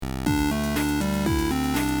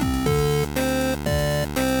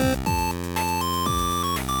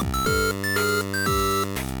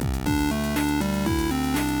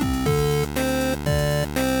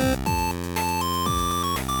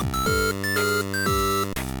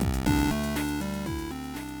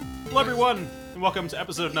everyone, and welcome to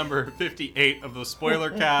episode number 58 of the Spoiler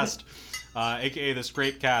Cast, aka the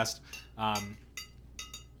Scrape Cast.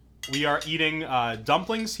 We are eating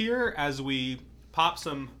dumplings here as we pop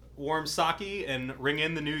some warm sake and ring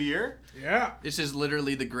in the new year. Yeah. This is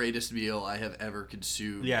literally the greatest meal I have ever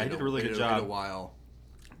consumed. Yeah, you did a really good job. In a while.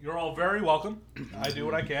 You're all very welcome. I do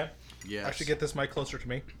what I can. Yes. I should get this mic closer to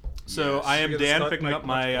me. So Yes. I am Get this Dan mic picking up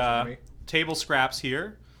much closer to my me. table scraps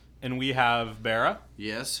here, and we have Bera,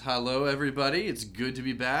 Yes. Hello, everybody. It's good to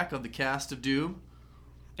be back on the Cast of Doom.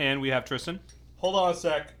 and we have Tristan, Hold on a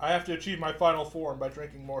sec. I have to achieve my final form by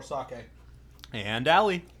drinking more sake. and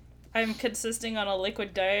Allie. I'm consisting on a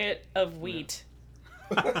liquid diet of wheat.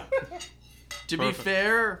 To be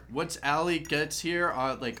fair, once Allie gets here,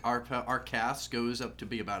 our cast goes up to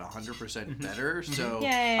be about 100% better. So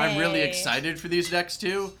Yay. I'm really excited for these next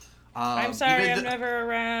two. I'm sorry even I'm never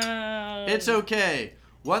around. It's okay.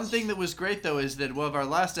 One thing that was great, though, is that one of our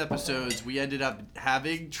last episodes, we ended up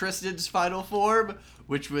having Tristan's final form,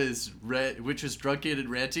 which was drunken and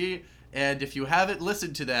ranty. And if you haven't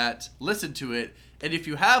listened to that, listen to it. And if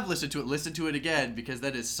you have listened to it, listen to it again, because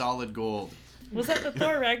that is solid gold. Was that the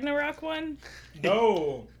Thor Ragnarok one?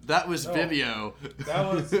 No. That was No. Vimeo.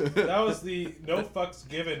 That was the No Fucks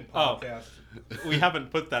Given podcast. We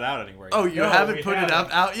haven't put that out anywhere yet. Oh, you No, haven't we put it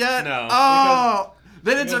haven't. out yet? No. Oh!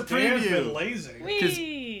 Then it's a Because Dan's been preview. lazy.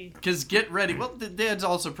 Whee! Because get ready. Well, Dan's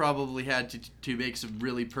also probably had to make some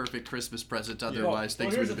really perfect Christmas presents. Otherwise,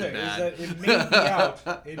 things would here's have the been thing, bad. is that it may be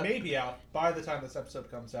out. It may be out by the time this episode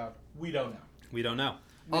comes out. We don't know. We don't know.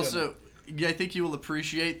 Also, yeah, I think you will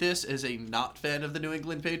appreciate this as a not fan of the New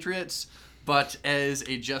England Patriots, but as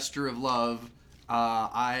a gesture of love,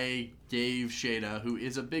 I gave Shayna, who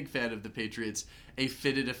is a big fan of the Patriots, a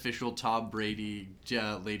fitted official Tom Brady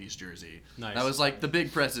ladies jersey. Nice. That was like the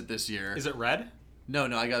big present this year. Is it red? No,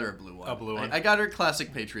 I got her a blue one. A blue one. I got her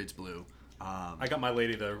classic Patriots blue. I got my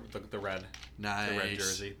lady the red. Nice. The red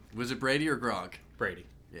jersey. Was it Brady or Gronk? Brady.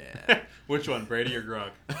 Yeah. Which one, Brady or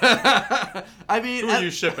Gronk? I mean, Who are you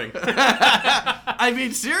shipping? I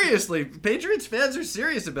mean, seriously, Patriots fans are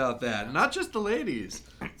serious about that. Not just the ladies.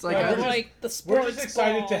 It's like, No, I we're just- Like the We're sports just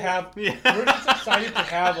excited ball. to have. Yeah. We're just excited to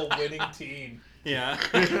have a winning team. Yeah.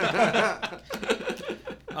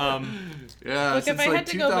 yeah, Look, since if I like had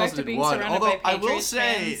to go back to being 2001. surrounded Although by I will Patriots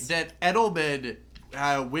say fans- that Edelman,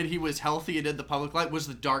 when he was healthy and in the public light, was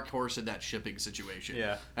the dark horse in that shipping situation.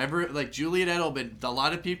 Yeah. Like Julian Edelman, a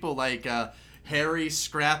lot of people like hairy,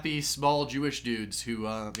 scrappy, small Jewish dudes who,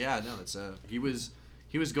 he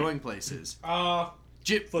was going places.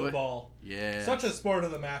 Football. Yeah. Such a sport of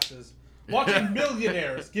the masses. Watching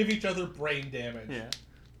millionaires give each other brain damage. Yeah.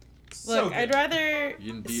 So Look, good. I'd rather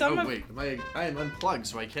some of. Wait, I am unplugged,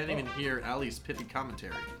 so I can't even hear Ali's pithy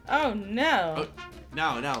commentary. Oh no!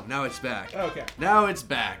 Now it's back. Okay. Now it's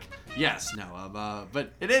back. Yes,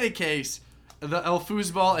 but in any case, the El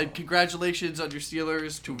Foosball, and congratulations on your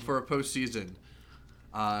Steelers for a postseason.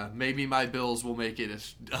 Maybe my Bills will make it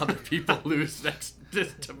if other people lose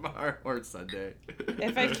tomorrow or Sunday.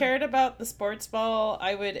 If I cared about the sports ball,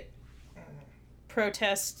 I would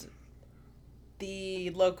protest the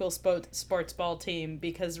local sports ball team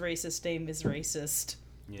because racist name is racist.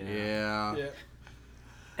 Yeah.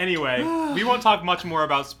 Anyway, we won't talk much more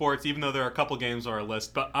about sports, even though there are a couple games on our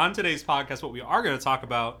list. But on today's podcast, what we are going to talk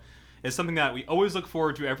about is something that we always look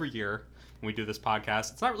forward to every year when we do this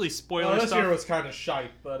podcast. It's not really spoiler This stuff. year was kind of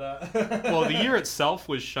shite, but Well, the year itself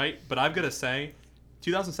was shite, but I've got to say,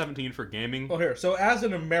 2017 for gaming, Well, here. So as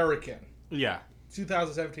an American, yeah.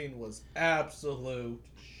 2017 was absolute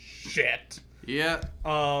shit. Yeah.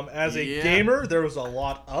 As a Yeah. gamer, there was a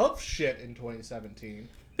lot of shit in 2017.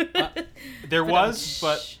 There was,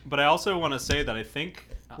 but I also want to say that I think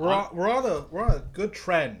We're on a good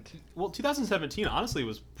trend. well, 2017 honestly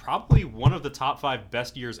was probably one of the top 5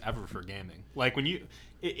 best years ever for gaming. Like when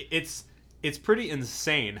it's pretty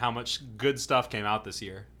insane how much good stuff came out this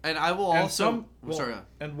year. And I will And also... sorry.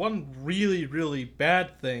 and one really, really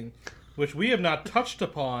bad thing, which we have not touched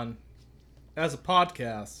upon as a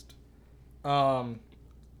podcast,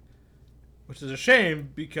 which is a shame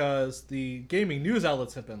because the gaming news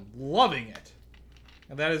outlets have been loving it.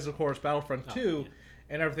 And that is, of course, Battlefront 2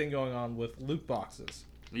 and everything going on with loot boxes.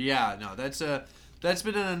 Yeah, no, that's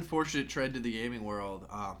been an unfortunate trend in the gaming world.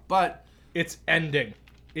 But... It's ending.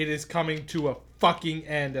 It is coming to a fucking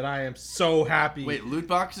end, and I am so happy. Wait, loot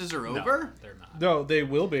boxes are over? No, they're not. No, they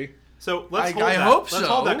will be. So let's I hope let's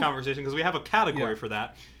hold so. that conversation because we have a category Yeah. for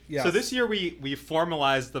that. Yes. So this year we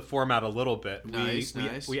formalized the format a little bit. Nice.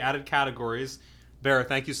 We added categories. Bear,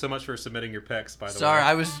 thank you so much for submitting your picks, by the way. Sorry,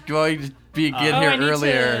 I was going to begin here I need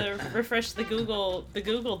earlier. to refresh the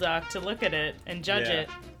Google Doc to look at it and judge Yeah. it.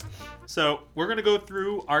 So we're going to go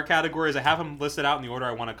through our categories. I have them listed out in the order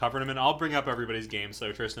I want to cover them in. I'll bring up everybody's games,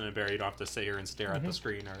 so Tristan and Barry, you don't have to sit here and stare at the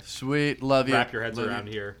screen or Sweet, love you. wrap your heads Love around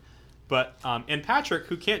you. here. But and Patrick,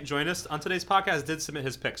 who can't join us on today's podcast, did submit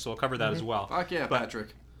his picks, so we'll cover that as well. Fuck yeah, But Patrick.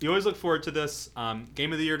 you always look forward to this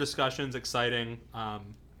game of the year discussions. Exciting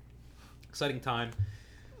time.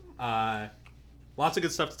 Lots of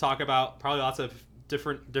good stuff to talk about. Probably lots of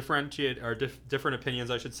different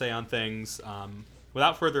opinions, I should say, on things.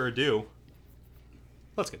 Without further ado,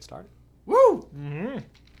 let's get started. Woo!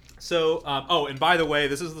 So, and by the way,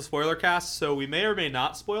 this is the spoiler cast, so we may or may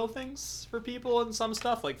not spoil things for people and some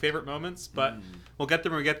stuff, like favorite moments, but we'll get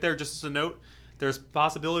there when we get there. Just as a note, there's a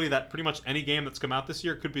possibility that pretty much any game that's come out this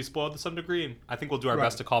year could be spoiled to some degree, and I think we'll do our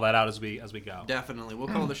best to call that out as we go. Definitely, we'll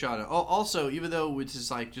call the shot out. Also, even though it's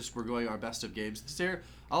just like we're going our best of games this year,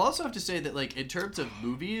 I'll also have to say that like in terms of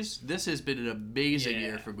movies, this has been an amazing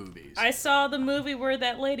year for movies. I saw the movie where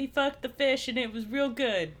that lady fucked the fish, and it was real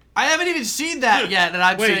good. I haven't even seen that yet, and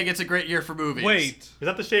I'm Wait. saying it's a great year for movies. Wait. Is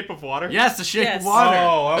that The Shape of Water? Yes, The Shape Yes. of Water.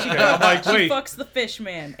 Oh, okay. I'm like, She wait. fucks the fish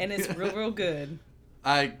man, and it's real good.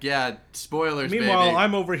 Yeah, spoilers, Meanwhile, baby.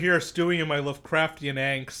 I'm over here stewing in my Lovecraftian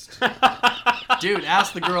angst. Dude,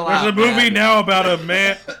 ask the girl There's out. a movie man. now about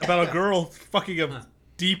a girl fucking a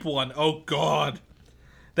deep one. Oh God,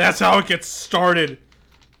 that's how it gets started.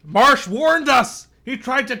 Marsh warned us. He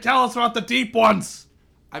tried to tell us about the deep ones.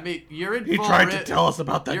 I mean, you're in He Fall tried to tell us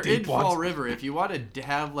about the You're in deep Fall ones. River. If you wanted to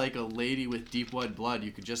have like a lady with deep one blood,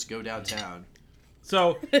 you could just go downtown.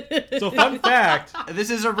 So fun fact.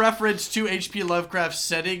 This is a reference to H.P. Lovecraft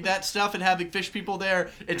setting that stuff and having fish people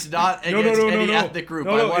there. It's not No, against no, no, any no, no. ethnic group.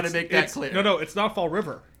 No, I no, want to it's- make that it's- clear. No, it's not Fall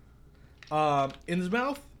River.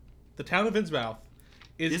 Innsmouth, the town of Innsmouth,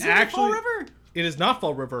 is Is it actually Fall River? It is not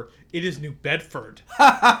Fall River. It is New Bedford.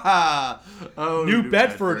 Oh, New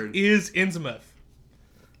Bedford is Innsmouth.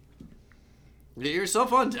 Get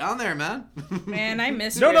yourself on down there, man. Man, I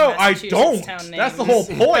miss No, weird I Massachusetts don't. town That's the names.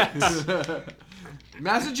 whole point.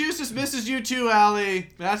 Massachusetts misses you too, Allie.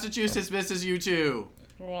 Massachusetts misses you too.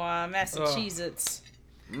 Wow, Massachusetts.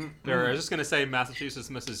 There, I was just going to say Massachusetts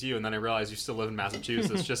misses you, and then I realized you still live in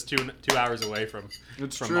Massachusetts, just two hours away from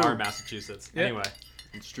true. our Massachusetts. Yeah. Anyway.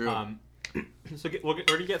 It's true. We're going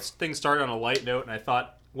to get things started on a light note, and I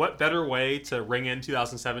thought, what better way to ring in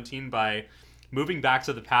 2017 by moving back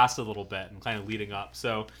to the past a little bit and kind of leading up.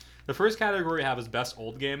 So the first category we have is Best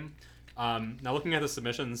Old Game. Now, looking at the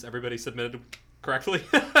submissions, everybody submitted correctly.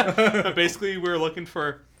 But basically, we're looking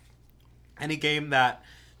for any game that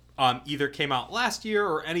either came out last year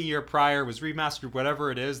or any year prior, was remastered,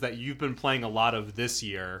 whatever it is that you've been playing a lot of this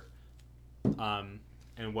year.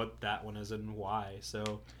 And what that one is and why.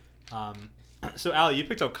 So Allie, you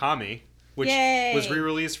picked Okami, which Yay. was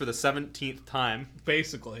re-released for the 17th time.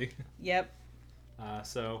 Basically. Yep.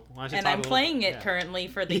 So why don't you And talk I'm a little playing bit- it currently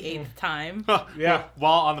for the 8th time. Yeah.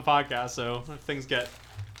 While on the podcast, so if things get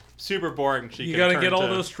super boring, she You can gotta turn get all to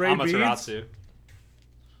those stray beads? Amaterasu.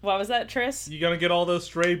 What was that, Tris? You gonna get all those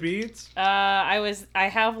stray beads? I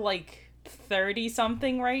have like 30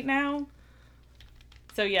 something right now.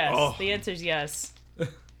 So yes, Oh. the answer's yes.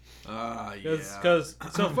 Yeah. Because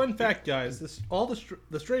so fun fact, guys, all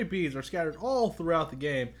the stray beads are scattered all throughout the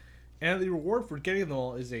game, and the reward for getting them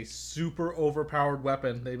all is a super overpowered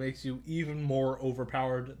weapon that makes you even more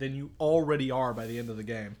overpowered than you already are by the end of the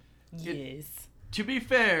game. Yes. To be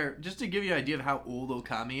fair, just to give you an idea of how old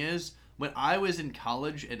Okami is, when I was in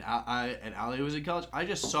college and Allie was in college, I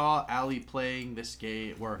just saw Allie playing this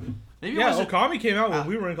game. Or maybe it Yeah, wasn't. Okami came out when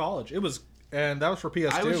we were in college. And that was for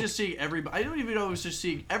PS2. I was just seeing everybody. I don't even know. I was just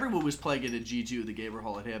seeing everyone was playing it in G2, the Gamer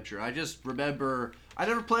Hall in Hampshire. I just remember I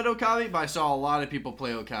never played Okami, but I saw a lot of people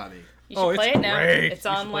play Okami. You should Oh, play it's it now. great. It's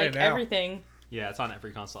You should on play like it now. everything. Yeah, it's on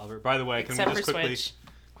every console ever. By the way, can Except we just for quickly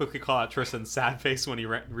Switch. call out Tristan's sad face when he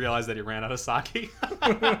realized that he ran out of sake?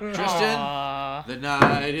 Tristan, Aw. the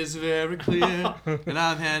night is very clear, and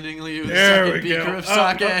I'm handing you the There second we go. beaker of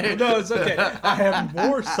sake. No, it's okay. I have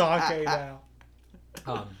more sake now.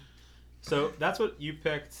 So that's what you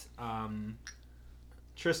picked.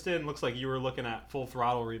 Tristan, looks like you were looking at Full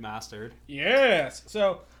Throttle Remastered. Yes.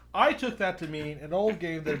 So I took that to mean an old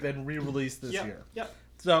game that had been re-released this year. Yep.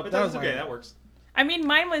 So But that was okay. my- That works. I mean,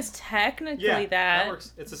 mine was technically Yeah, that.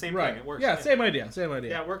 works. It's the same Right. thing. It works. Yeah, same idea.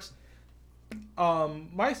 Yeah, it works.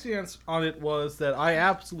 My stance on it was that I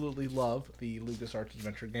absolutely love the LucasArts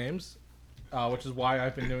adventure games, which is why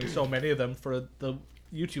I've been doing so many of them for the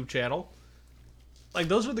YouTube channel. Like,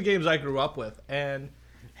 those are the games I grew up with, and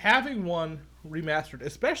having one remastered,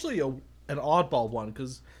 especially an oddball one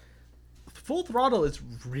because Full Throttle is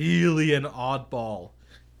really an oddball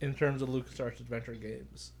in terms of LucasArts adventure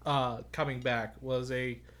games. Coming back was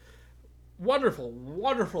a wonderful,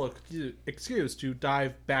 wonderful excuse to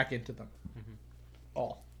dive back into them.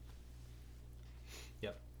 All.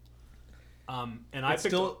 Yep. And I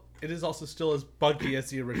it is also still as buggy as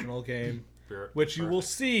the original game, which you will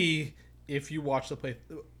see if you watch the play.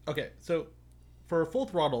 Okay, so for Full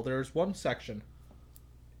Throttle, there's one section.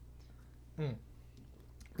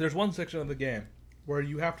 There's one section of the game where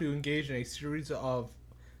you have to engage in a series of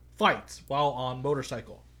fights while on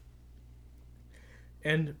motorcycle.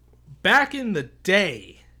 And back in the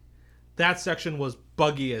day, that section was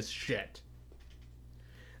buggy as shit.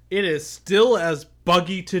 It is still as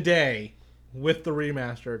buggy today with the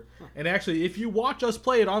remastered. And actually, if you watch us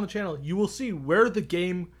play it on the channel, you will see where the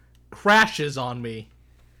game crashes on me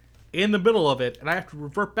in the middle of it, and I have to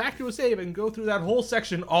revert back to a save and go through that whole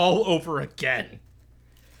section all over again.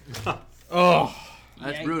 Oh,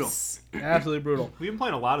 That's Yikes. brutal. absolutely brutal. We've been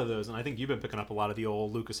playing a lot of those, and I think you've been picking up a lot of the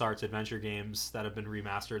old LucasArts adventure games that have been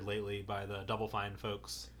remastered lately by the Double Fine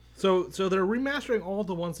folks. So they're remastering all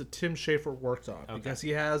the ones that Tim Schafer worked on because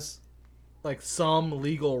he has like some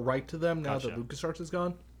legal right to them now that LucasArts is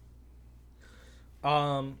gone.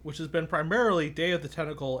 Which has been primarily Day of the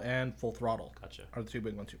Tentacle and Full Throttle. Gotcha. Are the two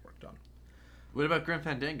big ones he worked on. What about Grim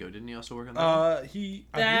Fandango? Didn't he also work on that?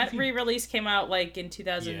 That re-release came out like in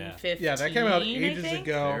 2015. Yeah, that came out I ages think?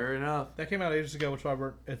 ago. Fair enough. That came out ages ago, which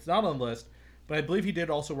it's not on the list, but I believe he did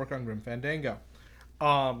also work on Grim Fandango.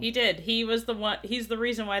 He did. He was the one. He's the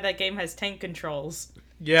reason why that game has tank controls.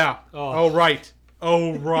 Yeah. Oh. Right.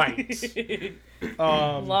 Long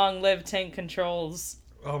live tank controls.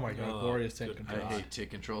 Oh my god, glorious tank I control. hate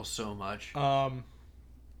Tank Control so much.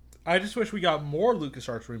 I just wish we got more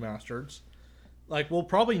LucasArts remasters. Like, we'll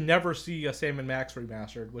probably never see a Sam & Max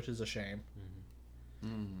remastered, which is a shame.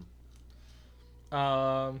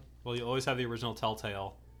 Well, you always have the original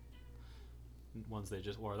Telltale ones. They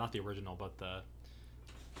just, or not the original, but the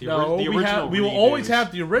original. We will always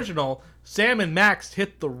have the original. Sam & Max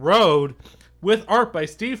Hit the Road with art by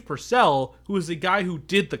Steve Purcell, who is the guy who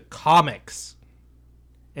did the comics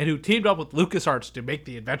and who teamed up with LucasArts to make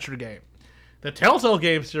the adventure game. The Telltale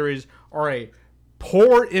game series are a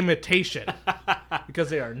poor imitation because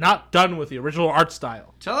they are not done with the original art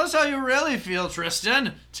style. Tell us how you really feel,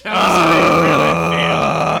 Tristan. Tell us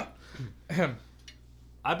how you really feel.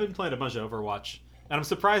 I've been playing a bunch of Overwatch, and I'm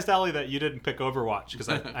surprised, Allie, that you didn't pick Overwatch because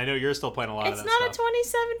I know you're still playing a lot It's of that not stuff. a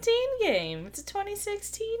 2017 game. It's a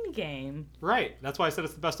 2016 game. Right. That's why I said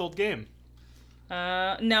it's the best old game.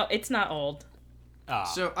 No, it's not old.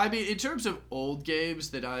 So, I mean, in terms of old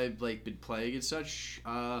games that I've been playing and such,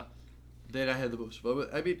 that I had the most fun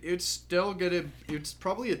with, I mean, it's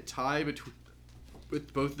probably a tie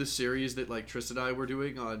with both the series that Tristan and I were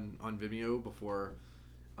doing on Vimeo before,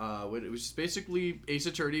 when it was just basically Ace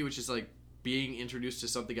Attorney, which is being introduced to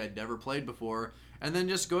something I'd never played before, and then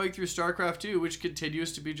just going through StarCraft 2, which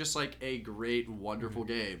continues to be just a great, wonderful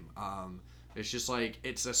game. It's just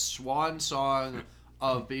it's a swan song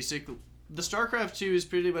of basically. The StarCraft 2 is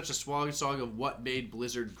pretty much a swan song of what made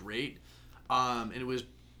Blizzard great. And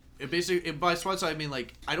by swan song, I mean,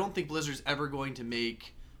 I don't think Blizzard's ever going to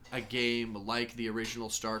make a game like the original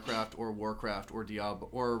StarCraft or Warcraft or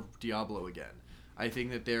Diablo again. I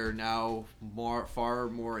think that they're now far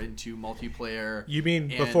more into multiplayer. You mean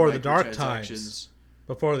and before the dark microtransactions. times?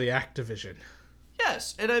 Before the Activision?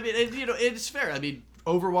 Yes, and I mean, it's fair. I mean,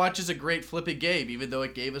 Overwatch is a great flipping game, even though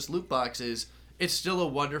it gave us loot boxes. It's still a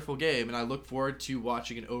wonderful game, and I look forward to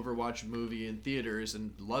watching an Overwatch movie in theaters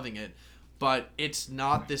and loving it. But it's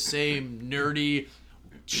not the same nerdy,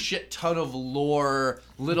 shit ton of lore,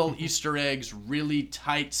 little Easter eggs, really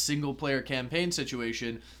tight single-player campaign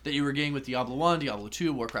situation that you were getting with Diablo 1, Diablo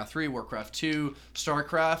 2, Warcraft 3, Warcraft 2,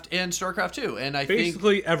 StarCraft, and StarCraft 2. And I think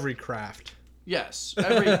basically every craft. yes,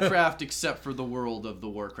 every craft except for the world of the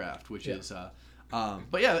Warcraft, which is so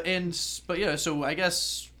I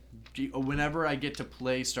guess whenever I get to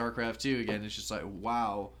play StarCraft 2 again, it's just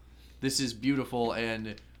wow, this is beautiful.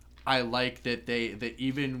 And I like that that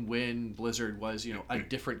even when Blizzard was a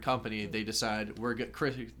different company, they decide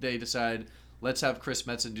let's have Chris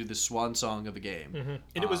Metzen do the swan song of a game.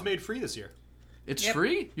 And it was made free this year. It's Yep.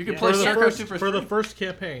 free. You can Yeah. play For the StarCraft 2 for the first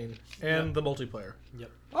campaign and the multiplayer. Yep.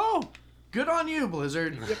 Oh, good on you,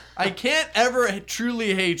 Blizzard. I can't ever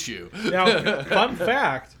truly hate you. Now, fun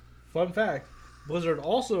fact, Blizzard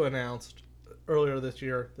also announced earlier this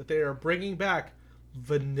year that they are bringing back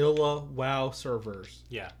vanilla WoW servers.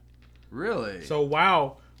 Yeah. Really? So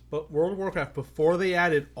WoW But World of Warcraft, before they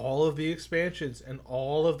added all of the expansions and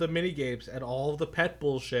all of the minigames and all of the pet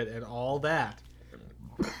bullshit and all that,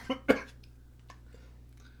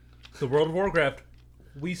 the World of Warcraft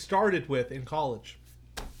we started with in college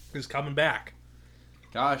is coming back.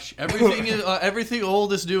 Gosh, everything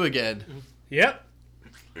old is new again. Yep.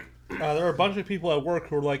 There are a bunch of people at work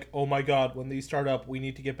who are like, oh my god, when these start up, we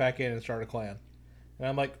need to get back in and start a clan. And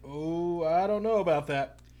I'm like, oh, I don't know about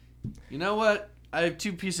that. You know what? I have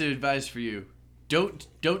 2 pieces of advice for you. Don't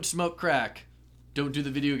smoke crack. Don't do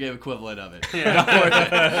the video game equivalent of it.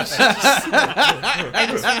 I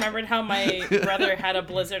just remembered how my brother had a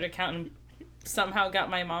Blizzard account and somehow got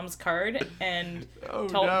my mom's card and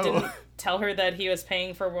didn't tell her that he was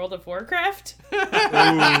paying for World of Warcraft for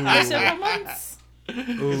several months.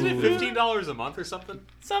 Isn't it $15 a month or something?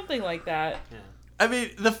 Something like that. Yeah. I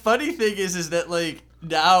mean, the funny thing is that like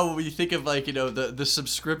now when you think of like, you know, the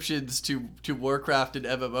subscriptions to Warcraft and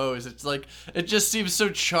MMOs, it's like it just seems so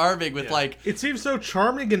charming with like It seems so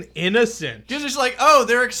charming and innocent. you're just like, oh,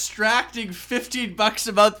 they're extracting $15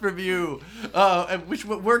 a month from you, which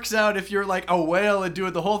works out if you're like a whale and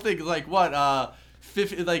doing the whole thing like what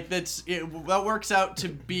 50, like that works out to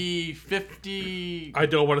be 50. I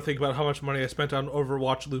don't want to think about how much money I spent on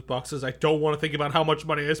Overwatch loot boxes. I don't want to think about how much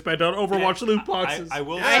money I spent on Overwatch loot boxes. I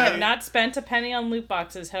will I say, have not spent a penny on loot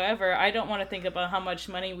boxes. However, I don't want to think about how much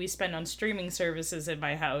money we spend on streaming services in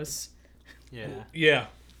my house. Yeah. Yeah.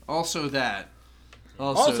 Also that.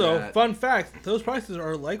 Also, fun fact, those prices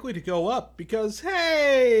are likely to go up because,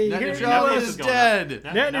 hey, Net here neutrality Netflix is is going dead. up.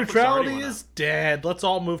 Net Netflix neutrality already went is dead. Let's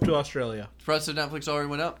all move to Australia. Price of Netflix already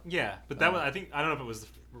went up. Yeah, but that was, I don't know if it was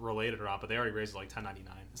related or not, but they already raised it like $10.99.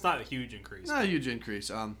 It's not a huge increase. Not a huge increase.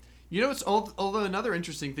 You know, it's although another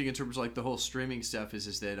interesting thing in terms of like the whole streaming stuff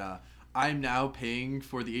is that I'm now paying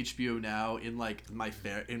for the HBO Now in like my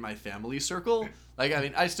family circle. Like, I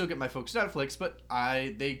mean, I still get my folks Netflix, but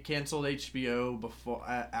they canceled HBO before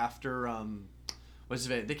after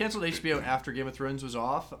they canceled HBO after Game of Thrones was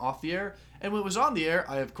off the air, and when it was on the air,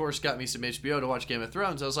 I of course got me some HBO to watch Game of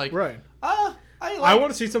Thrones. I was like, Right. I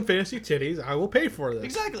want to see some fantasy titties. I will pay for this.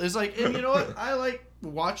 Exactly. It's like, and you know what? I like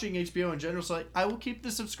watching HBO in general, so like, I will keep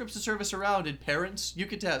the subscription service around, and parents, you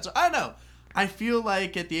can tell. So I don't know. I feel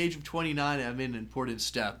like at the age of 29, I'm in an important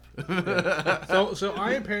step. So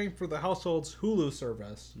I am paying for the household's Hulu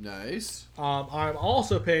service. Nice. I'm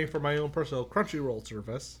also paying for my own personal Crunchyroll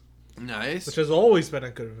service, Nice. which has always been a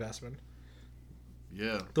good investment.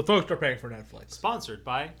 Yeah. The folks are paying for Netflix. Sponsored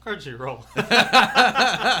by Crunchyroll.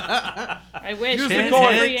 I wish. Use It's the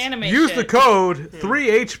code- free anime Use shit. the code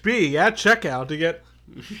 3HB at checkout to get.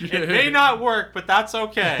 It may not work, but that's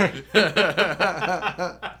okay.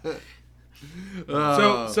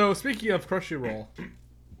 So speaking of Crunchyroll,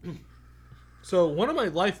 so one of my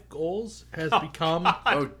life goals has become.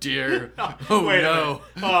 Oh dear. Oh Wait a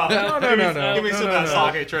no. minute. No. Give me some of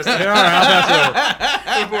that sake, Tristan. Yeah, all right,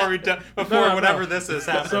 I'll pass it over. Before whatever this is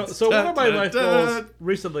happens. So one of my life goals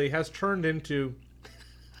recently has turned into,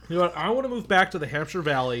 you know what? I want to move back to the Hampshire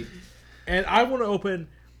Valley, and I want to open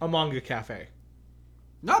a manga cafe.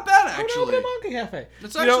 Not bad I want to actually. open a manga cafe.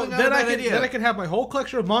 That's You know, actually not then a bad I can idea. then I can have my whole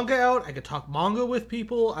collection of manga out. I can talk manga with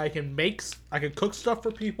people. I can cook stuff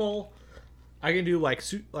for people. I can do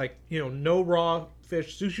no raw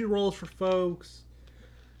fish sushi rolls for folks.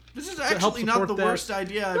 This is help actually not support the that. worst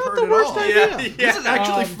idea I've Not heard the at worst all. idea. Yeah, This is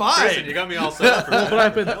actually Tristan, you fine. got me all set up for But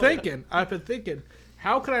I've been thinking,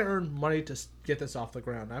 how can I earn money to get this off the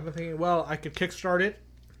ground? I've been thinking, well, I could kickstart it.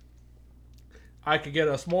 I could get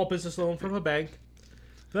a small business loan from a bank.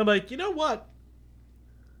 Then I'm like, you know what?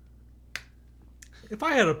 If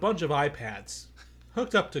I had a bunch of iPads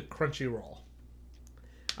hooked up to Crunchyroll,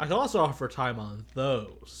 I could also offer time on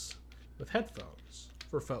those with headphones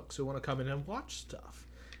for folks who want to come in and watch stuff.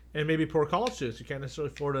 And maybe poor college students who can't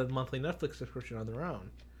necessarily afford a monthly Netflix subscription on their own.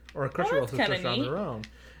 Or a Crunchyroll that's kinda subscription on neat. their own.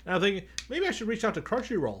 And I'm thinking, maybe I should reach out to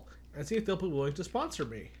Crunchyroll and see if they'll be willing to sponsor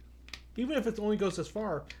me. Even if it only goes as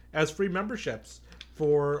far as free memberships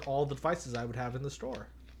for all the devices I would have in the store.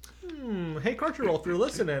 Hey Crunchyroll, if you're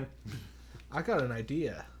listening, I got an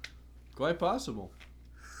idea. Quite possible.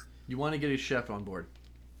 You want to get a chef on board.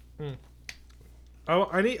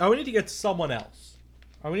 I need to get someone else.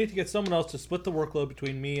 I need to get someone else to split the workload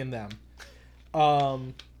between me and them.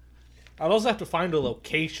 I'd also have to find a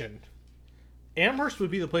location. Amherst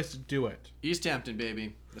would be the place to do it. East Hampton,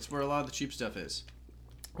 baby. That's where a lot of the cheap stuff is.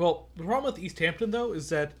 Well, the problem with East Hampton, though, is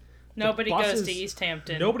that Nobody buses- to East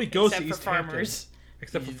Hampton. Nobody goes except to East for Hampton. farmers.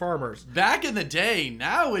 Except for farmers. Back in the day,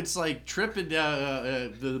 now it's like tripping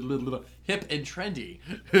the hip and trendy.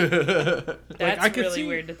 That's I could really see-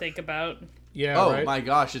 weird to think about. Yeah, Oh right? my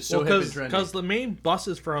gosh, it's so hip and trendy. Because the main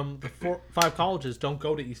buses from the 5 colleges don't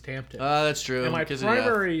go to East Hampton. That's true. And my 'cause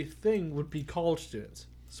primary thing would be college students.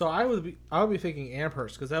 So I would be thinking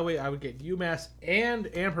Amherst, because that way I would get UMass and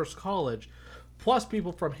Amherst College, plus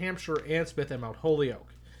people from Hampshire and Smith and Mount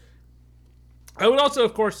Holyoke. I would also,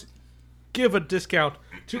 of course, give a discount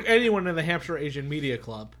to anyone in the Hampshire Asian Media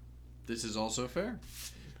Club. This is also fair.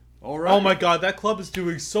 All right. Oh my God, that club is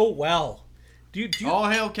doing so well. Do you? All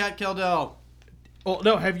hail Cat Keldell. Oh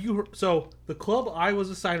no, have you heard? So the club I was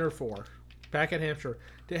a signer for, back in Hampshire,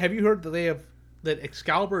 have you heard that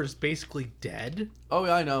Excalibur is basically dead? Oh,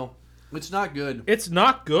 yeah, I know. It's not good. It's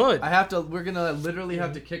not good. We're gonna literally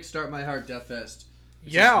have to kickstart My Heart Death Fest.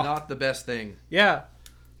 It's Yeah. not the best thing. Yeah.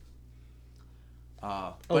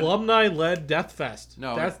 But Alumni-led Death Fest.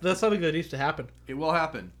 No. That's something that needs to happen. it will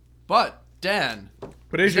happen. But, Dan,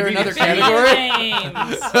 But is there another Video category?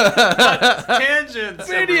 games. Tangents.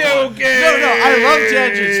 Video everyone. games. No, I love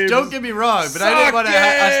tangents. Don't get me wrong, but I didn't want us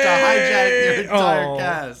to hijack your entire Oh.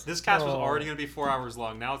 cast. This cast was Oh. already going to be 4 hours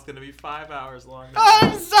long. Now it's going to be 5 hours long.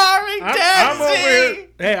 I'm sorry, I'm over here. Dancy.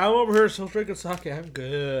 Hey, I'm over here still drinking sake. I'm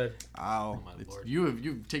good. Ow. my It's- lord.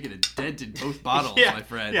 You've taken a dent in both bottles, Yeah, my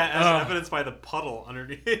friend. yeah, as Oh. evidenced by the puddle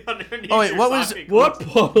underneath. Oh, wait, your what was- sake. What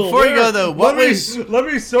puddle? Before you go, though, what let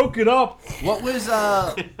me soak it up. What was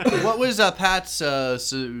Pat's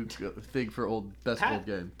thing for best old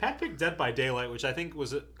game? Pat picked Dead by Daylight, which I think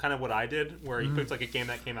was kind of what I did, where he picked like a game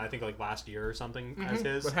that came out, I think like last year or something as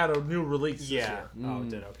his. But had a new release. this Yeah. year. Oh, it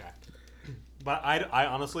did. Okay. But I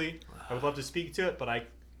honestly, I would love to speak to it, but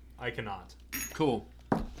I cannot. Cool.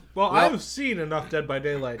 Well, Well- I've seen enough Dead by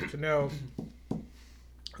Daylight to know.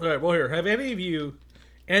 All right. Well, here, have any of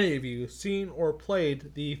you seen or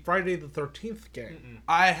played the Friday the 13th game?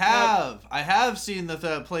 I have seen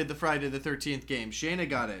played the Friday the 13th game. Shayna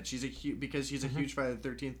got it. She's because she's a huge Friday the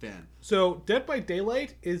 13th fan. So, Dead by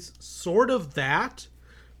Daylight is sort of that,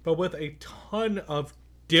 but with a ton of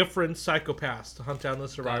different psychopaths to hunt down the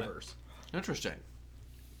survivors. Interesting.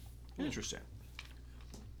 Interesting.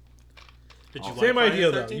 Did you Same like idea,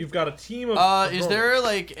 Friday the though. 13th? You've got a team of. Is there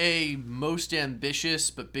like a most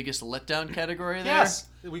ambitious but biggest letdown category there? Yes.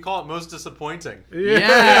 We call it most disappointing.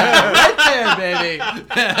 Yeah, right there, baby.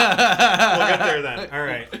 We'll get there then. All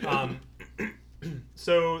right.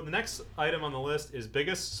 So the next item on the list is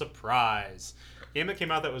biggest surprise. Game that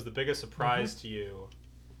came out that was the biggest surprise to you,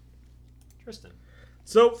 Tristan.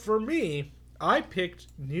 So, for me, I picked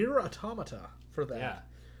Nier Automata for that. Yeah.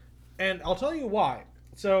 And I'll tell you why.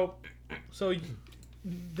 So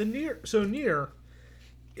Nier,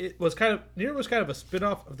 was kind of a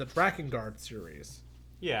spin-off of the Drakengard series.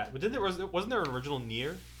 Yeah, but wasn't there an original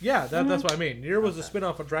Nier? Yeah, that's what I mean. Nier was a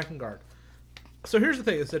spin-off of Drakengard. So here's the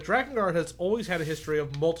thing: is that Drakengard has always had a history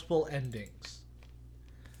of multiple endings.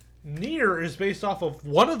 Nier is based off of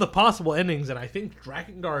one of the possible endings, and I think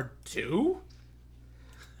Drakengard 2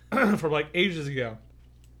 from like ages ago.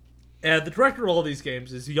 And the director of all these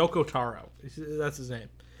games is Yoko Taro. That's his name.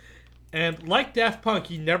 And like Daft Punk,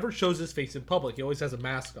 he never shows his face in public. He always has a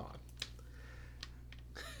mask on.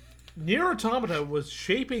 Nier Automata was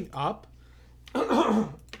shaping up.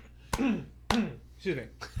 Excuse me.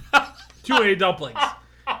 Too many dumplings.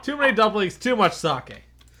 Too many dumplings. Too much sake.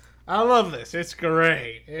 I love this. It's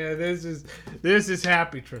great. Yeah, this is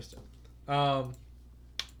happy, Tristan.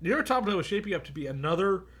 Nier Automata was shaping up to be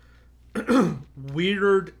another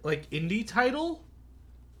weird like indie title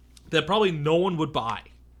that probably no one would buy.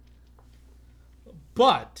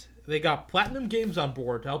 But they got Platinum Games on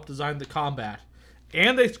board to help design the combat,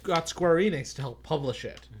 and they got Square Enix to help publish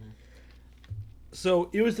it. Mm-hmm. So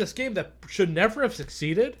it was this game that should never have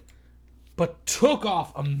succeeded, but took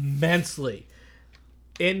off immensely,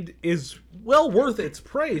 and is well worth its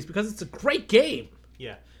praise because it's a great game.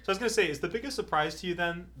 Yeah. So I was going to say, is the biggest surprise to you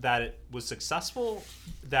then that it was successful,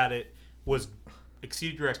 that it was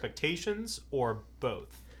exceeded your expectations, or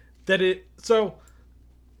both?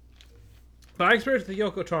 My experience with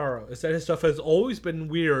Yoko Taro is that his stuff has always been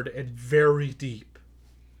weird and very deep.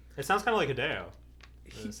 It sounds kind of like Hideo.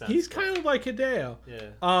 He's kind of like Hideo.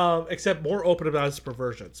 Yeah. Except more open about his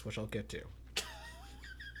perversions, which I'll get to.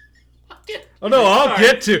 Oh no, I'll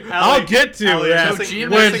get to that.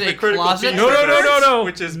 Kojima is a closet No.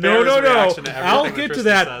 Which is No. reaction to everything I'll that get to Tristan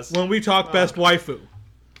that says. when we talk best waifu.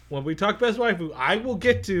 When we talk best waifu, I will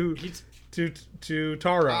get to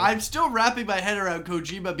Taro. I'm still wrapping my head around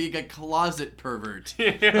Kojima being a closet pervert.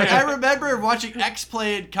 Like, I remember watching X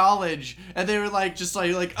Play in college, and they were like, just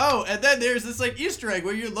like, oh, and then there's this like Easter egg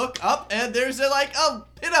where you look up and there's a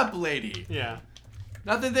pinup lady. Yeah.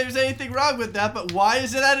 Not that there's anything wrong with that, but why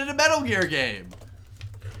is it in a Metal Gear game?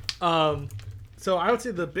 So I would say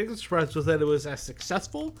the biggest surprise was that it was as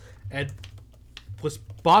successful and was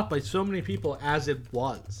bought by so many people as it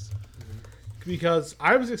was. Because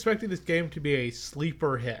I was expecting this game to be a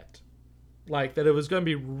sleeper hit. Like, that it was going to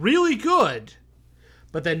be really good,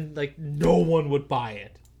 but then, like, no one would buy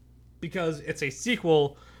it. Because it's a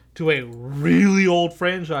sequel to a really old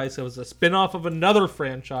franchise that was a spin-off of another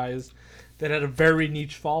franchise that had a very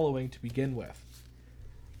niche following to begin with.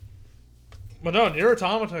 But no, Nier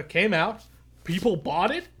Automata came out, people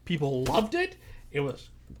bought it, people loved it, it was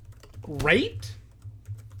great,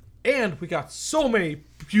 and we got so many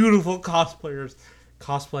beautiful cosplayers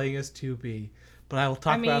cosplaying as 2B. But I will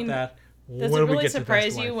talk about that does when it we really get to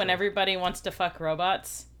surprise Best you Waifu. when everybody wants to fuck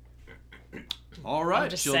robots? All right, I'm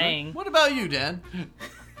just children. saying. What about you, Dan?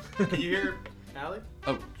 Can you hear Allie?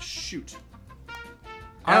 Oh, shoot.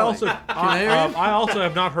 I also, I hear you? I also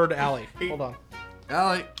have not heard Allie. Hold on.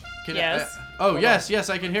 Allie, can Yes. yes,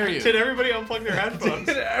 I can hear you. Did everybody unplug their headphones?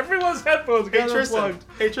 Everyone's headphones Hey got unplugged.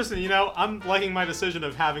 Tristan, you know, I'm liking my decision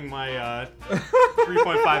of having my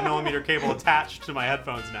 3.5 millimeter cable attached to my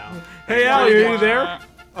headphones now. Hey, Allie, are you there?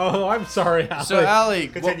 Oh, I'm sorry, Allie. So, Allie,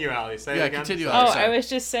 Continue, Allie. Say it again. continue, Oh, Allie. I was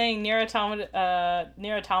just saying Nier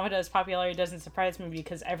Automata's popularity doesn't surprise me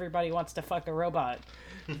because everybody wants to fuck a robot.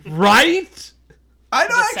 Right? I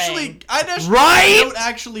don't Just actually, saying. Right? I don't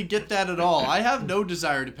actually get that at all. I have no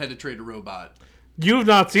desire to penetrate a robot. You've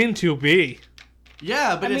not seen 2B.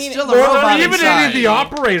 Yeah, but I it's mean, still Or a robot even inside. any of the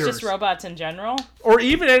operators. Just robots in general. Or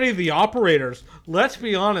even any of the operators. Let's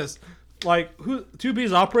be honest. Like,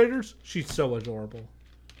 2B's operators? She's so adorable.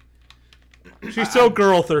 She's so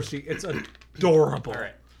girl thirsty. It's adorable. All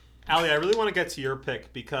right. Allie, I really want to get to your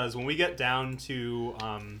pick because when we get down to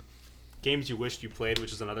games you wished you played,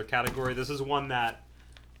 which is another category, this is one that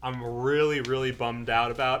I'm really, really bummed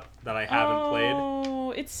out about that I haven't played.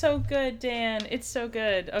 Oh, it's so good, Dan. It's so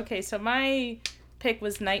good. Okay, so my pick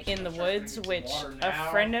was Night in the Woods, which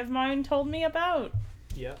a friend of mine told me about.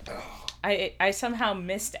 Yeah. I somehow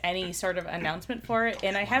missed any sort of announcement for it,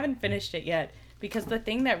 and I haven't finished it yet. Because the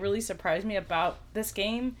thing that really surprised me about this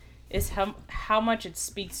game is how much it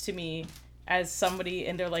speaks to me as somebody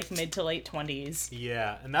in their like mid to late 20s.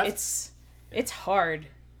 Yeah, and that's It's hard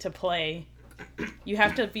to play. You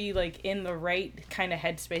have to be like in the right kind of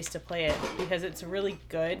headspace to play it because it's really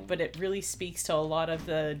good, but it really speaks to a lot of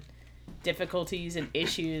the difficulties and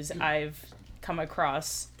issues I've come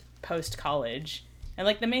across post college. And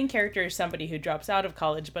like the main character is somebody who drops out of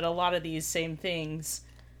college, but a lot of these same things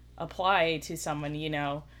apply to someone, you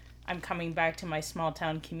know, I'm coming back to my small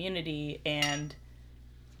town community and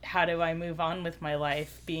how do I move on with my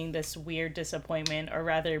life being this weird disappointment or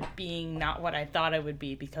rather being not what I thought I would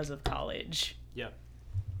be because of college. Yep.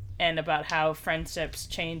 And about how friendships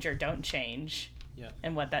change or don't change. Yep.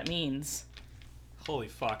 And what that means. Holy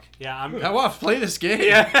fuck. Yeah, I'm I want to play this game.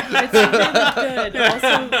 Yeah. It's really good.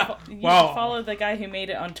 Also, you Wow. should follow the guy who made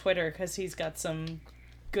it on Twitter because he's got some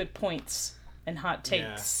good points and hot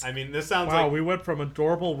takes. Yeah. I mean, this sounds Wow, like we went from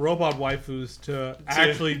adorable robot waifus to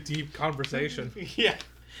actually deep conversation. yeah.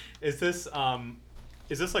 Is this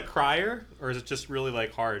like Crier or is it just really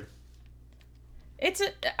like hard?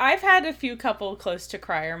 I've had a few couple close to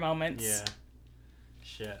crier moments. Yeah.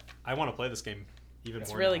 Shit. I want to play this game even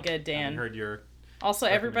It's more. really now. good, Dan. I haven't heard your, Also,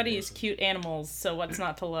 everybody is Recommendation. cute animals, so what's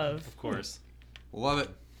not to love? of course. Love it.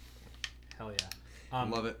 Hell yeah.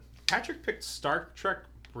 Love it. Patrick picked Star Trek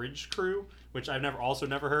Bridge Crew, which I've also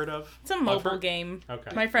never heard of. It's a I've mobile heard- game.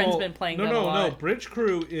 Okay. My friend's Well, been playing no, that no, a lot. No, Bridge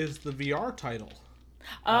Crew is the VR title.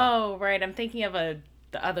 Oh, right. I'm thinking of the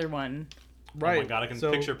other one. Right. Oh my god, I can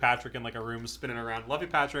so, picture Patrick in like a room spinning around. Love you,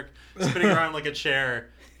 Patrick. Spinning around like a chair,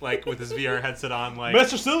 like with his VR headset on, like.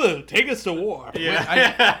 Mr. Sulu, take us to war.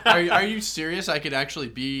 Yeah. Are you serious? I could actually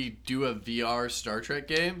do a VR Star Trek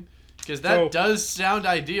game? Because that So- does sound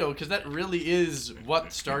ideal, because that really is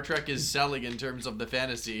what Star Trek is selling in terms of the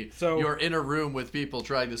fantasy. So- You're in a room with people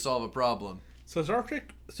trying to solve a problem. So Star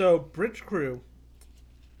Trek, Bridge Crew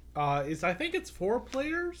is, I think it's 4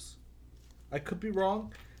 players. I could be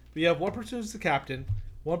wrong. We have one person who's the captain,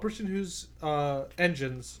 one person who's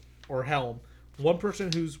engines or helm, one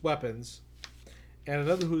person who's weapons, and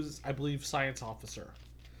another who's, I believe, science officer.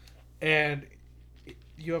 And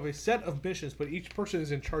you have a set of missions, but each person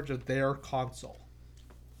is in charge of their console.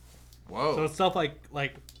 Whoa. So it's stuff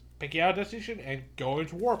like picking out a destination and going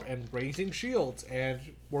to warp and raising shields and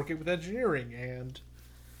working with engineering, and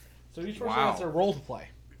so each person Wow. has their role to play.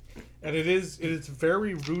 And it is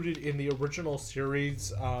very rooted in the original series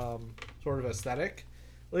sort of aesthetic,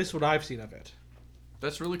 at least what I've seen of it.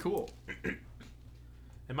 That's really cool.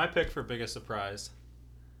 And my pick for biggest surprise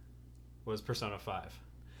was Persona 5.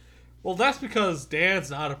 Well, that's because Dan's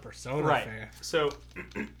not a Persona Right. fan. So,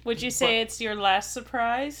 Would you say it's your last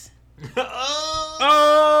surprise?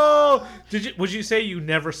 Oh! Would you say you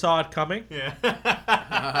never saw it coming?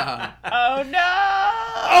 yeah. Oh no!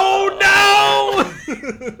 Oh no!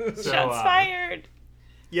 So, Shots fired.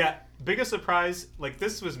 Yeah, biggest surprise, like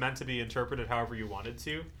this was meant to be interpreted however you wanted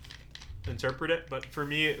to interpret it, but for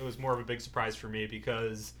me it was more of a big surprise for me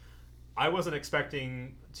because I wasn't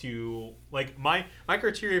expecting to, like, my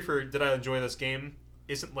criteria for did I enjoy this game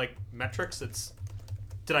isn't like metrics, it's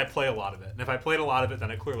did I play a lot of it? And if I played a lot of it,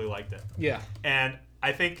 then I clearly liked it. Yeah. And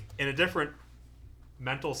I think in a different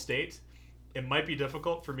mental state, it might be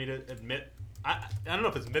difficult for me to admit, I don't know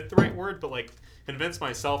if it's admit the right word, but like convince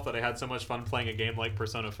myself that I had so much fun playing a game like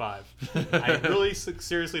Persona 5. I really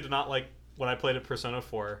seriously did not like when I played at Persona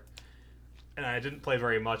 4, and I didn't play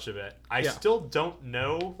very much of it. I still don't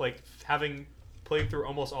know, like, having played through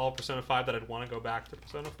almost all of Persona 5, that I'd want to go back to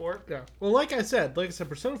Persona 4. Yeah. Well, like I said,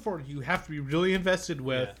 Persona 4, you have to be really invested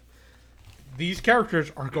with. Yeah. These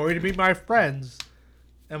characters are going to be my friends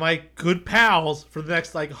and my good pals for the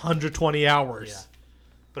next, 120 hours. Yeah.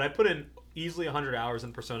 But I put in easily 100 hours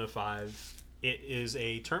in Persona 5. It is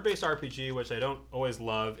a turn-based RPG, which I don't always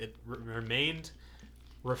love. It remained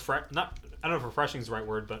I don't know if refreshing is the right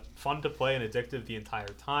word, but fun to play and addictive the entire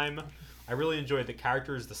time. I really enjoyed the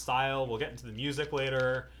characters, the style. We'll get into the music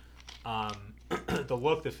later. The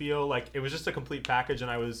look, the feel. Like, it was just a complete package,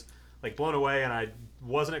 and I was blown away, and I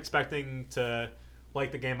wasn't expecting to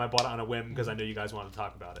like the game. I bought it on a whim because I knew you guys wanted to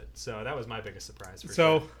talk about it. So that was my biggest surprise. For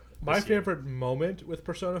So, sure. my This year. favorite moment with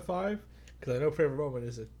Persona 5, because I know favorite moment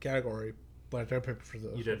is a category, but I don't pick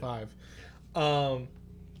Persona You did. 5.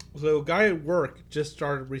 So, a guy at work just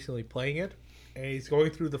started recently playing it, and he's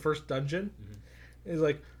going through the first dungeon. And he's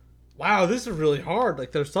like, wow, this is really hard.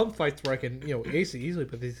 Like, there's some fights where I can, ace it easily,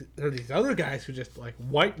 but there are these other guys who just,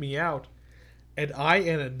 wipe me out. And I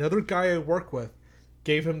and another guy I work with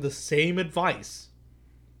gave him the same advice.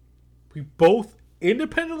 We both,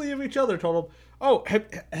 independently of each other, told him, oh,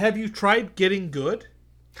 have you tried getting good?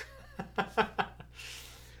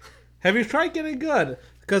 Have you tried getting good?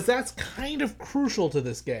 Because that's kind of crucial to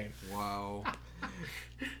this game. Wow.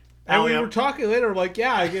 And we were talking later, I'm like,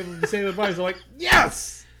 yeah, I gave him the same advice. I'm like,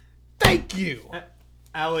 yes! Thank you!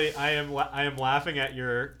 Allie, I am laughing at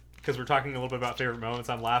your, because we're talking a little bit about favorite moments.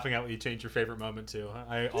 I'm laughing at what you changed your favorite moment to.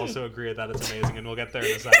 I also agree that it's amazing, and we'll get there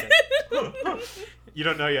in a second. You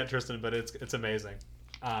don't know yet, Tristan, but it's amazing.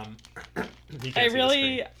 It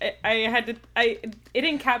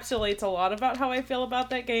encapsulates a lot about how I feel about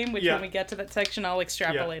that game, which Yeah. when we get to that section, I'll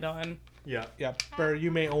extrapolate on. Yeah. Yeah, Bear,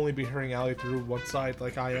 you may only be hearing Allie through one side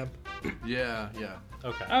like I am. Yeah.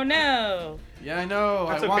 Okay. Oh no! Yeah, I know.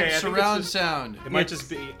 That's I want okay. I think surround it's just- sound. It might just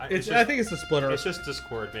be. I It's think it's the splitter. It's just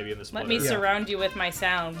Discord, maybe in the splitter. Let me Yeah. surround you with my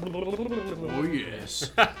sound. Oh, yes.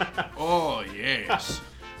 Oh, yes.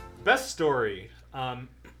 Best story.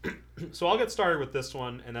 So I'll get started with this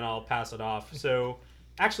one, and then I'll pass it off. So,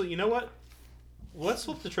 actually, you know what? Let's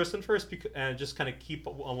flip to Tristan first, and just kind of keep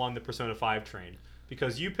along the Persona 5 train,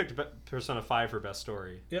 because you picked Persona 5 for best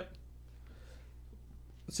story. Yep.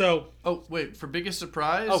 So, Oh, wait. For biggest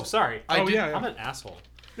surprise? Oh, sorry. I Oh, did, yeah. I'm an asshole.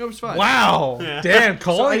 No, it's fine. wow! Yeah. Dan So I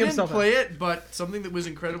calling didn't himself play it, but something that was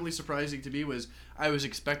incredibly surprising to me was I was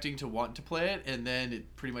expecting to want to play it, and then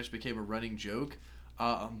it pretty much became a running joke.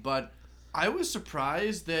 But I was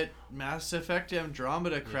surprised that Mass Effect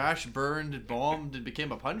Andromeda crashed, burned, bombed, and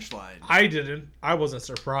became a punchline. I didn't. I wasn't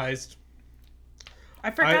surprised. I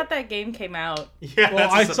forgot that game came out. Yeah, Well,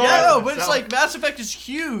 I saw- Yeah, Oh, no, but it's like Mass Effect is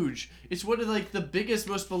huge. It's one of the biggest,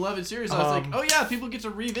 most beloved series. I was like, oh yeah, people get to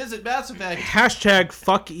revisit Mass Effect. Hashtag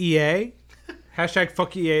fuck EA. Hashtag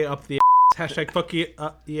fuck EA up the ass. Hashtag fuck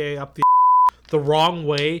EA up the wrong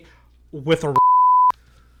way with a All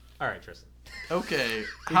right, Tristan. Okay,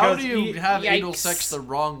 how do you have anal Yikes. sex the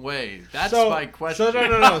wrong way? That's so, my question. So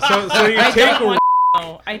no. So you take a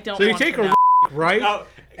No, I don't. so you want take to a know. right, Oh,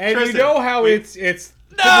 and Tristan, you know how we- it's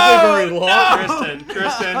typically very long.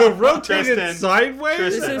 Tristan, Rotated Tristan, sideways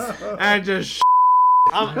Tristan. and just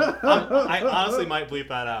I honestly might bleep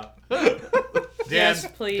that out. Dan, Yes,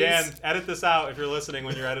 please. Dan, edit this out if you're listening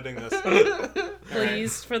when you're editing this.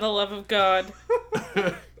 Please, for the love of God.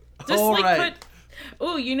 Just All right. put.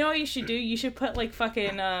 Oh, you know what you should do? You should put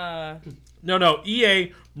fucking. No.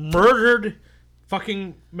 EA murdered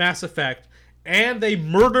fucking Mass Effect, and they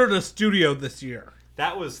murdered a studio this year.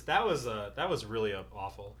 That was really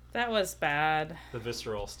awful. That was bad. The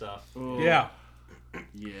visceral stuff. Yeah.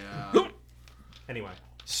 Yeah. Anyway,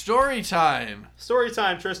 Story time. story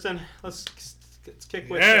time, Tristan. Let's kick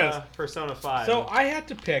with Yes. Persona 5. So I had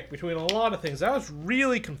to pick between a lot of things. I was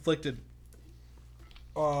really conflicted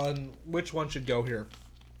on which one should go here.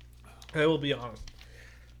 I will be honest.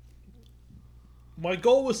 My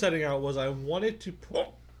goal with setting out was I wanted to put...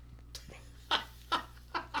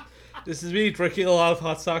 This is me drinking a lot of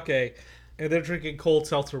hot sake, and then drinking cold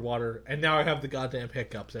seltzer water, and now I have the goddamn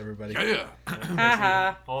hiccups, everybody. Yeah.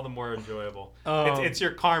 Haha. All the more enjoyable. Um, It's your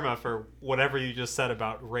karma for whatever you just said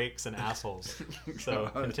about rakes and assholes. So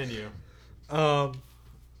continue.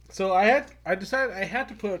 So I decided I had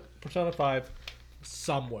to put Persona 5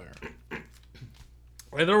 somewhere.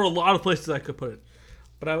 And there were a lot of places I could put it.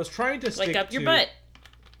 But I was trying to stick Like up your to- butt.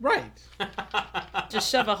 Right. Just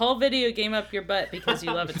shove a whole video game up your butt because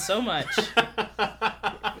you love it so much.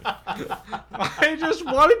 I just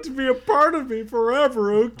want it to be a part of me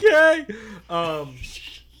forever, okay?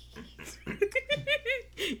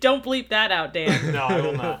 Don't bleep that out, Dan. No, I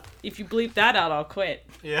will not. If you bleep that out, I'll quit.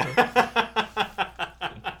 Yeah.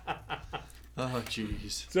 Oh,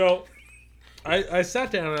 jeez. So I sat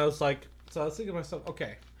down and I was like, so I was thinking to myself,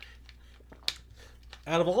 okay.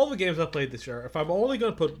 Out of all the games I've played this year, if I'm only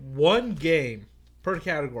going to put one game per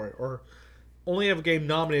category, or only have a game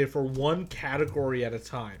nominated for one category at a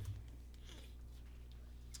time,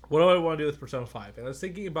 what do I want to do with Persona 5? And I was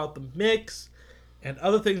thinking about the mix and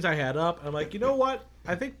other things I had up. And I'm like, you know what?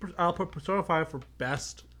 I think I'll put Persona 5 for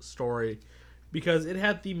best story because it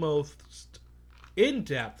had the most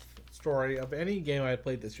in-depth story of any game I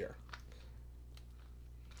played this year.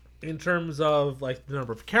 In terms of like the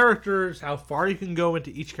number of characters, how far you can go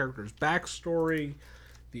into each character's backstory,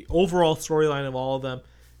 the overall storyline of all of them.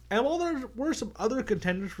 And while there were some other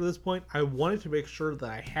contenders for this point, I wanted to make sure that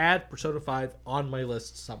I had Persona 5 on my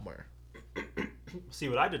list somewhere. See,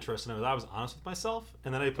 what I did, Tristan, was I was honest with myself,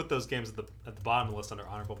 and then I put those games at the bottom of the list under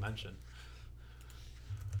honorable mention.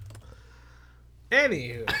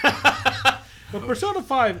 Anywho. But Persona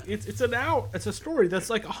 5, it's a story that's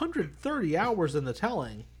like 130 hours in the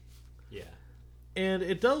telling. Yeah. And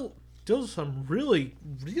it does some really,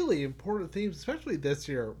 really important themes, especially this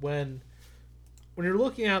year when you're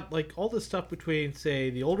looking at like all this stuff between,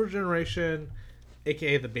 say, the older generation,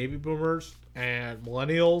 aka the baby boomers, and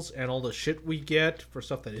millennials, and all the shit we get for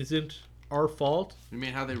stuff that isn't our fault. You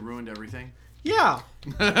mean how they ruined everything? Yeah.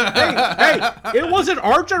 hey, it wasn't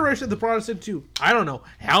our generation that brought us into, I don't know,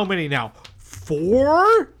 how many now?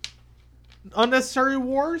 4 unnecessary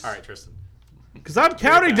wars? All right, Tristan. Because I'm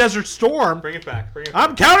counting Desert Storm. Bring it back. Bring it back.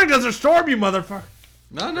 I'm counting Desert Storm, you motherfucker.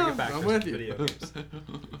 No, Bring it back, I'm Tristan. with you. Video games.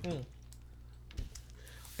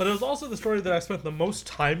 But it was also the story that I spent the most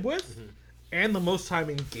time with and the most time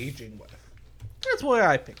engaging with. That's why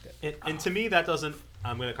I picked it. And to me, that doesn't...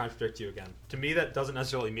 I'm going to contradict you again. To me, that doesn't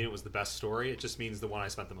necessarily mean it was the best story. It just means the one I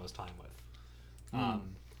spent the most time with.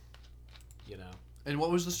 You know. And what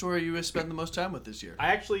was the story you spent the most time with this year?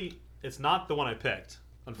 It's not the one I picked,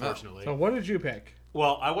 unfortunately. So what did you pick?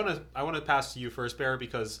 Well, I want to pass to you first, Bear,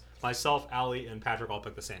 because myself, Ali, and Patrick all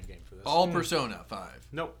picked the same game for this. All Persona 5.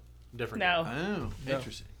 Nope. Different No. game. Oh,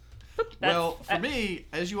 interesting. Well, for me,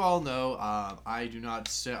 as you all know, I do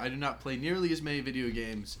not play nearly as many video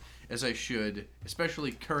games as I should,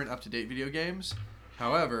 especially current up-to-date video games.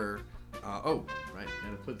 However, right,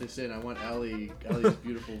 gotta put this in. I want Ali's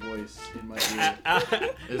beautiful voice in my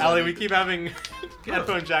ear. Ali, we keep having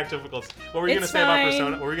headphone jack difficulties. What were you going to It's say about fine.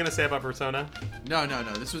 Persona? What were you going to say about Persona? No.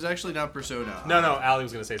 This was actually not Persona. No, Ali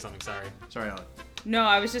was going to say something. Sorry. Sorry, Ali. No,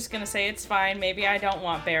 I was just gonna say it's fine. Maybe I don't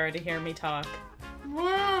want Barra to hear me talk.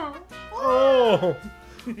 Oh,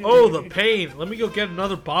 the pain. Let me go get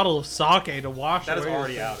another bottle of sake to wash That is away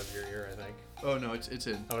already this out of your ear, I think. Oh no, it's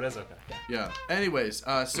in. Oh, it is? Okay. Yeah. Anyways,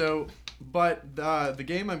 but the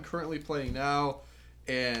game I'm currently playing now,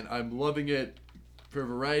 and I'm loving it for a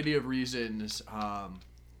variety of reasons.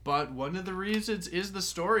 But one of the reasons is the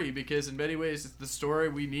story, because in many ways it's the story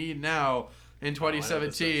we need now in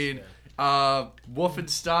 2017.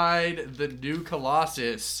 Wolfenstein: The New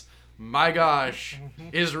Colossus. My gosh,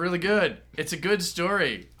 is really good. It's a good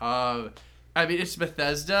story. I mean, it's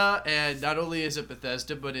Bethesda, and not only is it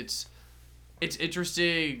Bethesda, but it's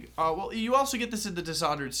interesting. Well, you also get this in the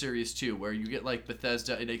Dishonored series too, where you get like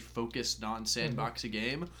Bethesda in a focused non-sandboxy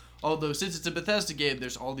game. Although since it's a Bethesda game,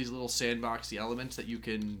 there's all these little sandboxy elements that you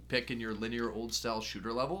can pick in your linear old-style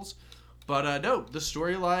shooter levels. But no, the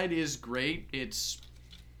storyline is great. It's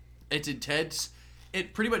intense.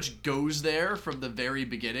 It pretty much goes there from the very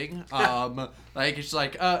beginning. It's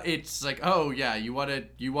like oh yeah, you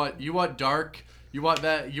want dark. You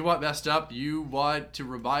want messed up. You want to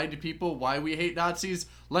remind people why we hate Nazis.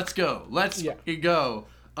 Let's go. Let's go.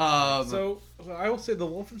 So I will say the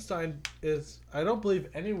Wolfenstein is, I don't believe,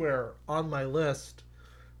 anywhere on my list,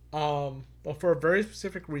 but for a very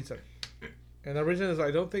specific reason. And the reason is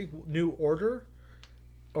I don't think New Order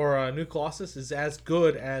New Colossus is as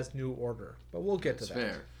good as New Order, but we'll get to that.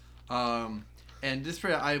 Fair. And this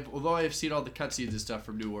although I've seen all the cutscenes and stuff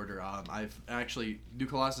from New Order, New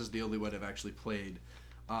Colossus is the only one I've actually played.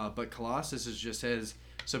 But Colossus has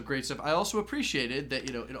some great stuff. I also appreciated that,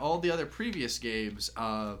 in all the other previous games,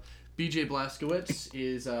 BJ Blazkowicz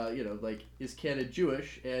is canon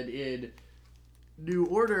Jewish, and in New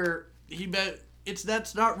Order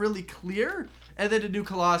that's not really clear. And then in New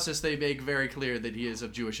Colossus, they make very clear that he is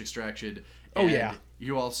of Jewish extraction. And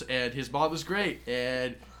his mom was great,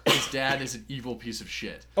 and his dad is an evil piece of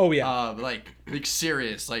shit. Oh yeah. Like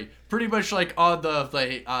serious, pretty much on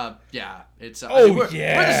the it's we're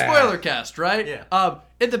the spoiler cast, right? Yeah.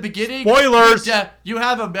 In the beginning, spoilers. You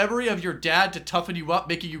have a memory of your dad to toughen you up,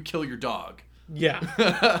 making you kill your dog. Yeah.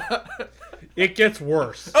 It gets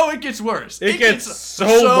worse. Oh, it gets worse. It gets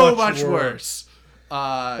so much worse.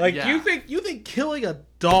 You think killing a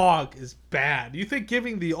dog is bad? You think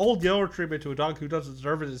giving the old Yeller treatment to a dog who doesn't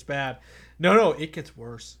deserve it is bad? No, it gets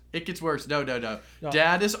worse. It gets worse. No.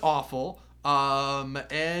 Dad is awful. But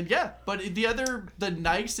the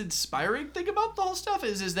nice, inspiring thing about the whole stuff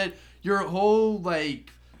is that your whole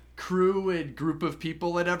crew and group of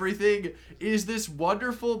people and everything is this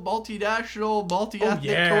wonderful multinational,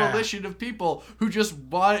 multi-ethnic coalition of people who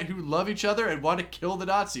love each other and want to kill the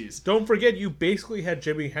Nazis. Don't forget, you basically had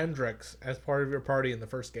Jimi Hendrix as part of your party in the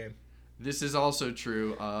first game. This is also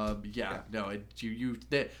true. There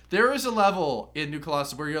is a level in New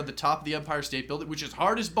Colossus where you're at the top of the Empire State Building, which is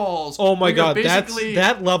hard as balls. Oh my god,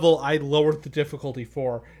 that level I lowered the difficulty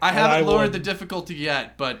for. I haven't lowered the difficulty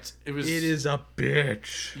yet, but it is a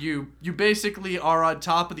bitch. You basically are on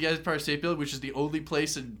top of the Empire State Building, which is the only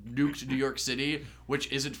place in nuked New York City which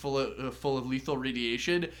isn't full of lethal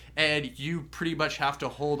radiation, and you pretty much have to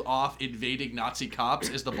hold off invading Nazi cops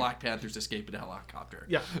as the Black Panthers escape in a helicopter.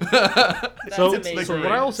 Yeah. So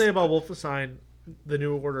what I will say about Wolfenstein, the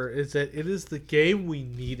New Order, is that it is the game we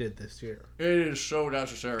needed this year. It is so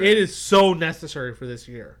necessary. It is so necessary for this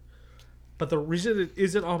year. But the reason it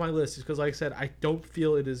isn't on my list is because, like I said, I don't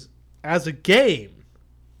feel it is, as a game,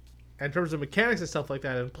 in terms of mechanics and stuff like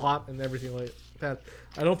that, and plot and everything like that,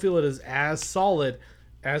 I don't feel it is as solid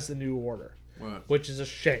as the New Order, which is a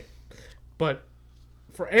shame. But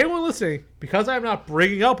for anyone listening, because I'm not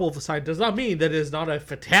bringing up Wolfenstein does not mean that it is not a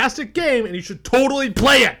fantastic game and you should totally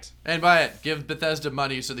play it. And buy it. Give Bethesda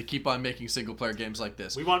money so they keep on making single-player games like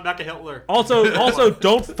this. We want back a Hitler. Also,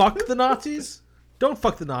 don't fuck the Nazis. Don't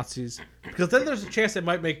fuck the Nazis, because then there's a chance they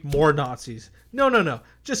might make more Nazis. No.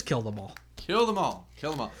 Just kill them all. Kill them all.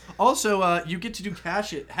 Also, you get to do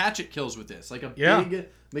hatchet kills with this. Big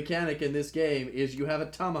mechanic in this game is you have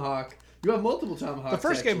a tomahawk. You have multiple tomahawks. The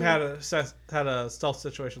first game had a stealth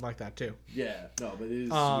situation like that too. Yeah, no, but it is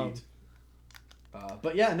sweet.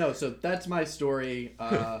 So that's my story.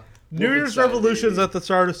 New Year's resolutions at the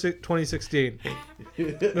start of 2016.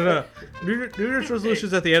 No. New Year's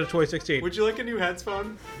resolutions at the end of 2016. Would you like a new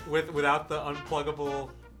headphone without the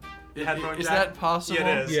unpluggable headphone is jack? That possible?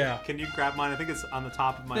 Yeah, it is. Yeah. Can you grab mine? I think it's on the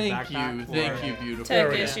top of my backpack. Thank you, beautiful.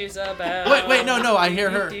 Tech issues about. Wait, no, I hear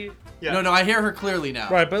her. Yeah. No, I hear her clearly now.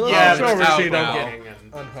 Right, but let's show her she don't get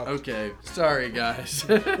unhooked. Okay, sorry guys.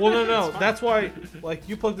 Well, no, that's why,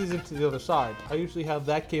 you plug these into the other side. I usually have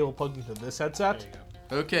that cable plugged into this headset.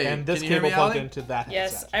 Okay, and this cable plugged into that headset.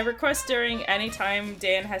 Yes, I request during any time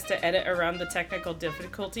Dan has to edit around the technical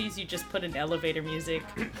difficulties, you just put in elevator music.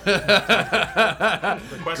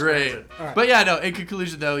 Great. Right. But in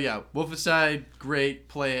conclusion though, Wolfenstein, great,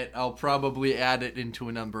 play it. I'll probably add it into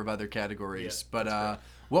a number of other categories. Yeah, but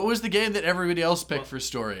what was the game that everybody else picked for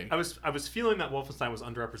story? I was feeling that Wolfenstein was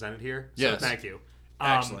underrepresented here, so yes. Thank you.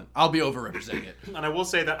 Excellent. I'll be overrepresenting it. And I will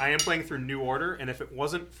say that I am playing through New Order, and if it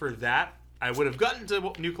wasn't for that, I would have gotten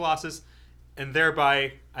to New Colossus, and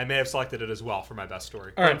thereby I may have selected it as well for my best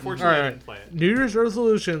story. But unfortunately, I didn't play it. New Year's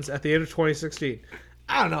resolutions at the end of 2016.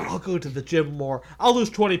 I don't know. I'll go to the gym more. I'll lose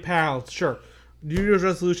 20 pounds. Sure. New Year's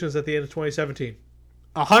resolutions at the end of 2017.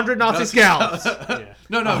 100 Nazi scalps. Yeah.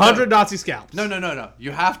 No. 100 Nazi scalps. No.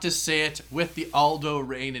 You have to say it with the Aldo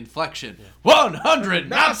Rain inflection. Yeah. 100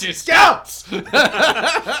 Nazi scalps. But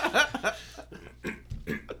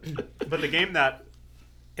the game that,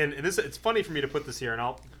 and this, it's funny for me to put this here, and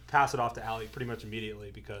I'll pass it off to Allie pretty much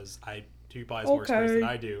immediately because he buys more space than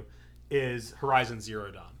I do, is Horizon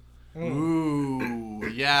Zero Dawn. Ooh,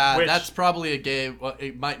 yeah, that's probably a game. Well,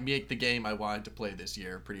 it might make the game I wanted to play this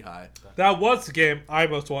year pretty high. That was the game I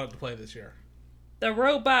most wanted to play this year. The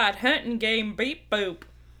robot hunting game, Beep Boop.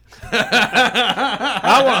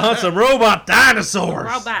 I want to hunt some robot dinosaurs.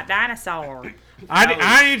 Robot dinosaur.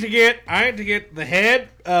 I need to get the head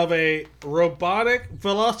of a robotic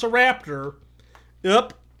velociraptor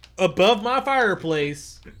up above my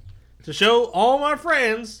fireplace to show all my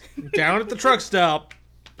friends down at the truck stop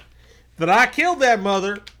that I killed that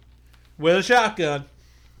mother with a shotgun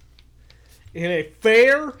in a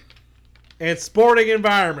fair and sporting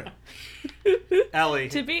environment. Ellie.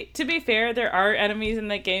 To be fair, there are enemies in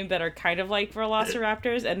that game that are kind of like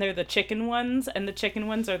velociraptors, and they're the chicken ones, and the chicken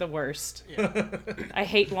ones are the worst. Yeah. I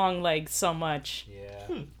hate long legs so much.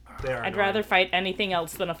 Yeah. They are I'd rather fight anything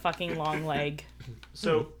else than a fucking long leg.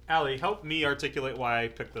 So, Allie, help me articulate why I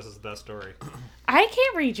picked this as the best story. I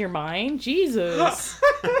can't read your mind. Jesus.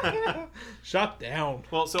 Shut down.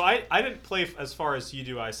 Well, so I didn't play as far as you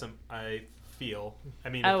do, I feel. I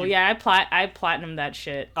mean, Oh, yeah, I platinumed that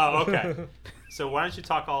shit. Oh, okay. So why don't you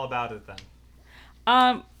talk all about it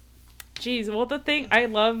then? Geez, well, the thing, I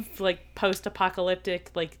love, like,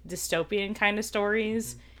 post-apocalyptic, like, dystopian kind of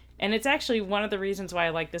stories. And it's actually one of the reasons why I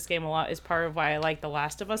like this game a lot, is part of why I like The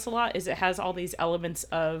Last of Us a lot, is it has all these elements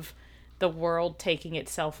of the world taking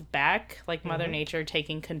itself back, like Mother Nature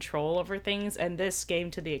taking control over things, and this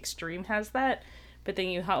game to the extreme has that. But then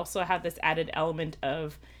you also have this added element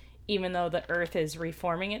of, even though the Earth is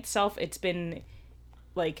reforming itself, it's been,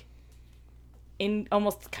 like, in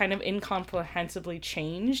almost kind of incomprehensibly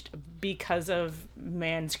changed because of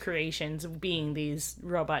man's creations being these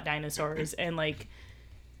robot dinosaurs. And, like,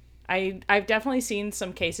 I've definitely seen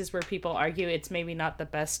some cases where people argue it's maybe not the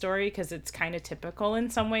best story because it's kind of typical in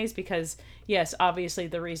some ways, because yes, obviously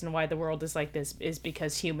the reason why the world is like this is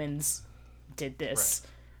because humans did this.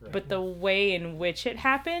 Right. But the way in which it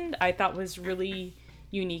happened I thought was really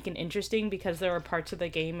unique and interesting, because there are parts of the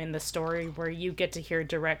game in the story where you get to hear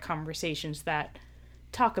direct conversations that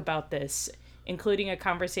talk about this, including a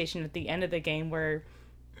conversation at the end of the game where,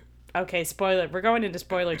 okay, spoiler, we're going into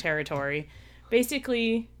spoiler territory.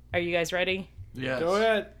 Basically, are you guys ready? Yes. Go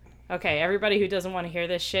ahead. Okay, everybody who doesn't want to hear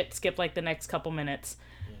this shit, skip like the next couple minutes.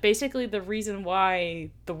 Yeah. Basically, the reason why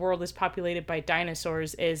the world is populated by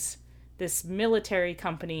dinosaurs is this military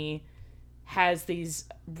company has these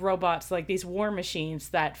robots, like these war machines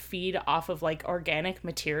that feed off of like organic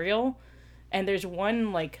material. And there's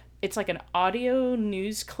one, like, it's like an audio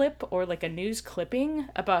news clip or like a news clipping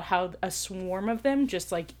about how a swarm of them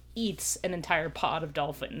just like eats an entire pod of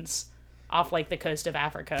dolphins off like the coast of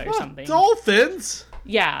Africa or something. Dolphins?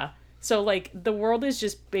 Yeah. So like the world is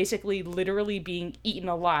just basically literally being eaten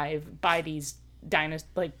alive by these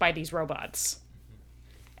by these robots.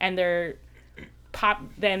 And they're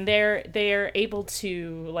able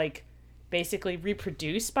to like basically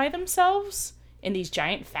reproduce by themselves in these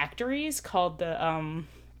giant factories called the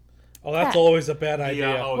Oh, that's always a bad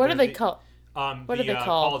idea. what are they called? What are they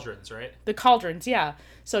called? Cauldrons, right? The cauldrons, yeah.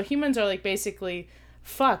 So humans are like basically,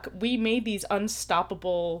 fuck, we made these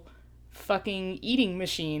unstoppable fucking eating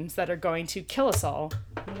machines that are going to kill us all.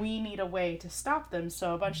 We need a way to stop them.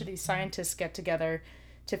 So a bunch of these scientists get together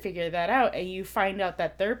to figure that out, and you find out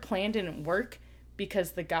that their plan didn't work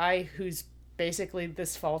because the guy who's basically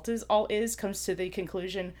this fault comes to the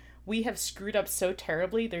conclusion, we have screwed up so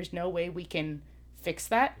terribly, there's no way we can fix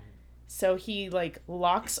that. So he like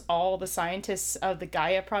locks all the scientists of the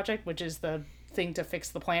Gaia project, which is the thing to fix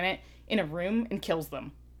the planet, in a room and kills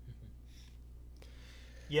them.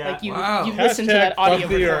 Yeah. Like you Wow. listen to that audio Fuck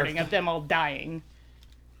the recording Earth. of them all dying.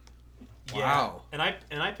 Yeah. Wow. And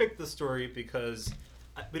I picked the story because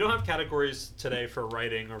we don't have categories today for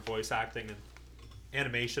writing or voice acting and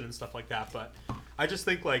animation and stuff like that, but I just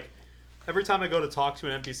think like every time I go to talk to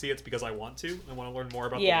an NPC, it's because I want to learn more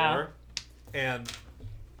about the lore. And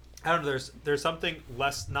I don't know, there's something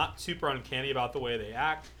not super uncanny about the way they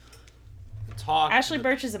act, talk. Ashley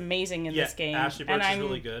Birch is amazing in this game. Ashley Birch is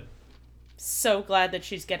really good. So glad that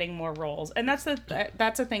she's getting more roles. And that's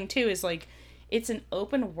the thing too, is like it's an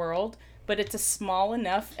open world, but it's a small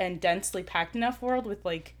enough and densely packed enough world with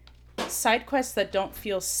like side quests that don't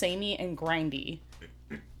feel samey and grindy.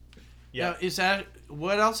 Yeah. Now,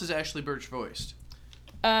 what else is Ashley Birch voiced?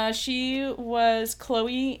 She was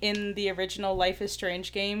Chloe in the original Life is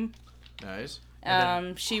Strange game. Nice.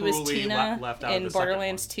 She was cruelly Tina left out of in the second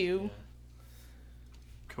Borderlands one. 2. Yeah.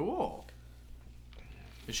 Cool.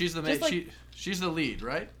 And she's the Just like- she's the lead,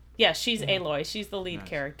 right? Yeah, she's Aloy. She's the lead Nice.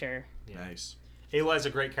 character. Yeah. Nice. Aloy's a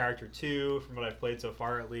great character too, from what I've played so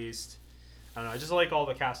far at least. I don't know, I just like all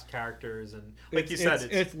the cast of characters, and like you said,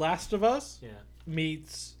 it's Last of Us yeah.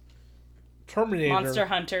 meets Terminator Monster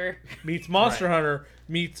Hunter. meets Monster Right. Hunter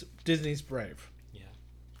meets Disney's Brave. Yeah.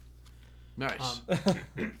 Nice.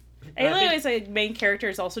 Aloy as a main character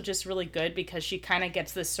is also just really good because she kind of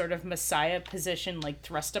gets this sort of messiah position like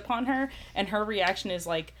thrust upon her, and her reaction is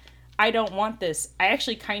like, I don't want this. I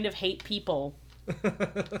actually kind of hate people.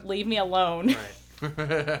 Leave me alone. Right.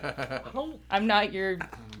 I'm not your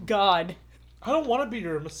god. I don't want to be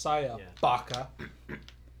your messiah, Yeah. Baka.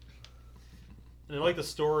 And I like the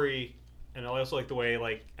story, and I also like the way,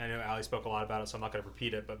 like, I know Ali spoke a lot about it, so I'm not going to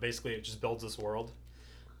repeat it, but basically it just builds this world.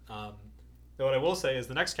 Though what I will say is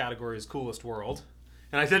the next category is coolest world,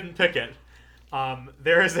 and I didn't pick it.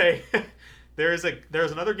 There is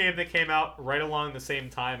another game that came out right along the same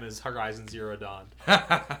time as Horizon Zero Dawn,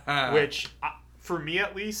 which, for me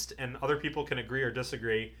at least, and other people can agree or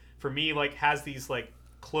disagree, for me, like, has these, like,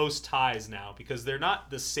 close ties now, because they're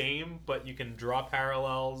not the same, but you can draw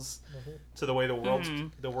parallels to the way the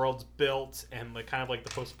world's built, and like kind of like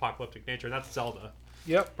the post-apocalyptic nature, and that's Zelda.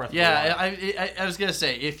 Yep. Breath of the Yeah, Wild. I was gonna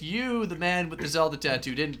say, if you, the man with the Zelda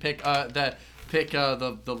tattoo, didn't pick the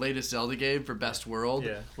latest Zelda game for best world,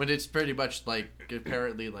 Yeah. when it's pretty much like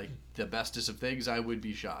apparently like the bestest of things, I would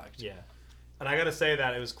be shocked. Yeah, and I gotta say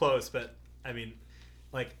that it was close, but I mean,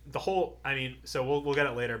 like the whole, I mean, so we'll get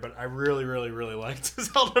it later, but I really, really, really liked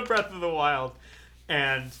Zelda Breath of the Wild,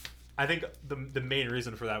 and I think the main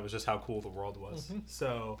reason for that was just how cool the world was.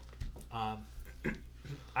 So,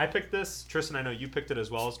 I picked this. Tristan, I know you picked it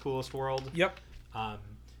as well as coolest world. Yep.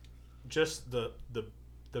 Just the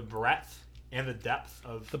breadth and the depth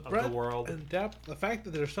of the world. And depth. The fact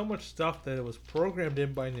that there's so much stuff that it was programmed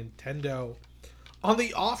in by Nintendo, on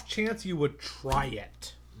the off chance you would try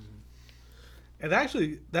it. And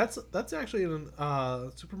actually, that's actually in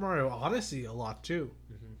Super Mario Odyssey a lot too.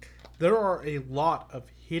 There are a lot of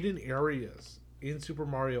hidden areas in Super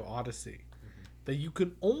Mario Odyssey that you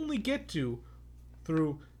can only get to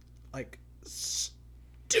through like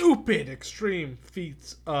stupid extreme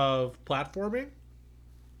feats of platforming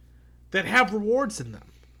that have rewards in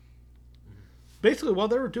them. Basically, while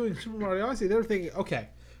they were doing Super Mario Odyssey, they were thinking, okay,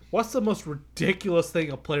 what's the most ridiculous thing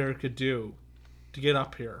a player could do to get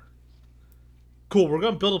up here? Cool, we're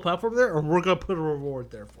going to build a platform there, or we're going to put a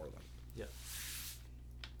reward there for them. Yeah.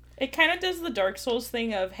 It kind of does the Dark Souls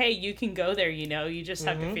thing of, hey, you can go there, you know, you just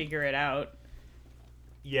have to figure it out.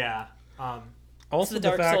 Yeah. It's Also, the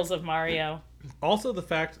Dark Souls of Mario. Also, the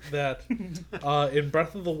fact that in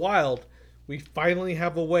Breath of the Wild, we finally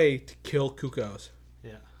have a way to kill Cuckoos.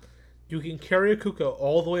 Yeah. You can carry a Cuckoo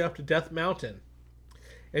all the way up to Death Mountain,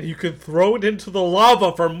 and you can throw it into the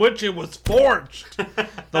lava from which it was forged.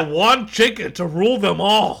 The one chicken to rule them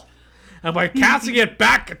all. And by casting it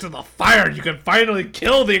back into the fire, you can finally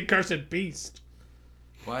kill the accursed beast.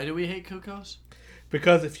 Why do we hate Cuckoos?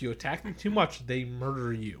 Because if you attack them too much, they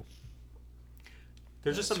murder you.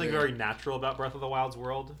 There's just something very natural about Breath of the Wild's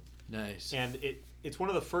world. Nice. And it's one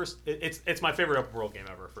of the first. It's my favorite open world game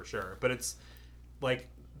ever for sure. But it's like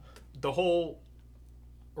the whole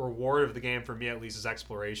reward of the game for me at least is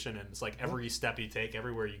exploration, and it's like every step you take,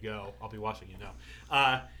 everywhere you go, I'll be watching you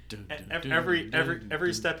now.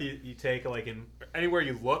 Every step you take, like in anywhere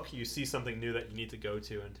you look, you see something new that you need to go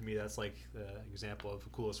to, and to me that's like the example of the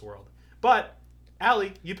coolest world. But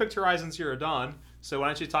Allie, you picked Horizon Zero Dawn, so why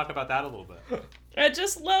don't you talk about that a little bit? I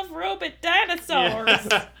just love robot dinosaurs.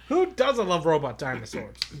 Yeah. Who doesn't love robot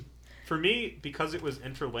dinosaurs? For me, because it was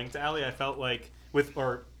interlinked, Allie, I felt like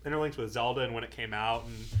interlinked with Zelda and when it came out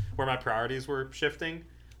and where my priorities were shifting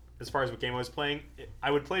as far as what game I was playing,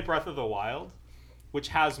 I would play Breath of the Wild, which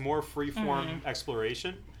has more freeform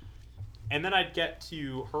exploration, and then I'd get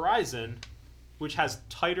to Horizon, which has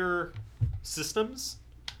tighter systems,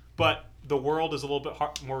 but the world is a little bit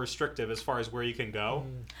more restrictive as far as where you can go.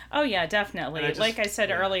 Oh yeah, definitely. Like I said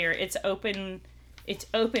yeah. earlier, it's open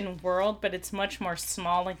world, but it's much more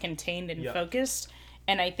small and contained and focused.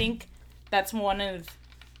 And I think that's one of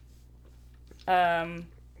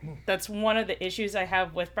the issues I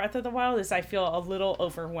have with Breath of the Wild is I feel a little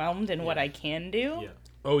overwhelmed in what I can do. Yeah.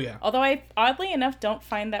 Oh, yeah. Although I, oddly enough, don't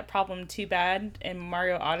find that problem too bad in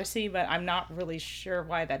Mario Odyssey, but I'm not really sure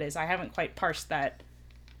why that is. I haven't quite parsed that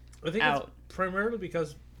I think out. it's primarily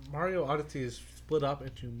because Mario Odyssey is split up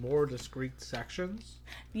into more discrete sections,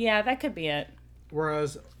 Yeah, that could be it.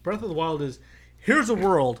 whereas Breath of the Wild is, here's a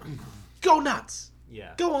world, go nuts,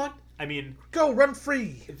 Yeah. go on, I mean, go run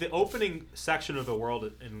free. the opening section of the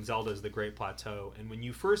world in Zelda is the Great Plateau, and when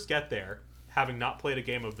you first get there, having not played a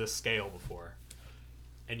game of this scale before,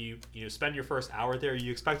 and you spend your first hour there,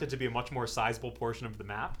 you expect it to be a much more sizable portion of the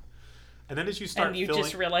map. And then as you start And you filling,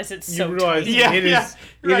 just realize it's You so realize tiny. it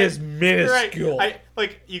is minuscule. Right.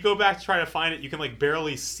 You go back to try to find it, you can like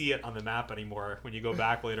barely see it on the map anymore when you go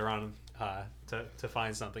back later on to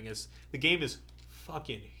find something. The game is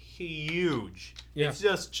fucking huge. Yeah. It's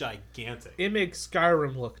just gigantic. It makes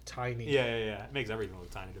Skyrim look tiny. Yeah. It makes everything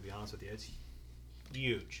look tiny, to be honest with you. It's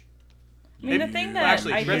huge. I mean, the thing that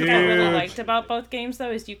Actually, I Breath think of I the really Wild- liked about both games, though,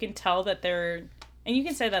 is you can tell that they're and you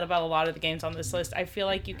can say that about a lot of the games on this list. I feel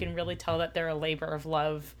like you can really tell that they're a labor of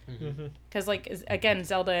love. Because, like, again,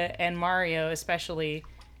 Zelda and Mario especially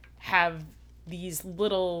have these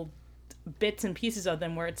little bits and pieces of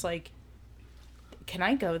them where it's like, can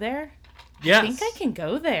I go there? Yes. I think I can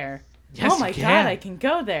go there. Yes, oh my you god, can. I can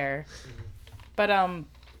go there. But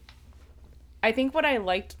I think what I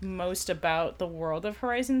liked most about the world of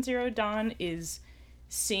Horizon Zero Dawn is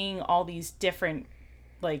seeing all these different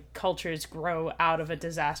like cultures grow out of a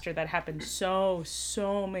disaster that happened so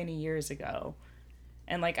many years ago.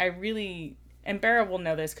 And like I really, and Barra will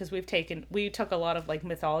know this because we took a lot of like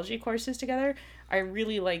mythology courses together. I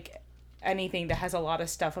really like anything that has a lot of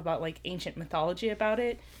stuff about like ancient mythology about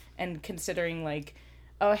it, and considering like,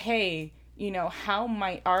 oh hey, you know, how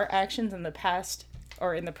might our actions in the past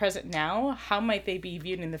or in the present now, how might they be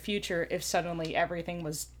viewed in the future if suddenly everything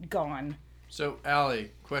was gone? So,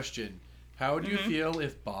 Allie, question. How would you feel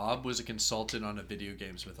if Bob was a consultant on a video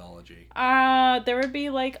game's mythology? There would be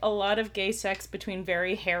like a lot of gay sex between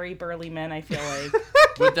very hairy, burly men, I feel like.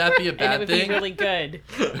 Would that be a And it bad would thing? be really good.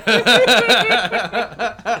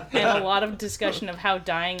 And a lot of discussion of how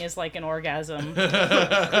dying is like an orgasm.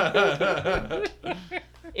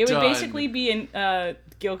 It would Done. basically be in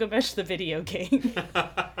Gilgamesh the video game.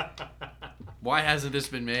 Why hasn't this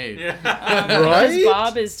been made? Because Right?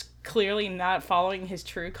 Bob is clearly not following his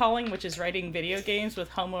true calling, which is writing video games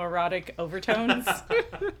with homoerotic overtones.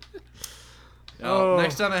 Oh,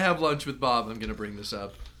 next time I have lunch with Bob, I'm going to bring this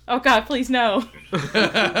up. Oh god, please no.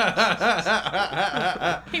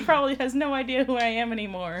 He probably has no idea who I am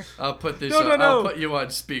anymore. I'll put this No, no, on, no. I'll put you on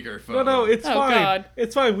speakerphone. No, it's Oh, fine. God.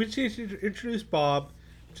 It's fine. We should introduce Bob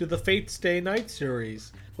to the Fate Stay Night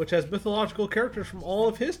series, which has mythological characters from all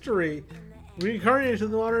of history reincarnated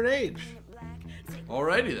in the modern age.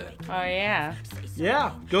 Alrighty then. Oh yeah.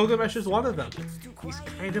 Yeah, Gilgamesh is one of them. He's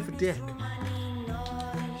kind of a dick.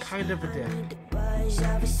 Kind of a dick. Buzz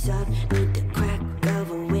of a sub, need the crack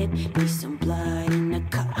of a whip, need some blood in the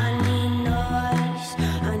cup. I need noise.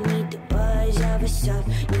 I need the buzz of a sub,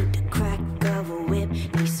 need the crack of a whip,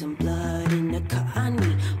 need some blood in the cup. I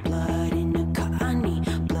need blood in the cup. I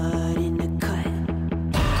need blood in the cut.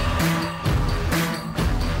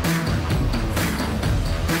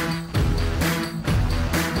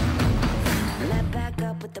 Let back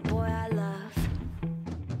up with the boy I love.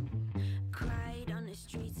 Cried on the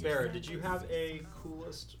streets. Barra, did you have a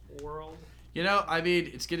coolest world? You know, I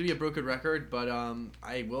mean, it's going to be a broken record, but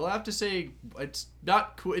I will have to say it's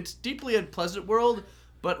not cool. It's deeply unpleasant world,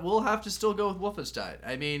 but we'll have to still go with Wolfenstein.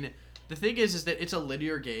 I mean, the thing is that it's a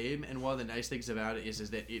linear game, and one of the nice things about it is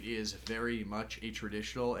that it is very much a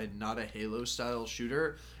traditional and not a Halo-style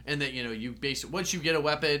shooter, and that, you know, once you get a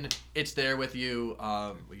weapon, it's there with you.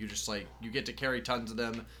 You just, like, you get to carry tons of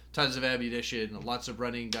them, tons of ammunition, lots of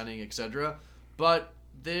running, gunning, etc. But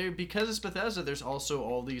because it's Bethesda, there's also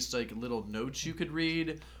all these like little notes you could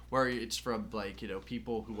read where it's from like, you know,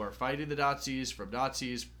 people who are fighting the Nazis, from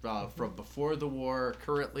from before the war,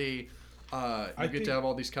 currently. You get to have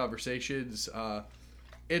all these conversations.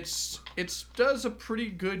 It does a pretty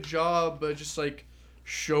good job just like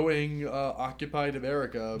showing occupied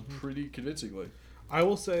America pretty convincingly. I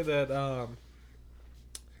will say that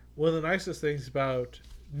one of the nicest things about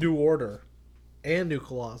New Order and New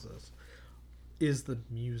Colossus is the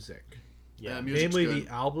music. Yeah, music's Namely, good.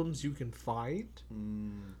 the albums you can find.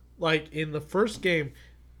 Like in the first game,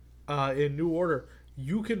 in New Order,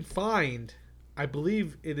 you can find, I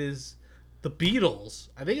believe it is the Beatles.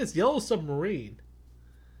 I think it's Yellow Submarine,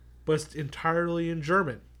 but it's entirely in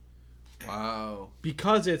German. Wow.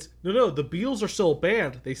 Because it's the Beatles are still a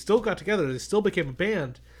band. They still got together. They still became a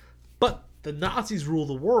band, but the Nazis rule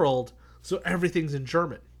the world, so everything's in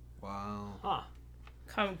German. Wow. Huh.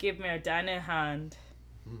 Come give me deine Hand.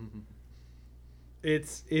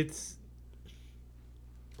 It's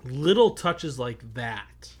little touches like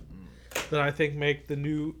that that I think make the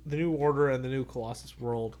new Order and the new Colossus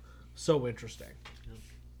world so interesting.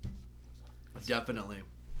 Definitely.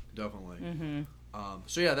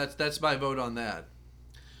 So yeah, that's my vote on that.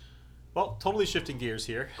 Well, totally shifting gears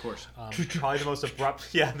here. Of course. Probably the most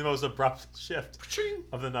abrupt shift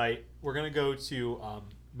of the night. We're gonna go to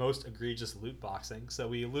most egregious loot boxing. So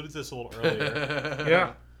we alluded to this a little earlier.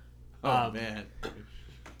 Yeah. Oh man.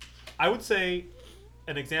 I would say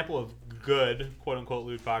an example of good quote unquote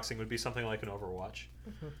loot boxing would be something like an Overwatch,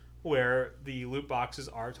 where the loot boxes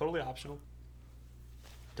are totally optional.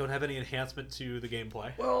 Don't have any enhancement to the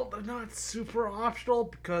gameplay. Well, they're not super optional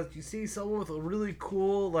because you see someone with a really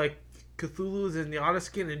cool like Cthulhu's Zenyatta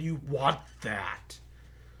skin and you want that.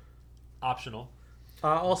 Optional.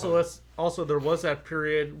 Also, there was that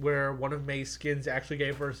period where one of May's skins actually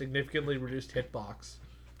gave her a significantly reduced hitbox.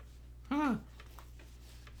 Huh.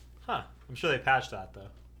 I'm sure they patched that, though.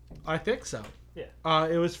 I think so. Yeah.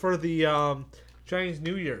 It was for the Chinese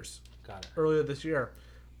New Year's. Got it. Earlier this year.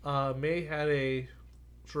 May had a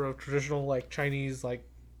sort of traditional, like, Chinese, like...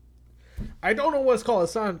 I don't know what it's called.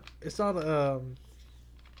 It's not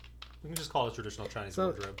We can just call it traditional Chinese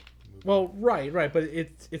wardrobe. Well, right, but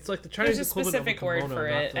it's like the Chinese There's a equivalent of a specific word kimono, for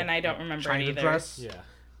not it, the and I don't remember it China either. dress Yeah.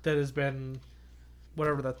 that has been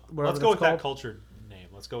whatever Let's go with called. that cultured name.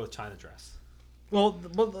 Let's go with China dress. Well,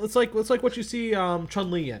 it's like what you see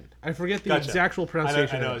Chun Li in. I forget the exact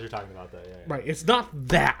pronunciation. I know of what it. you're talking about, though. Yeah. Right, it's not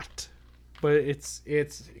that, but it's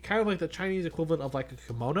kind of like the Chinese equivalent of like a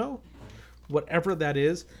kimono, whatever that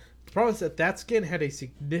is. The problem is that skin had a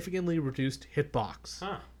significantly reduced hitbox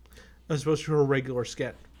as opposed to her regular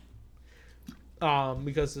skin.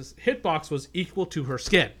 Because this hitbox was equal to her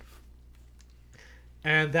skin.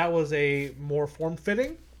 And that was a more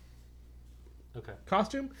form-fitting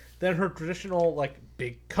costume than her traditional, like,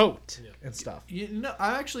 big coat and stuff. You know,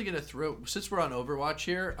 I'm actually going to throw, since we're on Overwatch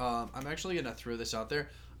here, I'm actually going to throw this out there.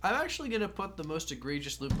 I'm actually going to put the most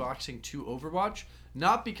egregious loot boxing to Overwatch.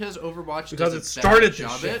 Not because Overwatch does it started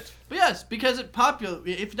job this it, shit. but yes, because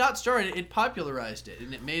if not started, it popularized it,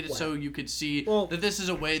 and it made it so you could see that this is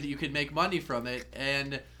a way that you could make money from it,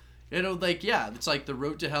 and it's like the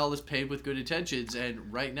road to hell is paved with good intentions,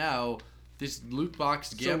 and right now this loot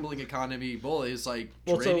box gambling economy bully is like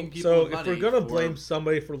draining people of money. So if we're gonna blame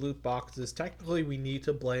somebody for loot boxes, technically we need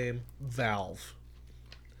to blame Valve.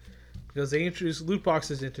 Because they introduced loot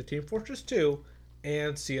boxes into Team Fortress 2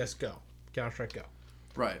 and CSGO, Counter-Strike Go.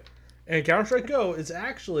 Right. And Counter-Strike Go is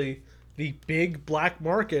actually the big black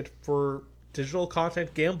market for digital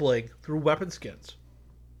content gambling through weapon skins.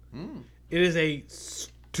 It is a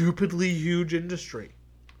stupidly huge industry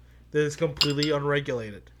that is completely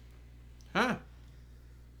unregulated.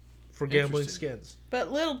 For gambling skins.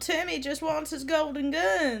 But little Timmy just wants his golden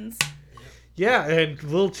guns. Yeah, and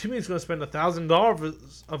little Timmy's going to spend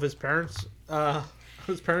 $1,000 of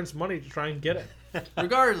his parents' money to try and get it.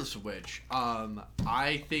 Regardless of which,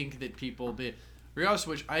 I think that people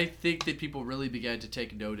really began to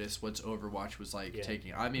take notice once Overwatch was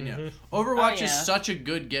taking. I mean, Overwatch is such a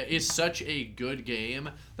good game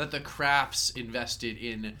that the crafts invested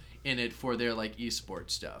in it for their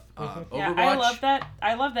esports stuff. Overwatch, I love that.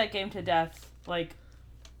 I love that game to death.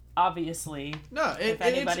 Obviously, if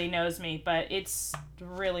anybody knows me, but it's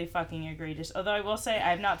really fucking egregious. Although I will say I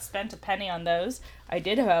have not spent a penny on those. I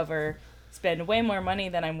did, however, spend way more money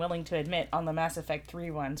than I'm willing to admit on the Mass Effect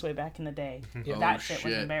 3 ones way back in the day. That shit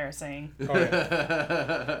was embarrassing.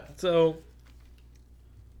 So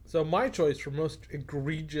my choice for most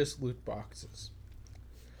egregious loot boxes.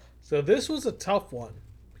 So this was a tough one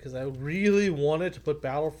because I really wanted to put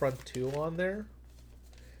Battlefront 2 on there.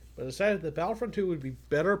 But I decided that Battlefront 2 would be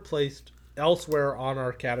better placed elsewhere on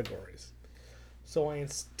our categories. So I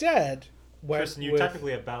instead went Tristan, you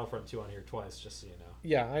technically have Battlefront 2 on here twice, just so you know.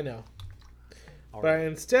 Yeah, I know. But I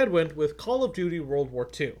instead went with Call of Duty World War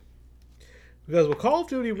II. Because what Call of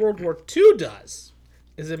Duty World War II does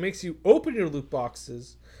is it makes you open your loot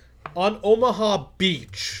boxes on Omaha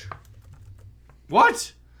Beach.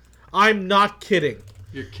 What? I'm not kidding.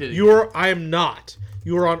 You're kidding. I am not.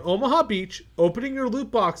 You are on Omaha Beach, opening your loot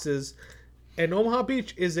boxes, and Omaha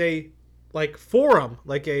Beach is a forum,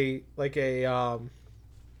 like a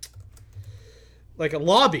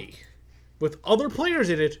lobby with other players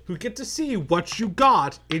in it who get to see what you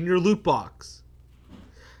got in your loot box.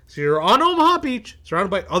 So you're on Omaha Beach, surrounded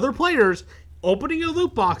by other players, opening your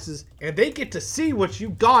loot boxes, and they get to see what you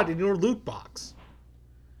got in your loot box.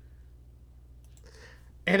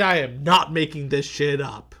 And I am not making this shit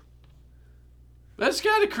up. That's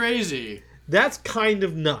kind of crazy. That's kind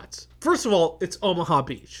of nuts. First of all, it's Omaha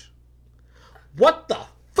Beach. What the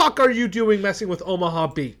fuck are you doing messing with Omaha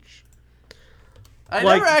Beach? I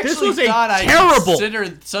never actually thought I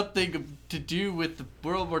considered something to do with the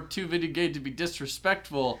World War II video game to be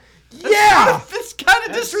disrespectful. It's kind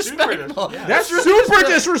of disrespectful. That's super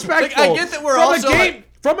disrespectful. I get that we're also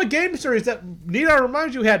from a game series that, need I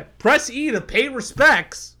remind you, had press E to pay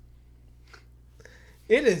respects.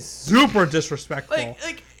 It is super disrespectful.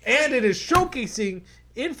 And it is showcasing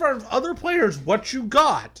in front of other players what you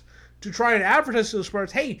got to try and advertise to those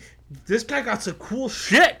players, hey, this guy got some cool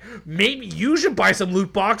shit. Maybe you should buy some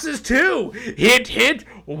loot boxes too. Hint, hint,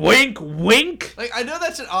 wink, wink. I know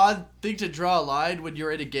that's an odd thing to draw a line when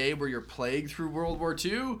you're in a game where you're playing through World War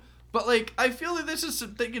II, but I feel like this is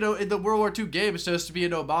something, in the World War II game, it's supposed to be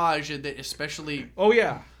an homage, and that especially... Oh,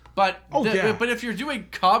 yeah. But yeah. but if you're doing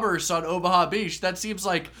commerce on Omaha Beach, that seems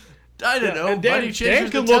like, I don't know, and money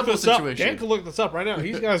changes the temple situation. Dan can look this up right now.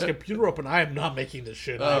 He's got his computer open. I am not making this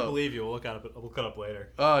shit I up. believe you. We'll look it up later.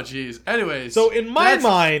 Oh, jeez. Anyways. So in my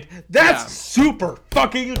mind, that's yeah. super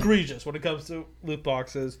fucking egregious when it comes to loot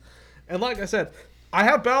boxes. And like I said, I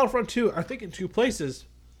have Battlefront 2, I think in 2 places.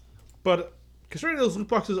 But considering those loot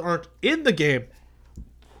boxes aren't in the game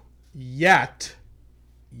yet,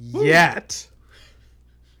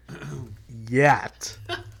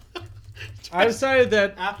 I decided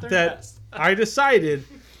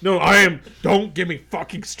don't get me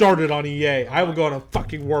fucking started on EA. I will go on a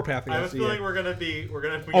fucking warpath I have against a EA. feeling we're gonna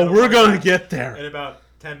we're gonna get there in about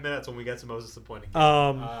 10 minutes when we get to most disappointing.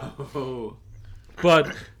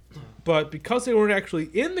 But because they weren't actually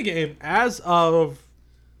in the game as of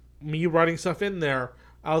me writing stuff in there,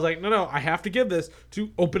 I was like, no, I have to give this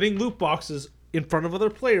to opening loot boxes in front of other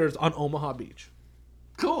players on Omaha Beach.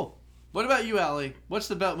 Cool. What about you, Allie? What's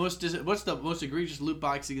the most egregious loot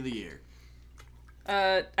boxing of the year?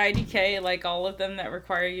 IDK, like all of them that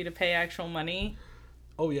require you to pay actual money.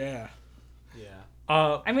 Oh yeah. Yeah.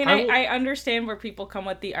 I mean, I understand where people come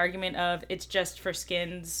with the argument of it's just for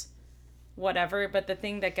skins, whatever, but the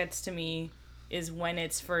thing that gets to me is when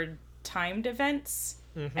it's for timed events.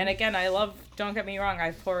 Mm-hmm. And again, don't get me wrong,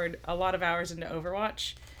 I've poured a lot of hours into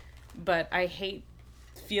Overwatch, but I hate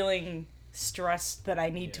feeling stressed that I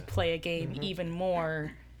need to play a game even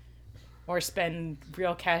more or spend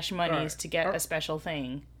real cash monies to get a special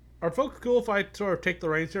thing. Are folks cool if I sort of take the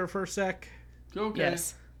reins here for a sec? Okay.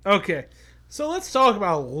 Yes. Okay. So let's talk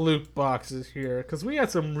about loot boxes here, because we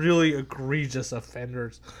had some really egregious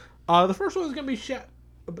offenders. The first one is going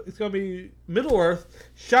to be Middle Earth,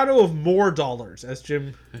 Shadow of Mordor, as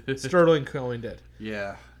Jim Sterling coined it.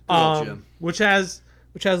 Yeah. Good old Jim. Which has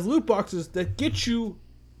loot boxes that get you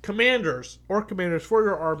commanders for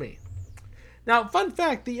your army. Now, fun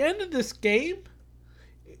fact, the end of this game,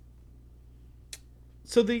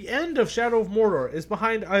 so the end of Shadow of Mordor is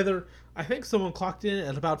behind either, I think someone clocked in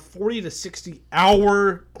at about 40 to 60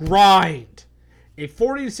 hour grind. A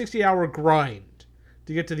 40 to 60 hour grind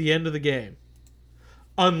to get to the end of the game.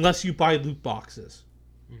 Unless you buy loot boxes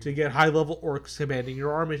to get high level orcs commanding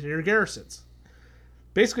your armies and your garrisons.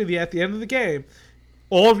 Basically, at the end of the game,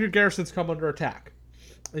 all of your garrisons come under attack.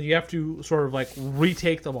 And you have to sort of like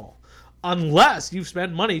retake them all. Unless you've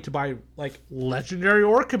spent money to buy like legendary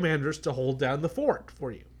orc commanders to hold down the fort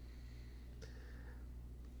for you.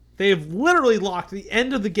 They have literally locked the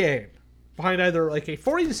end of the game behind either like a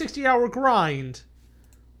 40 to 60 hour grind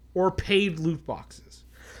or paid loot boxes.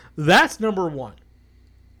 That's number one.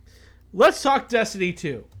 Let's talk Destiny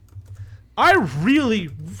 2. I really,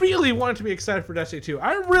 really wanted to be excited for Destiny 2.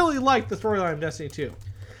 I really like the storyline of Destiny 2.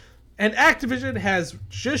 And Activision has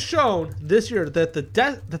just shown this year that the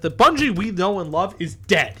Bungie we know and love is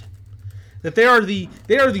dead. That they are the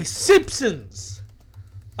Simpsons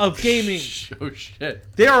of gaming. Oh shit.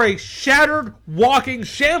 They are a shattered, walking,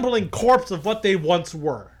 shambling corpse of what they once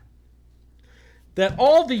were. That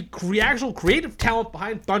all the actual creative talent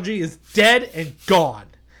behind Bungie is dead and gone.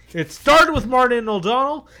 It started with Martin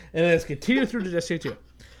O'Donnell, and it has continued through to Destiny 2.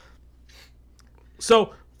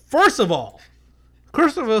 So, first of all,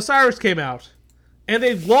 Curse of Osiris came out, and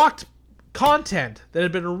they locked content that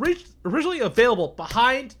had been originally available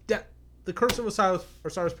behind the Curse of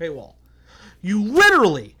Osiris paywall. You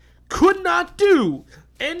literally could not do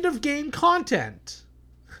end-of-game content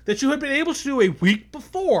that you had been able to do a week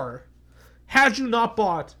before had you not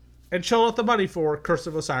bought and shelled out the money for Curse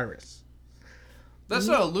of Osiris. That's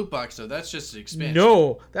not a loot box, though. That's just an expansion.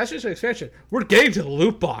 No, that's just an expansion. We're getting to the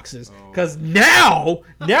loot boxes because now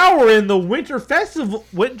we're in the winter festival,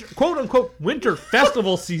 quote unquote winter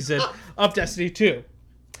festival season of Destiny 2.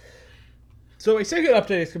 So a second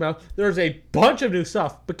update has come out. There's a bunch of new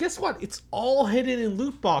stuff, but guess what? It's all hidden in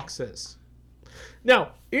loot boxes.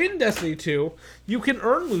 Now, in Destiny 2, you can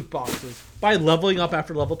earn loot boxes by leveling up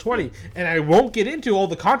after level 20. And I won't get into all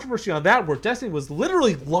the controversy on that, where Destiny was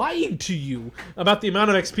literally lying to you about the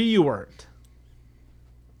amount of XP you earned.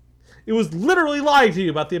 It was literally lying to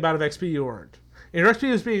you about the amount of XP you earned. And your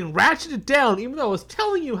XP was being ratcheted down, even though it was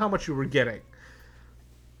telling you how much you were getting.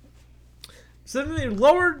 So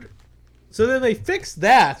then they fixed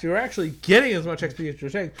that. You're actually getting as much XP as you're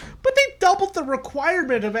saying. But they doubled the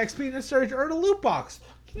requirement of XP necessary to earn a loot box.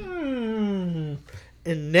 And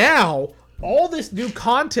now, all this new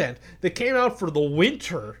content that came out for the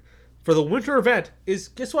winter event is,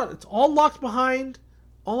 guess what? It's all locked behind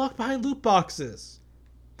loot boxes.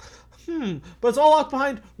 But it's all locked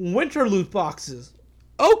behind winter loot boxes.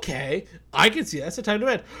 Okay, I can see that's the time to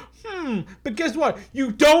end. But guess what?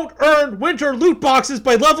 You don't earn winter loot boxes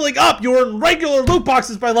by leveling up. You earn regular loot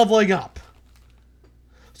boxes by leveling up.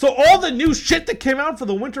 So all the new shit that came out for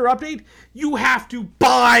the winter update, you have to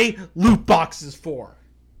buy loot boxes for.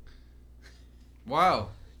 Wow.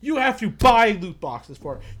 You have to buy loot boxes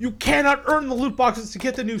for. You cannot earn the loot boxes to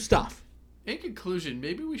get the new stuff. In conclusion,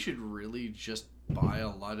 maybe we should really just buy a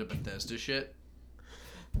lot of Bethesda shit.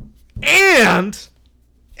 And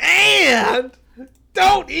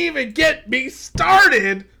don't even get me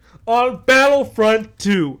started on Battlefront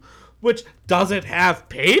 2, which doesn't have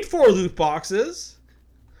paid for loot boxes,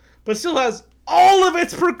 but still has all of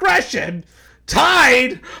its progression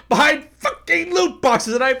tied behind fucking loot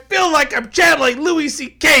boxes, and I feel like I'm channeling Louis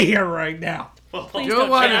C.K. here right now. Please You don't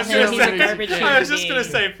want channel to him. He's a say- garbage I was human just gonna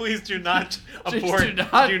being. say, please do not Please abort.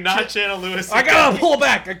 do not channel Lewis. I gotta pull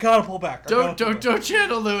back. Don't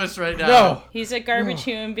channel Lewis right now. No. He's a garbage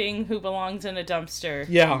human being who belongs in a dumpster.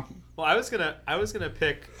 Yeah. Well, I was gonna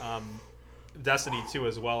pick Destiny 2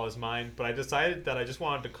 as well as mine, but I decided that I just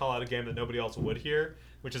wanted to call out a game that nobody else would hear,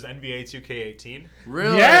 which is NBA 2K18.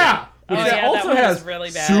 Really? Yeah. Oh, Which yeah, that also one was has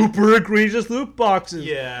really bad. super egregious loot boxes.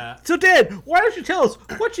 Yeah. So, Dan, why don't you tell us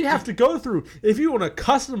what you have to go through if you want to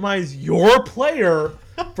customize your player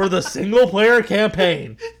for the single-player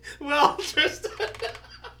campaign? Well, Tristan,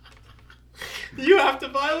 you have to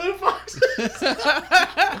buy loot boxes.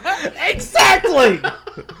 Exactly!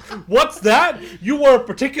 What's that? You want a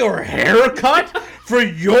particular haircut for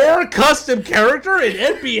your custom character in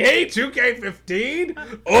NBA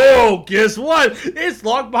 2K15? Oh, guess what? It's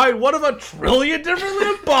locked behind one of a trillion different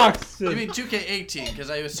loot boxes. You mean 2K18? Because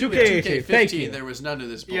I assume 2K18, in thank you. 2K15 there was none of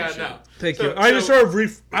this Yeah, bullshit. no. Thank So- you. I just so- sort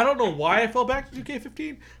of I don't know why I fell back to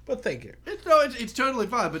 2K15, but thank you. It's totally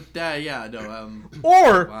fine, but yeah, no.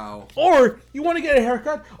 Or Wow. or you want to get a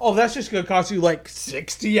haircut? Oh, that's just going to cost you like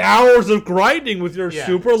 60 hours of grinding with your Yeah,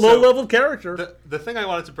 super so low-level character. The thing I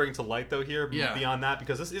wanted to bring to light though here, Yeah. beyond that,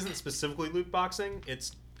 because this isn't specifically loot boxing,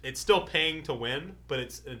 it's still paying to win, but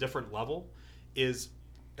it's a different level.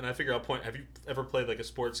 And I figure I'll point. Have you ever played like a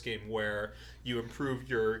sports game where you improve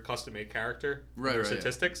your custom-made character, Right, your right, yeah.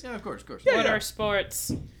 statistics? Yeah, of course. What Yeah. are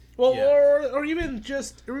sports? Well, Yeah. or even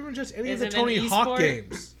just any Is of the it an Tony Hawk e-sport?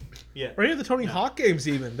 games, Yeah. or any of the Tony Hawk games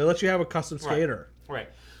even. They let you have a custom skater. Right.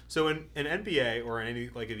 So in NBA or in any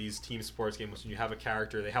like of these team sports games, when you have a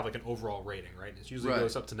character, they have like an overall rating, right? It usually Right.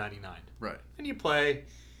 goes up to 99. Right. And you play,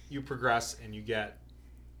 you progress, and you get,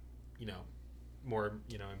 more,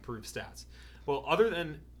 improved stats. Well,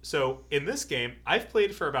 so in this game, I've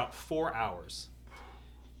played for about 4 hours.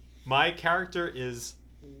 My character is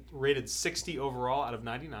rated 60 overall out of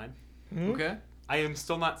 99. Okay. I am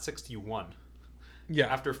still not 61. Yeah.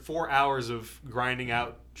 After 4 hours of grinding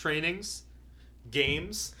out trainings,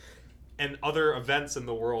 games, and other events in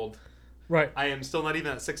the world, Right. I am still not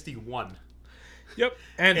even at 61. Yep.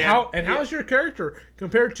 And yeah. how's your character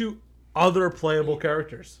compared to other playable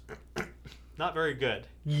characters? Not very good.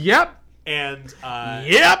 Yep. And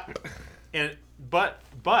Yep. but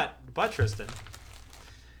Tristan,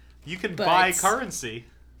 you can But- buy currency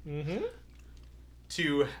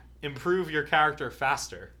to improve your character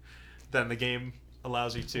faster than the game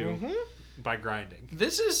allows you to by grinding.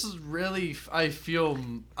 This is really. I feel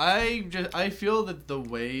that the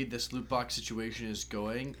way this loot box situation is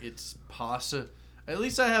going, it's possible. At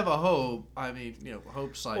least I have a hope. I mean,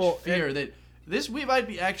 hope / Well, fear that we might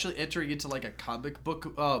be actually entering into like a comic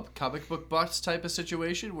book box type of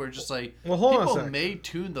situation where just like Well, hold on a people sec. may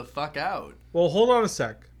tune the fuck out. Well, hold on a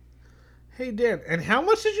sec. Hey, Dan, and how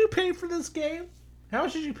much did you pay for this game? How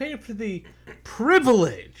much did you pay for the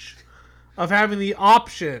privilege of having the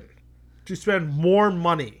option to spend more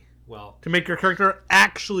money Well, to make your character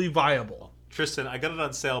actually viable? Tristan, I got it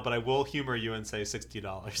on sale, but I will humor you and say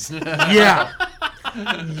 $60. Yeah.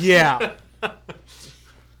 Yeah.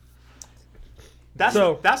 That's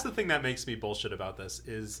So- that's the thing that makes me bullshit about this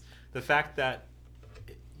is the fact that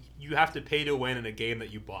you have to pay to win in a game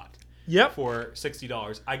that you bought Yep. for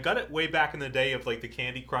 $60. I got it way back in the day of like the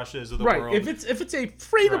Candy Crushes of the Right. world. If it's a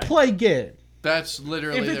free to play game, That's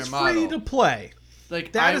literally if their it's model. free to play,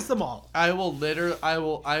 Like that is the model. I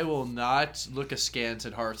will not look askance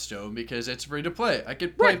at Hearthstone because it's free to play. I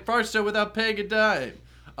can play Right. Hearthstone without paying a dime.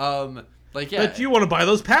 Yeah. But you want to buy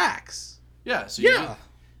those packs. Yeah. So Yeah.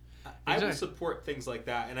 I will Exactly. support things like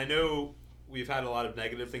that, and I know we've had a lot of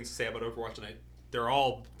negative things to say about Overwatch, and they're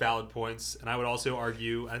all valid points. And I would also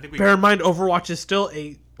argue, I think we. Bear in mind, Overwatch is still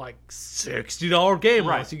a $60 game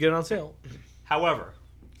Right. unless you get it on sale. However,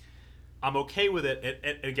 I'm okay with it.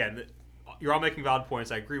 And again, you're all making valid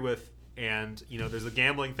points. I agree with And there's a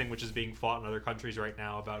gambling thing which is being fought in other countries right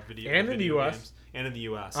now about video And in the US. games. And in the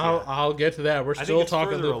U.S. I'll get to that. We're I still think it's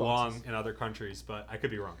talking further loot along boxes. in other countries, but I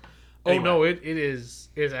could be wrong. Oh Anyway, no, it is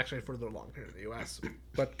actually further along here in the U.S.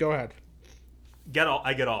 But go ahead.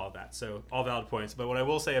 I get all of that, so all valid points. But what I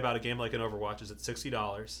will say about a game like an Overwatch is it's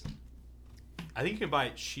 $60. I think you can buy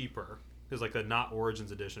it cheaper. There's like the not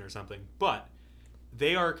Origins edition or something, but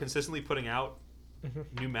they are consistently putting out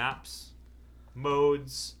new maps,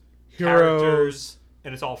 modes, Heroes. characters,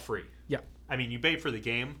 and it's all free. Yeah. I mean, you pay for the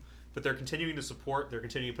game, but they're continuing to support. They're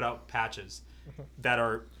continuing to put out patches that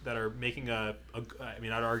are making I'd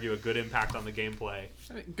argue a good impact on the gameplay.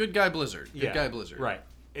 I mean, good guy Blizzard. Good guy Blizzard. Right.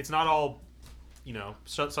 It's not all,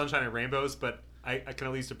 sunshine and rainbows, but I can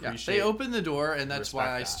at least Yeah, appreciate. they opened the door, and that's why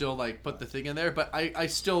respect I that. still put the thing in there. But I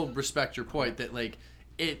still respect your point that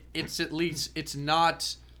it's at least it's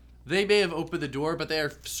not. They may have opened the door, but they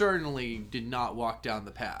certainly did not walk down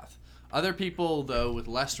the path. Other people, though, with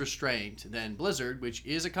less restraint than Blizzard, which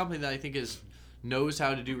is a company that I think knows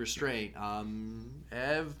how to do restraint,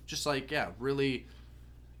 have just really.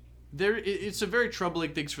 It's a very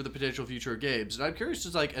troubling things for the potential future of games, and I'm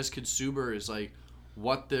curious as consumers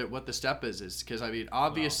what the step is because I mean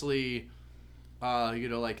obviously,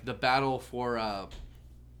 the battle for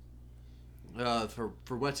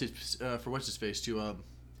what's his face to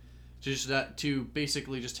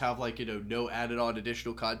basically just have no added on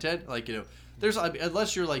additional content there's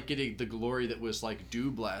unless you're getting the glory that was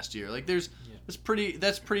Doob last year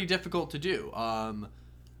that's pretty difficult to do now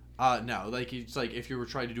it's if you were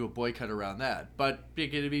trying to do a boycott around that but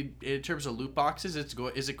in terms of loot boxes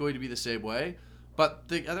is it going to be the same way? But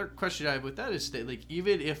the other question I have with that is that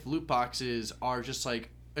even if loot boxes are just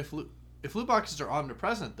if loot boxes are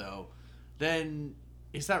omnipresent though, then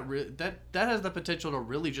is that that has the potential to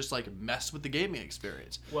really just mess with the gaming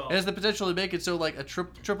experience. Well, it has the potential to make it so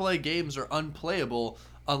AAA games are unplayable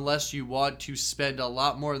unless you want to spend a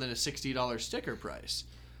lot more than a $60 sticker price.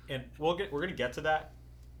 And we're gonna get to that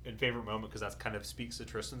in favorite moment because that kind of speaks to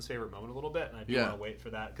Tristan's favorite moment a little bit, and I do want to wait for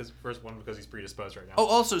that because he's predisposed right now. Oh,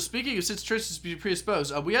 also speaking of since Tristan's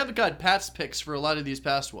predisposed, we haven't got Pat's picks for a lot of these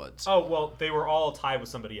past ones. Oh well, they were all tied with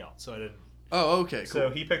somebody else, so I didn't. Oh, okay, cool. So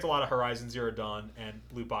he picked a lot of Horizon Zero Dawn, and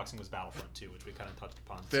loot boxing was Battlefront 2, which we kind of touched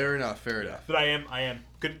upon. Fair enough. But I am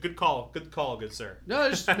good call, good sir. No,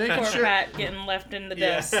 just making Poor sure. Pat getting left in the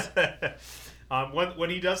dust. When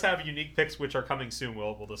he does have unique picks, which are coming soon,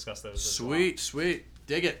 we'll discuss those. Sweet,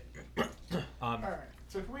 dig it. All right.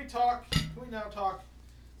 So can we now talk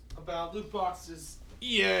about loot boxes,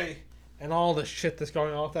 EA, and all the shit that's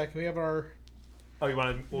going on with that? Can we have our? Oh, you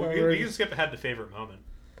want to? Well, we can skip ahead to favorite moment.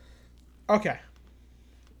 Okay.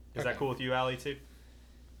 Is that cool with you, Allie, too?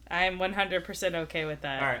 I'm 100% okay with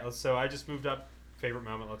that. All right. So I just moved up favorite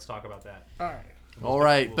moment. Let's talk about that. All right. All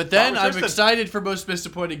right, but then I'm excited for most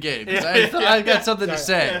disappointing game because I got something to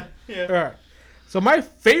say. Yeah. All right. So my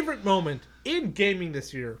favorite moment in gaming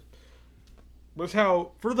this year was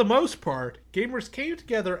how, for the most part, gamers came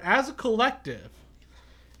together as a collective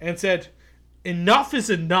and said, enough is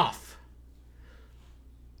enough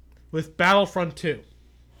with Battlefront 2.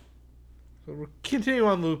 So we're continuing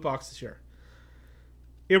on loot boxes here.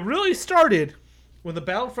 It really started when the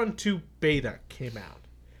Battlefront 2 beta came out.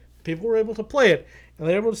 People were able to play it, and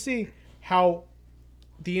they were able to see how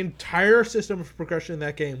the entire system of progression in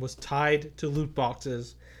that game was tied to loot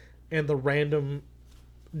boxes and the random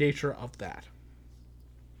nature of that.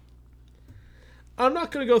 I'm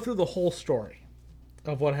not going to go through the whole story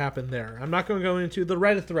of what happened there. I'm not going to go into the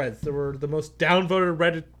Reddit threads. There were the most downvoted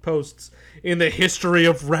Reddit posts in the history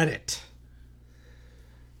of Reddit.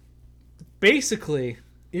 Basically,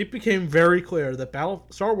 it became very clear that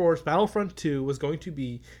Star Wars Battlefront 2 was going to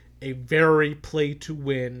be a very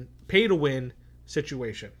pay-to-win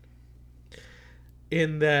situation.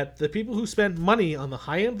 In that the people who spent money on the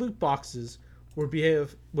high-end loot boxes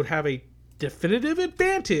would have a definitive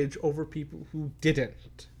advantage over people who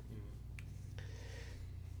didn't.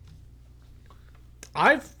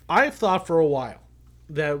 I've thought for a while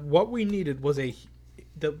that what we needed was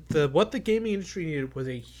what the gaming industry needed was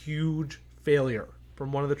a huge failure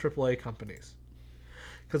from one of the AAA companies.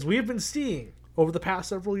 Because we have been seeing over the past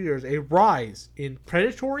several years a rise in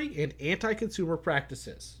predatory and anti-consumer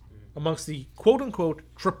practices amongst the quote-unquote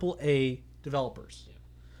AAA developers.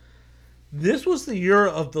 This was the year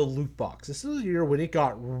of the loot box. This is the year when it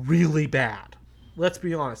got really bad. Let's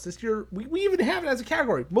be honest. This year, we even have it as a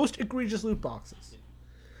category. Most egregious loot boxes.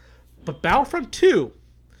 But Battlefront 2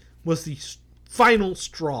 was the final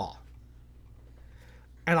straw.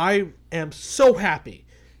 And I am so happy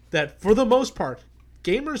that, for the most part,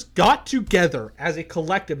 gamers got together as a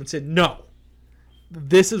collective and said, no,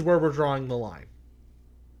 this is where we're drawing the line.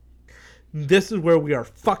 This is where we are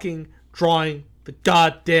fucking drawing the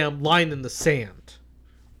goddamn line in the sand.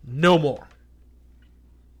 No more.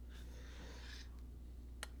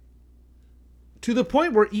 To the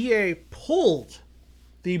point where EA pulled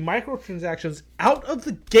the microtransactions out of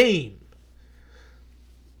the game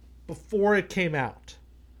before it came out.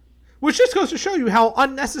 Which just goes to show you how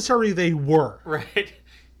unnecessary they were. Right.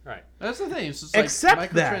 Right. That's the thing. It's just Except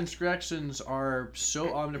like that- microtransactions are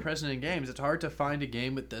so omnipresent in games. It's hard to find a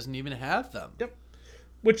game that doesn't even have them. Yep.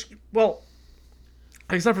 Which, well,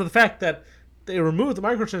 except for the fact that they removed the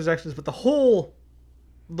microtransactions, but the whole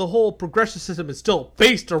progression system is still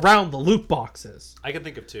based around the loot boxes, I can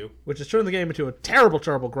think of two. which has turned the game into a terrible,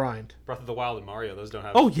 terrible grind. Breath of the Wild and Mario. Those don't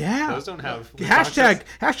have. Oh yeah. Those don't have.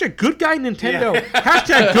 Hashtag good guy Nintendo. Yeah.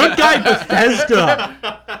 Hashtag good guy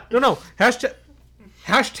Bethesda. No.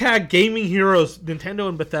 Hashtag gaming heroes Nintendo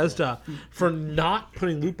and Bethesda for not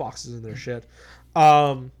putting loot boxes in their shit.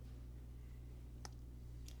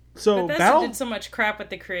 So Bethesda did so much crap with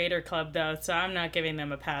the Creator Club, though, so I'm not giving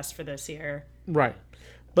them a pass for this year. Right.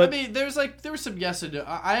 But I mean, there was some yes and no.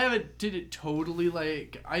 I didn't totally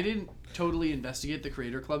investigate the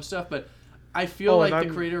Creator Club stuff, but I feel like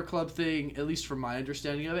the Creator Club thing, at least from my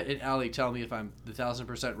understanding of it, and Ali, tell me if I'm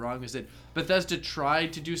 1,000% wrong, is that Bethesda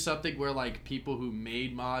tried to do something where like people who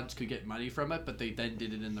made mods could get money from it, but they then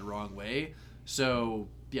did it in the wrong way. So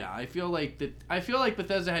yeah, I feel like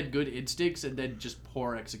Bethesda had good instincts and then just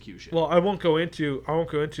poor execution. well, I won't go into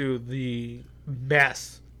the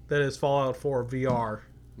mess that is Fallout 4 VR.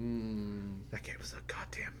 That game was a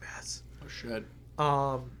goddamn mess. Oh shit.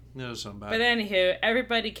 No, something bad. But anywho,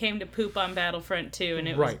 everybody came to poop on Battlefront 2, and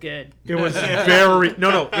it was good. It was very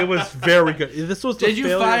it was very good. This was the Did you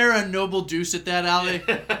failure- fire a noble deuce at that, Ali?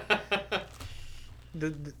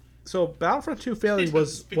 So Battlefront 2 failing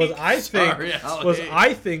was I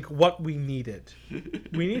think what we needed.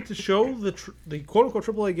 We need to show the quote unquote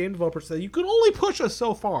AAA game developers that you can only push us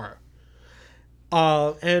so far.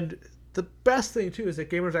 And the best thing too is that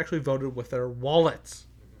gamers actually voted with their wallets.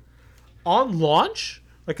 On launch,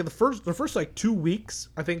 like in the first like 2 weeks,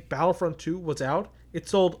 I think Battlefront 2 was out. It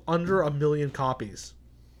sold under 1 million copies.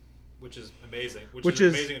 Which is amazing. Which is an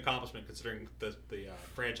is- amazing accomplishment considering the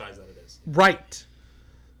franchise that it is. Right.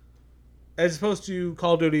 As opposed to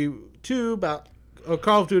Call of Duty 2,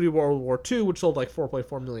 Call of Duty World War 2, which sold like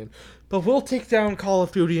 4.4 million. But we'll take down Call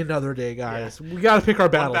of Duty another day, guys. Yeah. We got to pick our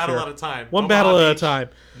battles One battle here. at a time. One battle at a time.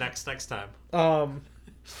 Next time.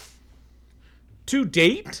 To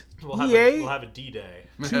date, We'll have a D-Day.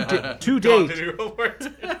 To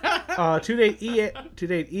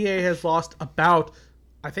date, EA has lost about,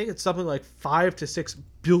 I think it's something like $5 to $6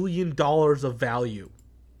 billion of value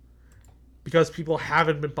because people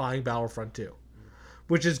haven't been buying Battlefront 2,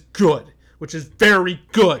 which is good, which is very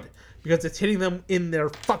good because it's hitting them in their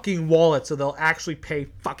fucking wallet, so they'll actually pay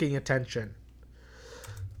fucking attention.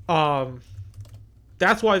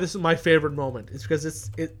 That's why this is my favorite moment. It's because it's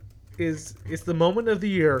the moment of the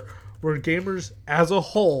year where gamers as a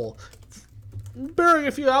whole, bearing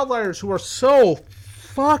a few outliers who are so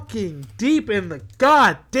fucking deep in the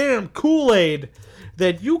goddamn Kool-Aid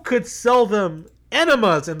that you could sell them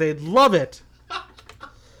enemas and they'd love it.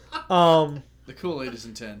 The Kool-Aid is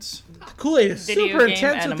intense. The Kool-Aid is Video super game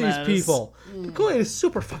intense with enemas. these people. The Kool-Aid is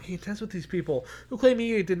super fucking intense with these people who claim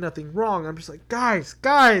EA did nothing wrong. I'm just like, guys.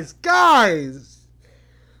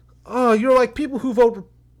 Oh, you're like people who vote.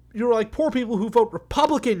 You're like poor people who vote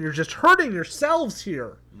Republican. You're just hurting yourselves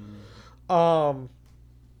here.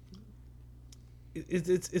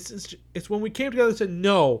 It's when we came together and said,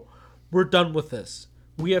 no, we're done with this.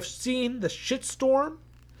 We have seen the shitstorm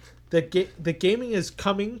that the gaming is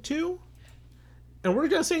coming to, and we're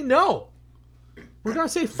gonna say no. We're gonna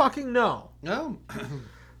say fucking no. No.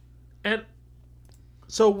 And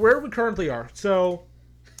so where we currently are. So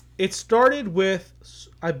it started with,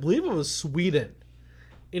 I believe it was Sweden,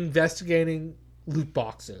 investigating loot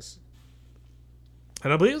boxes.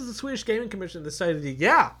 And I believe it was the Swedish Gaming Commission that decided,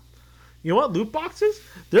 yeah, you know what, loot boxes?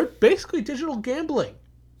 They're basically digital gambling.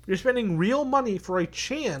 You're spending real money for a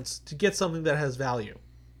chance to get something that has value.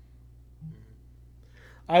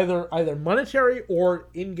 Either monetary or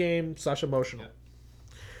in-game / emotional. Yeah.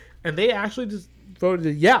 And they actually just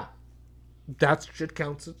voted, yeah, that shit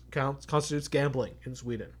constitutes gambling in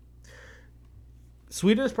Sweden.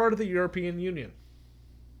 Sweden is part of the European Union.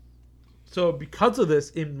 So because of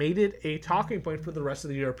this, it made it a talking point for the rest of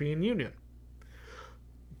the European Union.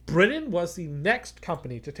 Britain was the next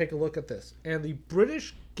company to take a look at this. And the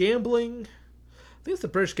British Gambling, I think it's the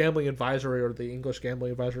British Gambling Advisory or the English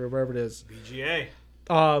Gambling Advisory, whatever it is. BGA.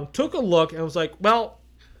 Took a look and was like, well,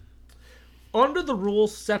 under the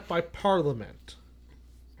rules set by Parliament,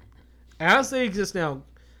 as they exist now,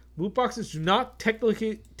 loot boxes do not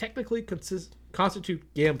technically constitute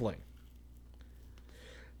gambling.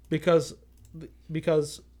 Because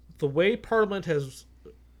the way Parliament has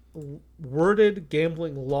worded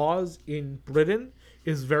gambling laws in Britain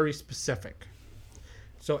is very specific.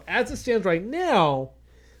 So as it stands right now,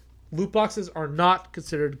 loot boxes are not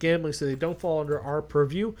considered gambling, so they don't fall under our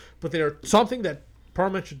purview, but they are something that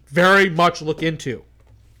Parliament should very much look into.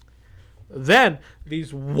 Then,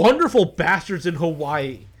 these wonderful bastards in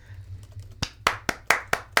Hawaii,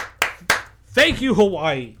 thank you,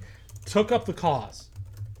 Hawaii, took up the cause.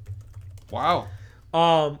 Wow.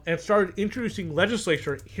 And started introducing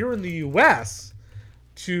legislation here in the U.S.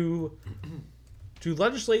 to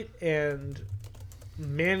legislate and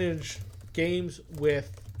manage games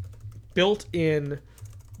with built-in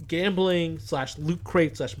gambling / loot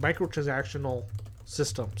crate / microtransactional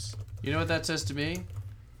systems. You know what that says to me?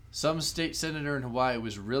 Some state senator in Hawaii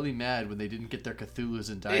was really mad when they didn't get their Cthulhu's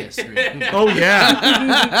and Diastream. Oh, yeah.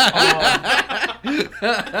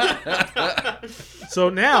 So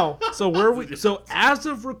as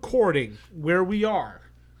of recording, where we are,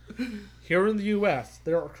 here in the U.S.,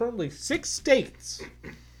 there are currently 6 states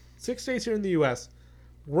here in the U.S.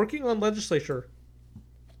 working on legislature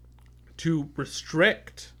to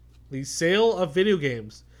restrict the sale of video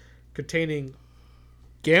games containing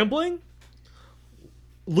gambling,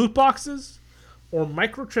 loot boxes, or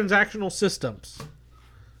microtransactional systems,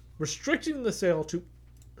 restricting the sale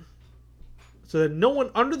so that no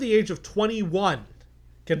one under the age of 21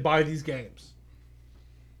 can buy these games.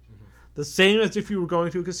 The same as if you were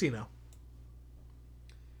going to a casino.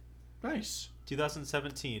 Nice.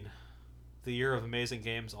 2017, the year of amazing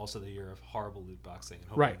games, also the year of horrible loot boxing.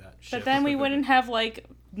 And Right. That But then we wouldn't have like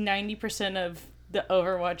 90% of the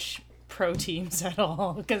Overwatch pro teams at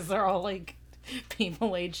all, because they're all like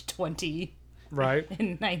people aged 20 Right.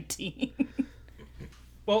 and 19.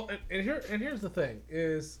 Well, and here's the thing,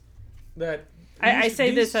 is that I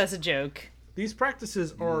say this as a joke. these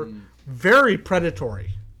practices are very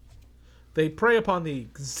predatory. They prey upon the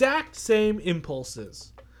exact same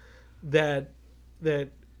impulses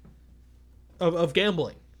of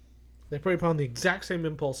gambling. They prey upon the exact same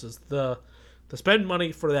impulses. The spend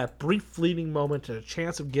money for that brief fleeting moment and a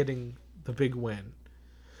chance of getting the big win.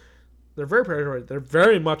 They're very predatory. They're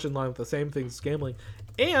very much in line with the same things as gambling.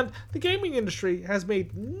 And the gaming industry has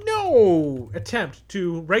made no attempt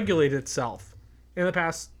to regulate itself for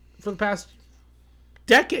the past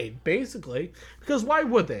decade, basically. Because why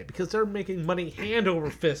would they? Because they're making money hand over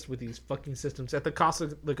fist with these fucking systems at the cost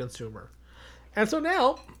of the consumer. And so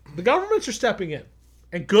now, the governments are stepping in.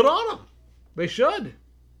 And good on them. They should.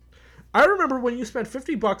 I remember when you spent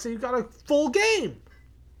 $50 and you got a full game.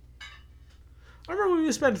 I remember when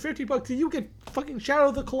you spent $50 and you get fucking Shadow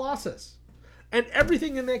of the Colossus. And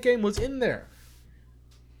everything in that game was in there.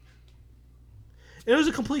 It was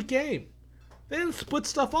a complete game. They didn't split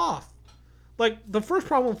stuff off. Like, the first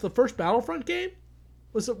problem with the first Battlefront game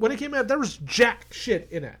was that when it came out, there was jack shit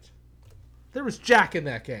in it. There was jack in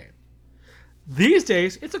that game. These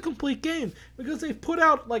days, it's a complete game because they've put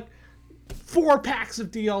out, like, 4 packs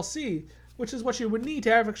of DLC, which is what you would need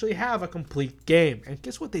to actually have a complete game. And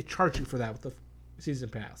guess what? They charge you for that with the Season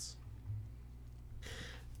Pass.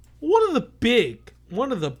 One of the big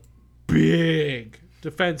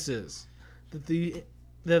defenses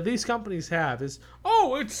that these companies have is,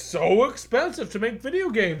 oh, it's so expensive to make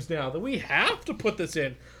video games now that we have to put this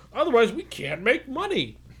in. Otherwise, we can't make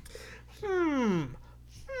money.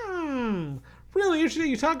 Really interesting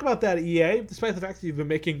you talk about that, EA, despite the fact that you've been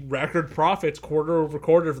making record profits quarter over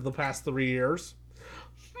quarter for the past 3 years.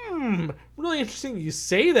 Really interesting you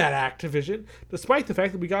say that, Activision, despite the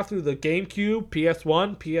fact that we got through the GameCube,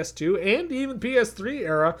 PS1, PS2, and even PS3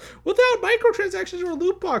 era without microtransactions or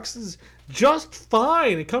loot boxes just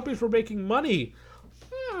fine, and companies were making money.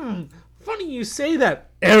 Funny you say that.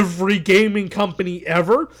 Every gaming company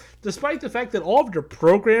ever, despite the fact that all of your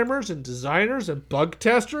programmers and designers and bug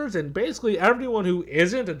testers and basically everyone who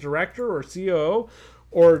isn't a director or COO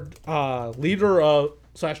or leader of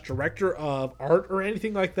 / director of art or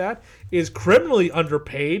anything like that is criminally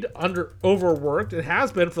underpaid, overworked, and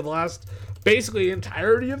has been for the last basically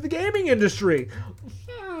entirety of the gaming industry.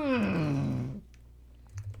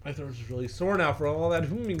 My throat is really sore now for all that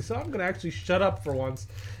humming, so I'm going to actually shut up for once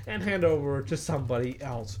and hand over to somebody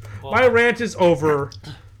else. Well, my rant is over.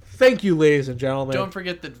 Thank you, ladies and gentlemen. Don't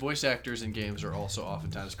forget that voice actors in games are also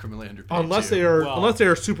oftentimes criminally underpaid. Unless too. unless they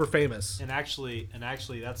are super famous. And actually,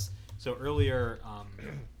 that's so earlier.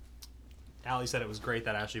 Allie said it was great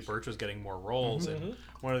that Ashley Birch was getting more roles, and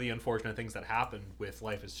one of the unfortunate things that happened with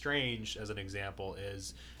Life is Strange, as an example,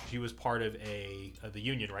 is she was part of the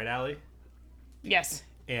union, right, Allie? Yes.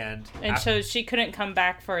 And so she couldn't come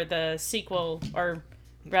back for the sequel, or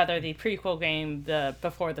rather the prequel game, the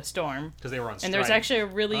Before the Storm, because they were on strike. And there's actually a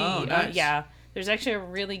really nice. There's actually a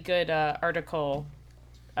really good article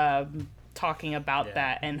talking about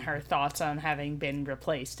that and her thoughts on having been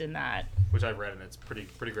replaced in that. Which I've read, and it's pretty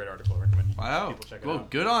great article. I recommend people check it out.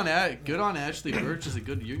 Good on Ashley Birch is a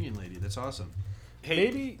good union lady. That's awesome.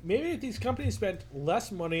 Maybe if these companies spent less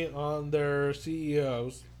money on their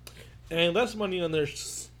CEOs and less money on their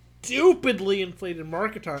stupidly inflated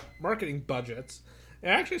marketing budgets,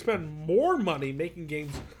 and actually spend more money making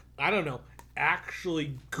games, I don't know,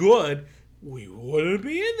 actually good, we wouldn't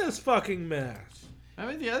be in this fucking mess. I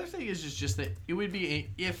mean, the other thing is just that it would be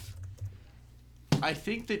I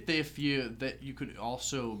think that you could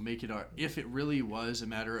also make it if it really was a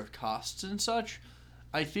matter of costs and such.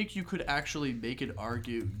 I think you could actually make an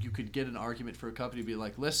you could get an argument for a company to be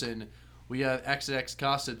like, listen, we have XX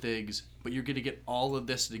cost of things, but you're going to get all of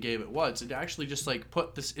this in the game at once, and actually just like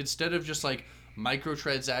put this, instead of just like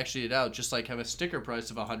microtransaction it out, just like have a sticker price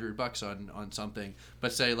of $100 on something,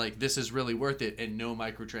 but say like this is really worth it and no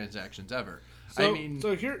microtransactions ever. So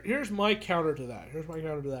here's my counter to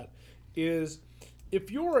that. Is if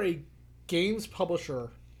you're a games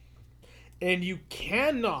publisher and you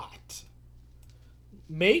cannot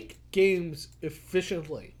make games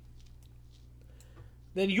efficiently,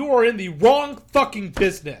 then you are in the wrong fucking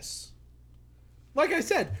business. Like I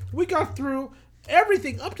said, we got through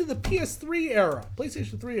everything up to the PS3 era,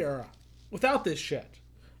 PlayStation 3 era, without this shit.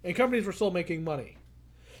 And companies were still making money.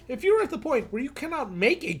 If you're at the point where you cannot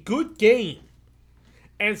make a good game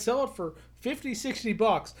and sell it for $50,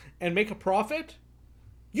 $60 and make a profit,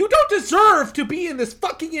 you don't deserve to be in this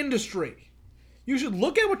fucking industry. You should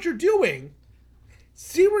look at what you're doing,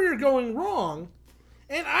 see where you're going wrong,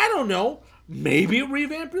 and I don't know, maybe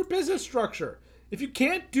revamp your business structure. If you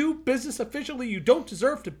can't do business efficiently, you don't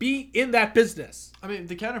deserve to be in that business. I mean,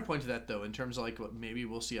 the counterpoint to that, though, in terms of like maybe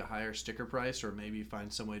we'll see a higher sticker price or maybe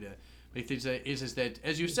find some way to make things is that,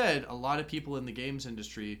 as you said, a lot of people in the games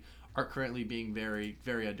industry are currently being very,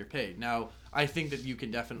 very underpaid. Now, I think that you can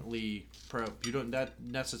definitely that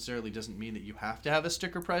necessarily doesn't mean that you have to have a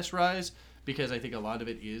sticker price rise, because I think a lot of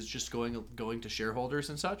it is just going to shareholders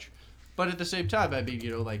and such. But at the same time, I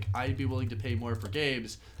mean, like I'd be willing to pay more for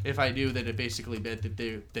games if I knew that it basically meant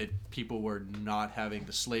that people were not having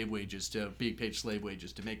the being paid slave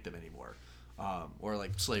wages to make them anymore, or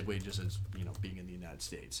like slave wages as being in the United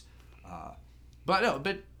States. But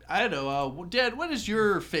I don't know, Dad. What is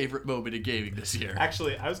your favorite moment of gaming this year?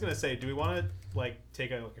 Actually, I was gonna say, do we want to like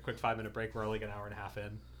take a quick 5-minute break? We're like an hour and a half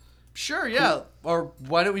in. Sure, yeah. Cool. Or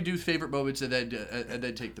why don't we do favorite moments and then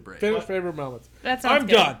take the break? Favorite moments. That sounds I'm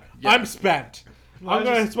good. done. Yeah. I'm spent. Well, I'm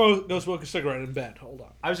gonna go smoke a cigarette in bed. Hold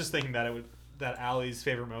on. I was just thinking that Allie's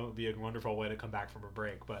favorite moment would be a wonderful way to come back from a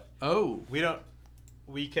break, but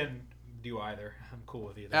we can do either. I'm cool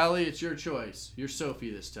with either. Allie, it's your choice. You're Sophie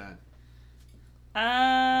this time.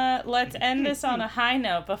 Let's end this on a high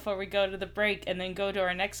note before we go to the break, and then go to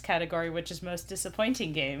our next category, which is most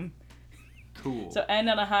disappointing game. Cool. So end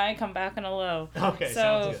on a high, come back on a low. Okay,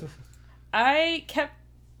 sounds good. I kept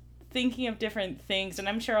thinking of different things, and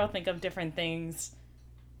I'm sure I'll think of different things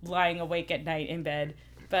lying awake at night in bed,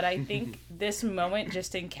 but I think this moment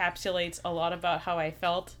just encapsulates a lot about how I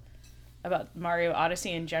felt about Mario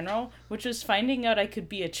Odyssey in general, which was finding out I could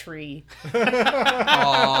be a tree. Aww,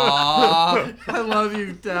 I love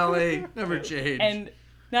you, Dally. Never change. And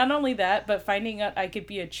not only that, but finding out I could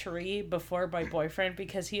be a tree before my boyfriend,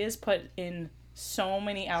 because he has put in so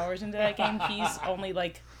many hours into that game. He's only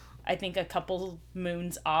like, I think, a couple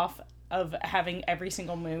moons off of having every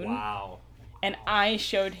single moon. Wow. And I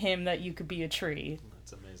showed him that you could be a tree.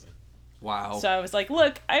 That's amazing. Wow. So I was like,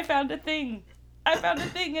 look, I found a thing,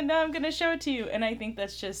 and now I'm going to show it to you. And I think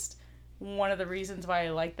that's just one of the reasons why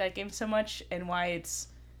I like that game so much, and why it's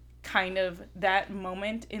kind of that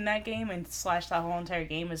moment in that game and / that whole entire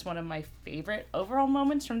game is one of my favorite overall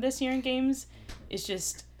moments from this year in games, is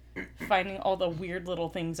just finding all the weird little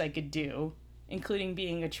things I could do, including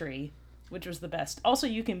being a tree, which was the best. Also,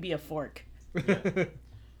 you can be a fork,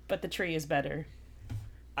 but the tree is better.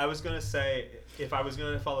 I was going to say, if I was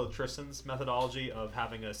going to follow Tristan's methodology of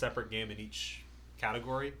having a separate game in each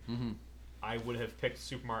category, I would have picked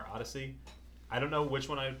Super Mario Odyssey. I don't know which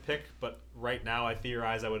one I would pick, but right now I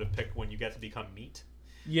theorize I would have picked when you get to become meat.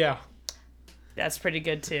 Yeah. That's pretty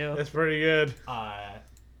good, too. That's pretty good.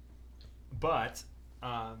 But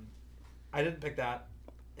I didn't pick that.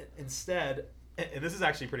 Instead, and this is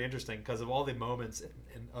actually pretty interesting because of all the moments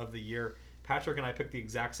of the year, Patrick and I picked the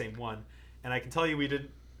exact same one, and I can tell you we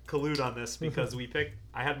didn't collude on this because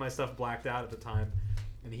I had my stuff blacked out at the time,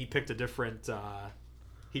 and he picked a different.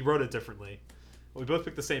 He wrote it differently. We both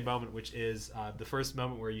picked the same moment, which is the first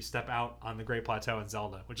moment where you step out on the Great Plateau in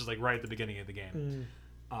Zelda, which is like right at the beginning of the game.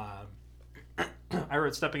 I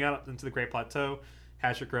wrote stepping out into the Great Plateau.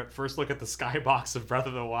 Patrick wrote first look at the skybox of Breath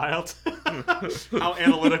of the Wild. How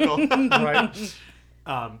analytical. Right.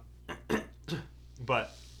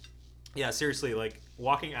 But yeah, seriously, like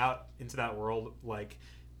walking out into that world, like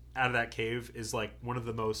out of that cave, is like one of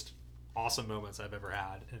the most awesome moments I've ever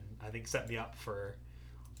had, and I think set me up for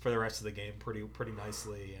the rest of the game pretty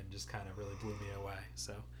nicely, and just kind of really blew me away.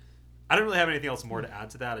 So I don't really have anything else more to add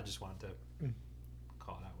to that. I just wanted to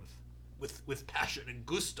call it out with passion and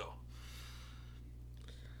gusto.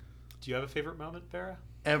 Do you have a favorite moment, Vera?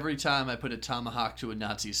 Every time I put a tomahawk to a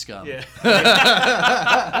Nazi scum. Yeah.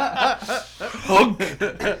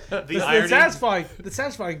 The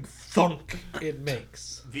satisfying thunk it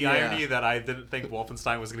makes. The irony that I didn't think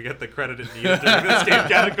Wolfenstein was going to get the credit it needed during this game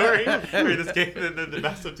category, or this game in the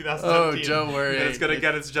best of 2017. Oh, don't worry. And it's going to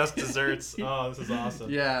get its just desserts. Oh, this is awesome.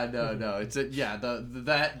 Yeah, no. It's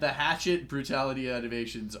the hatchet brutality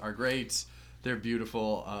animations are great. They're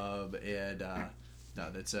beautiful.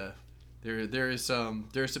 There's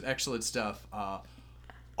some excellent stuff.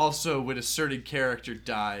 Also, when a certain character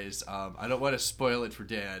dies, I don't want to spoil it for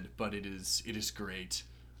Dan, but it is great.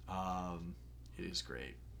 It is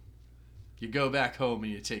great. You go back home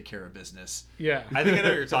and you take care of business. Yeah. I think I know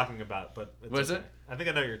what you're talking about, but it's What is okay. it? I think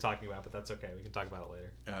I know what you're talking about, but that's okay. We can talk about it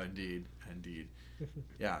later. Oh, indeed.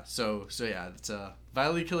 Yeah. So yeah, it's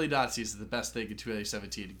violently killing Nazis is the best thing in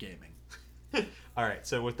 2017 in gaming. All right.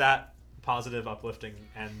 So with that positive, uplifting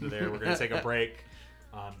end there, we're going to take a break.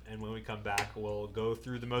 And when we come back, we'll go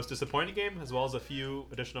through the most disappointing game, as well as a few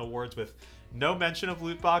additional awards with no mention of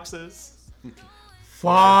loot boxes.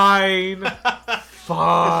 Fine.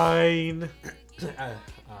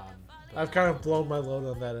 I've kind of blown my load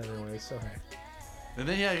on that anyway, so hey. And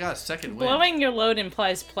then I got a second win. Blowing your load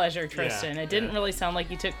implies pleasure, Tristan. Yeah, it didn't yeah. really sound like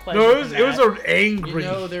you took pleasure. No, from it was that. an angry. You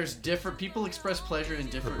know, there's different people express pleasure in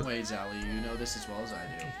different ways, Allie. You know this as well as I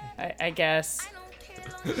do. I guess.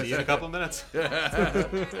 See you in a couple of minutes.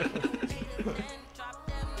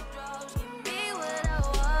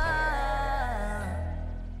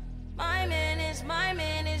 My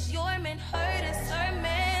man is your man, hurt is her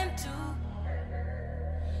man too.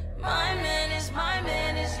 My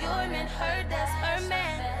man is your man, hurt that's her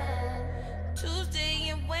man. Tuesday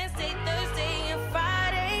and Wednesday, Thursday and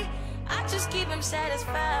Friday, I just keep him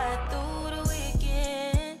satisfied through the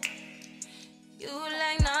weekend. You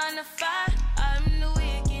like 9 to 5, I'm the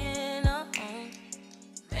weekend.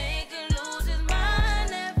 Make him lose his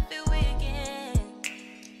mind every weekend.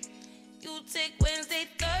 You take Wednesday,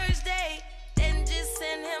 Thursday, then just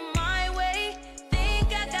send him my way.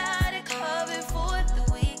 Think I got it covered for the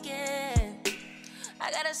weekend.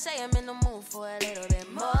 I gotta say I'm in the mood for a little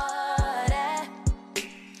bit more of that.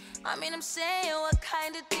 I mean, I'm saying what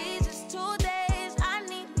kind of these is 2 days. I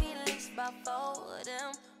need me at least about 4 of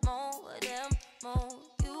them, more of them, more.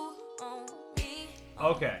 You on me.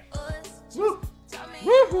 Okay. Woo.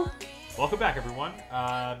 Welcome back, everyone.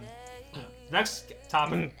 Next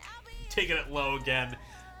topic, taking it low again,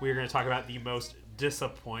 we're going to talk about the most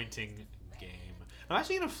disappointing game. I'm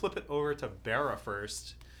actually going to flip it over to Bera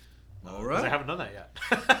first. All Because I right. haven't done that yet.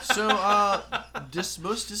 So, this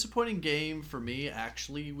most disappointing game for me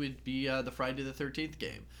actually would be the Friday the 13th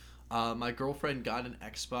game. My girlfriend got an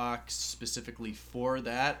Xbox specifically for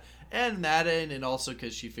that, and Madden, and also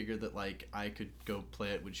because she figured that like I could go play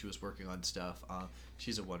it when she was working on stuff.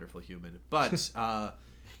 She's a wonderful human, but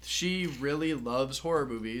she really loves horror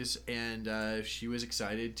movies, and she was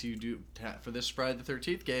excited to for this Friday the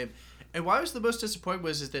 13th game. And why I was the most disappointed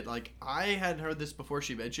is that like I hadn't heard this before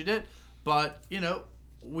she mentioned it, but you know,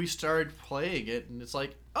 we started playing it, and it's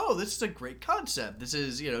like, oh, this is a great concept. This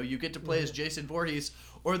is, you know, you get to play as Jason Voorhees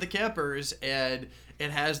or the Campers, and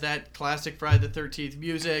it has that classic Friday the 13th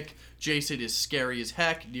music. Jason is scary as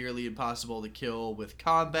heck, nearly impossible to kill with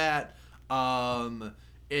combat.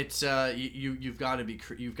 It's you've got to be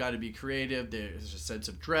creative. There's a sense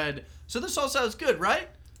of dread. So this all sounds good, right?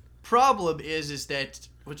 Problem is that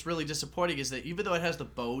what's really disappointing is that even though it has the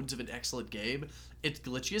bones of an excellent game, it's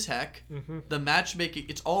glitchy as heck. Mm-hmm. The matchmaking,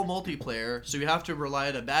 it's all multiplayer, so you have to rely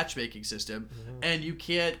on a matchmaking system, and you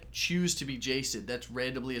can't choose to be Jason. That's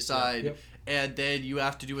randomly assigned, Yep. and then you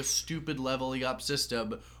have to do a stupid leveling up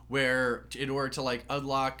system where, in order to like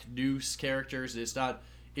unlock new characters, it's not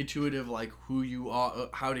intuitive like who you are,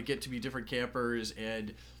 how to get to be different campers,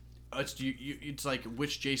 and it's like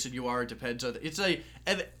which Jason you are. It depends on it's like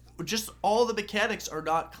and just all the mechanics are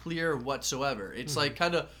not clear whatsoever. It's like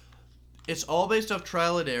kind of it's all based off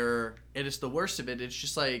trial and error, and it's the worst of it. It's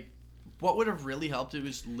just like what would have really helped. It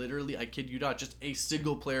was literally, I kid you not, just a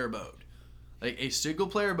single player mode. Like a single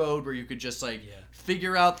player mode where you could just like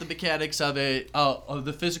figure out the mechanics of it, of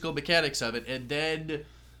the physical mechanics of it, and then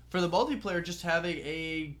for the multiplayer, just having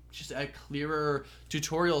a clearer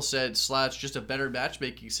tutorial set / just a better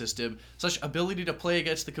matchmaking system / ability to play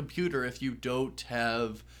against the computer if you don't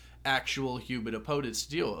have actual human opponents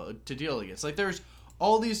to deal against. Like there's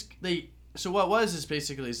all these so what was is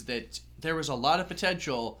basically is that there was a lot of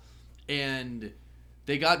potential and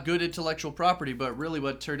they got good intellectual property, but really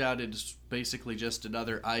what turned out is basically just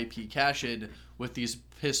another IP cash-in with these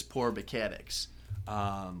piss-poor mechanics,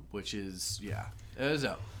 which is, it was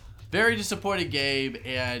a very disappointing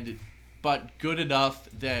game, but good enough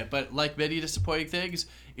but like many disappointing things,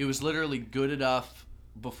 it was literally good enough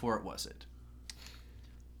before it wasn't.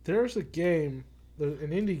 There's a game, an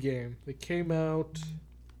indie game, that came out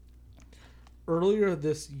earlier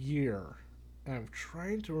this year. I'm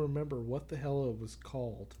trying to remember what the hell it was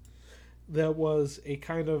called. That was a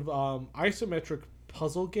kind of isometric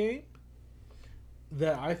puzzle game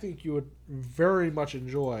that I think you would very much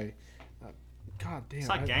enjoy. God damn. It's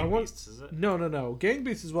not Gang Beasts, is it? No. Gang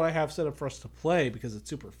Beasts is what I have set up for us to play because it's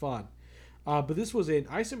super fun. But this was an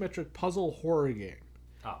isometric puzzle horror game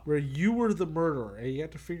where you were the murderer and you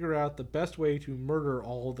had to figure out the best way to murder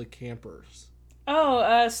all the campers. Oh,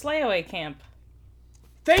 Slayaway Camp.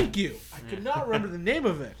 Thank you. I could not remember the name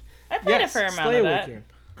of it. I played a fair amount of that. Camp.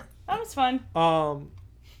 That was fun.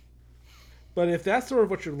 But if that's sort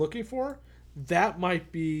of what you're looking for, that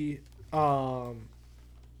might be what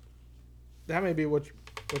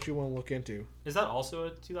you want to look into. Is that also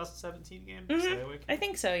a 2017 game? Mm-hmm. I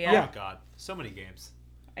think so. Yeah. Oh my god, so many games.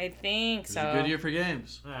 I think so. It's a good year for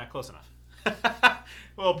games. Close enough.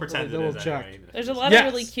 We'll pretend it is anyway. There's a lot of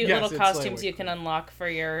really cute little costumes you can unlock for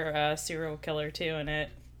your serial killer too in it.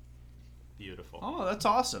 Beautiful. Oh, that's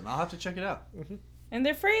awesome. I'll have to check it out. Mm-hmm. And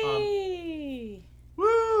they're free.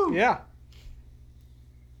 Woo! Yeah.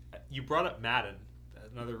 You brought up Madden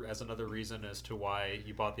as another reason as to why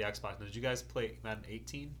you bought the Xbox. Did you guys play Madden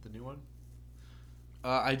 18, the new one?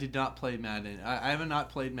 I did not play Madden. I have not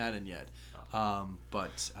played Madden yet.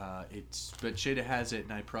 But Shada has it,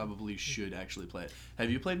 and I probably should actually play it. Have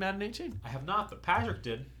you played Madden 18? I have not, but Patrick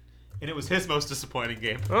did, and it was his most disappointing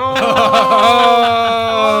game. Oh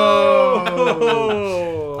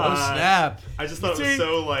snap! I just thought it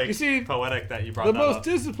was so poetic that you brought the that most up.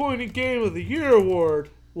 disappointing game of the year award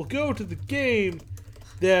will go to the game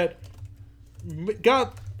that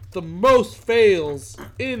got the most fails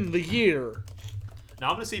in the year. Now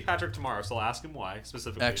I'm going to see Patrick tomorrow, so I'll ask him why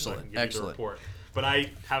specifically. Excellent, so I can give you the report. But I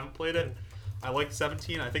haven't played it. I like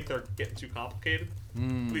 17. I think they're getting too complicated.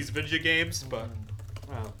 These video games, but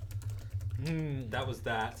that was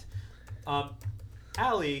that.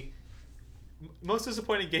 Allie, most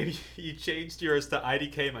disappointing game, you changed yours to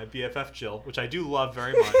IDK, my BFF Jill, which I do love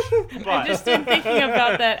very much. But I've just been thinking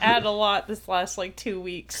about that ad a lot this last 2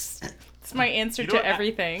 weeks. It's my answer to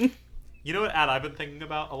everything. You know what ad I've been thinking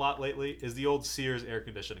about a lot lately is the old Sears air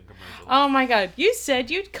conditioning commercial. Oh my god, you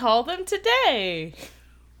said you'd call them today.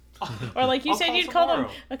 Or you said you'd call them.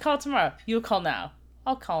 I'll call tomorrow. You'll call now.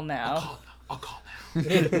 I'll call now. I'll call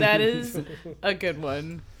now. That is a good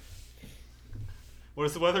one. What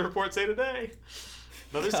does the weather report say today?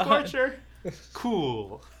 Another scorcher?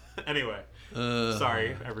 Cool. Anyway.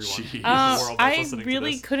 Sorry, everyone. The world that's listening I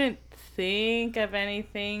really to this. couldn't think of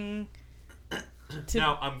anything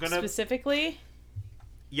now, I'm gonna specifically.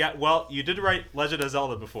 Yeah, well, you did write Legend of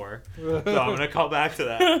Zelda before, so I'm gonna call back to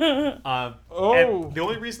that. And the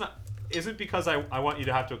only reason isn't because I want you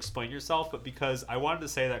to have to explain yourself, but because I wanted to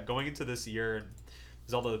say that going into this year, and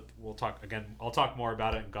Zelda, I'll talk more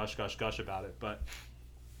about it and gush about it. But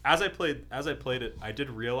as I played it, I did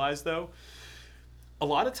realize though, a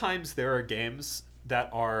lot of times there are games that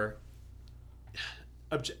are,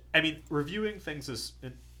 reviewing things is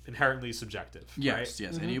inherently subjective. Yes, right?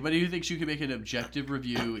 yes. Mm-hmm. Anybody who thinks you can make an objective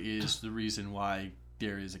review is the reason why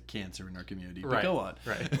there is a cancer in our community. But go on.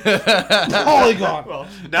 Right. Holy God. Well,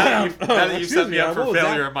 now that you've set me up for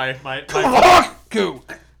failure, my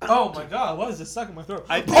oh my God, what is this stuck in my throat?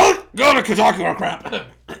 Go to Kotaku or crap.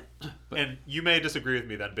 And you may disagree with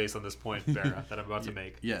me then based on this point, Vera, that I'm about to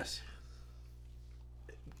make. Yes.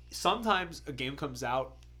 Sometimes a game comes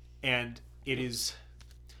out and it is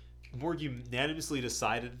more unanimously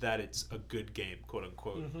decided that it's a good game, quote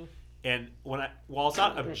unquote. Mm-hmm. And while it's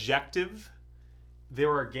not objective, there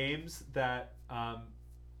are games that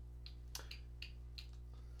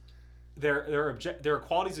there are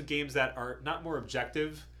qualities of games that are not more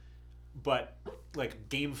objective, but like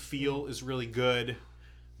game feel is really good,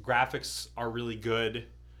 graphics are really good,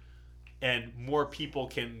 and more people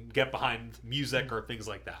can get behind music or things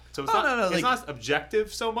like that. So it's it's not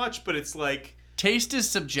objective so much, but it's like taste is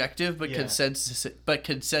subjective, but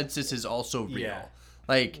consensus is also real. Yeah.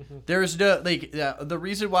 Like there's no the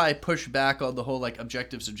reason why I push back on the whole like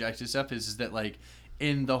objective subjective stuff is that like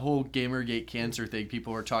in the whole Gamergate cancer thing,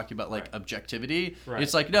 people were talking about like objectivity. Right.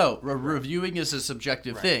 It's like no, reviewing is a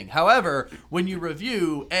subjective thing. However, when you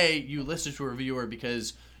review, A, you listen to a reviewer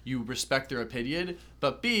because you respect their opinion,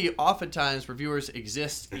 but B, oftentimes reviewers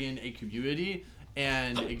exist in a community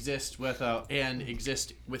and exist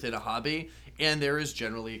within a hobby, and there is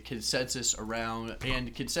generally consensus around,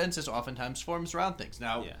 and consensus oftentimes forms around things.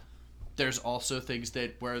 Now, there's also things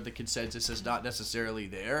that where the consensus is not necessarily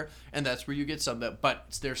there, and that's where you get some that,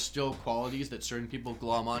 but there's still qualities that certain people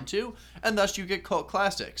glom onto, and thus you get cult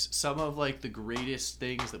classics. Some of like the greatest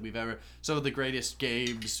things that some of the greatest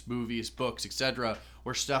games, movies, books, etc.,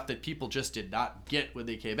 were stuff that people just did not get when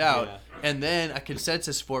they came out, and then a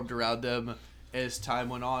consensus formed around them as time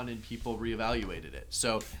went on and people reevaluated it.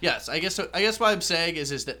 So yes, I guess what I'm saying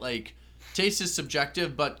is that like taste is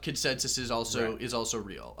subjective, but consensus is also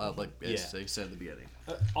real. As I said at the beginning.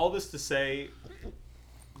 All this to say,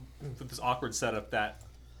 with this awkward setup, that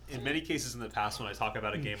in many cases in the past when I talk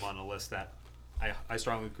about a game on a list that I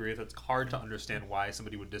strongly agree with, it's hard to understand why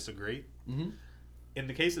somebody would disagree. Mm-hmm. In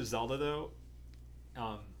the case of Zelda, though,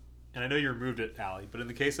 and I know you removed it, Allie, but in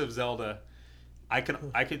the case of Zelda, I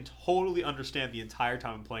can totally understand the entire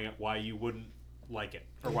time I'm playing it why you wouldn't like it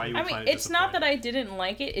or why you would find it it's not that I didn't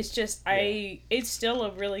like it. It's just it's still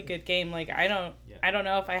a really good game. Like I don't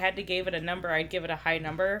know if I had to give it a number, I'd give it a high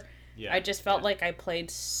number. Yeah. I just felt like I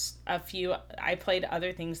played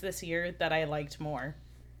other things this year that I liked more.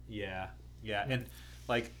 Yeah. And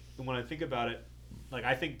like when I think about it, like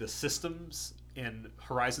I think the systems in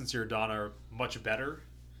Horizon Zero Dawn are much better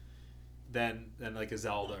than like a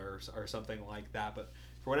Zelda or something like that. But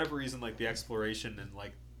for whatever reason, like the exploration and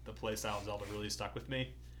like the playstyle of Zelda really stuck with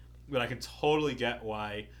me. But I can totally get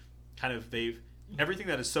why kind of everything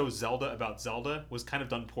that is so Zelda about Zelda was kind of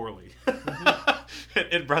done poorly.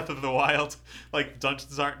 In Breath of the Wild, like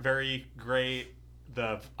dungeons aren't very great.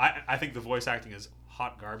 I think the voice acting is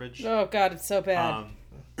hot garbage. Oh god, it's so bad.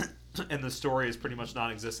 And the story is pretty much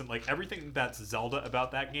non-existent. Like everything that's Zelda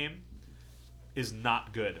about that game is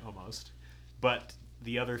not good almost, but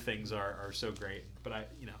the other things are so great. But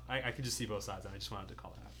I can just see both sides, and I just wanted to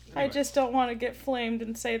call that out. Anyway. I just don't want to get flamed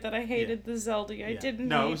and say that I hated the Zelda. I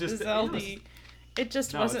didn't hate the Zelda. It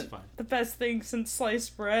just wasn't the best thing since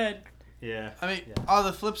sliced bread. Yeah. I mean, on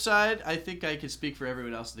the flip side, I think I can speak for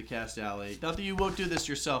everyone else in the cast, Alley. Not that you won't do this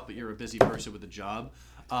yourself, but you're a busy person with a job.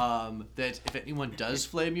 That if anyone does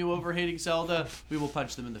flame you over hating Zelda, we will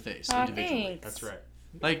punch them in the face individually. Thanks. That's right.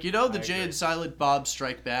 Like, the Jay and Silent Bob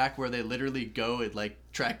Strike Back, where they literally go and like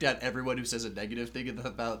track down everyone who says a negative thing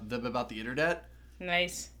about the internet.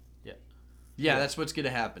 Nice. Yeah, that's what's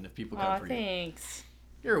gonna happen if people come for you. Thanks.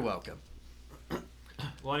 You're welcome.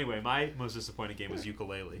 Well, anyway, my most disappointing game was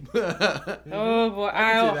Yooka-Laylee. Oh boy!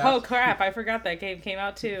 Oh crap! I forgot that game came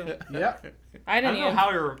out too. Yeah. I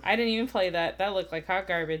didn't even play that. That looked like hot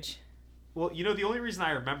garbage. Well, the only reason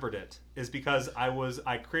I remembered it is because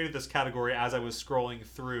I created this category as I was scrolling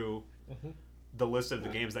through the list of the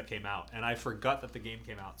games that came out, and I forgot that the game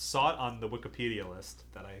came out. Saw it on the Wikipedia list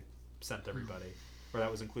that I sent everybody, or that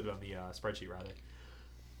was included on the spreadsheet rather,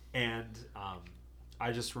 and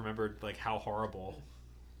I just remembered like how horrible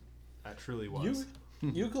that truly was.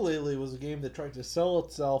 Yooka-Laylee was a game that tried to sell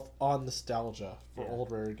itself on nostalgia for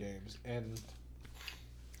old rare games, and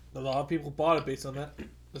a lot of people bought it based on that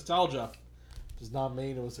nostalgia. Does not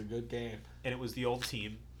mean it was a good game. And it was the old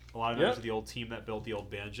team. A lot of members of the old team that built the old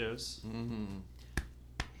Banjos. Mm-hmm.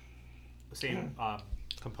 The same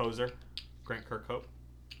composer, Grant Kirkhope.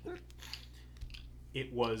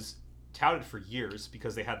 It was touted for years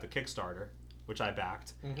because they had the Kickstarter, which I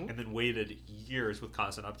backed, and then waited years with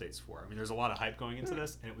constant updates for. I mean, there's a lot of hype going into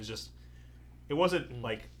this, and it wasn't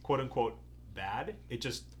like quote unquote bad. It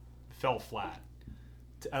just fell flat,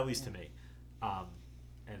 at least to me.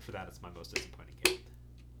 And for that, it's my most disappointing game.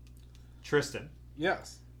 Tristan.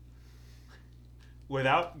 Yes.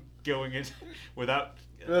 Without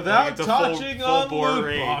touching on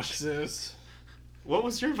loot boxes. What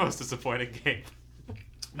was your most disappointing game?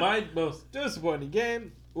 My most disappointing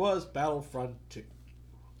game was Battlefront 2.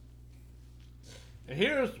 And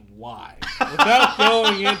here's why. Without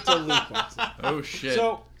going into loot boxes. Oh shit.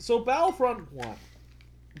 So Battlefront 1.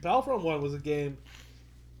 Battlefront 1 was a game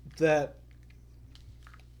that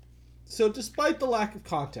So despite the lack of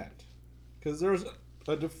content, because there's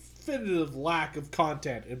a definitive lack of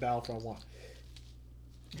content in Battlefront 1,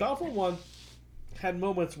 Battlefront 1 had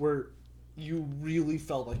moments where you really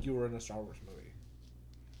felt like you were in a Star Wars movie.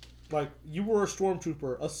 Like, you were a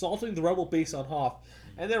stormtrooper assaulting the rebel base on Hoth,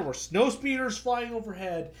 and there were snow speeders flying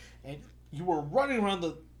overhead, and you were running around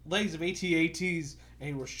the legs of AT-ATs, and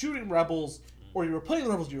you were shooting rebels, or you were playing the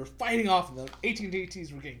rebels, you were fighting off, and the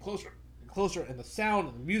AT-ATs were getting closer and closer, and the sound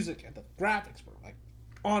and the music and the graphics were, like,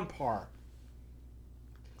 on par.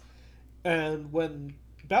 And when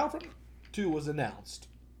Battlefront 2 was announced,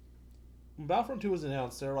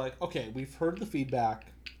 they're like, okay, we've heard the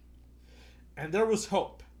feedback, and there was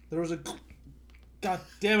hope. There was a... God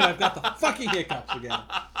damn it, I've got the fucking hiccups again.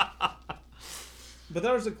 But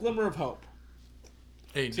there was a glimmer of hope.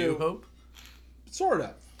 A new hope? Sort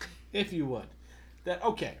of, if you would. That,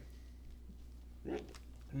 okay,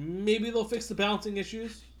 maybe they'll fix the balancing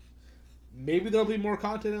issues. Maybe there'll be more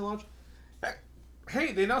content at launch.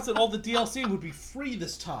 Hey, they announced that all the DLC would be free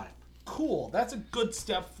this time. Cool, that's a good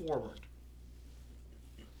step forward.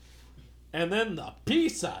 And then the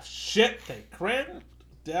piece of shit they crammed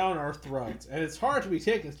down our throats. And it's hard to be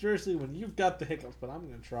taken seriously when you've got the hiccups, but I'm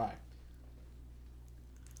going to try.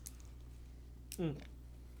 And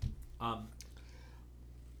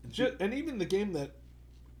even the game that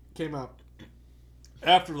came out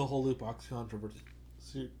after the whole loot box controversy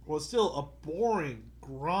was still a boring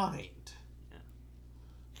grind.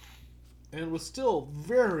 And was still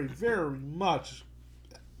very, very much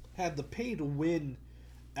had the pay to win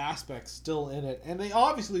aspects still in it. And they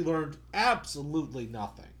obviously learned absolutely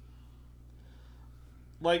nothing.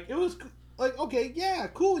 Like, it was like, okay, yeah,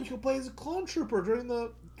 cool, you can play as a clone trooper during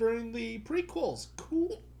the prequels.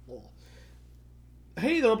 Cool.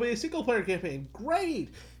 Hey, there'll be a single player campaign.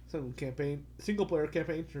 Great. Single player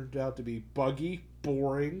campaign turned out to be buggy,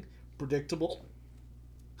 boring, predictable,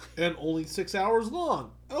 and only 6 hours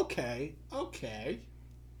long. Okay.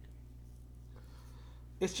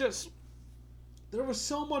 It's just, there was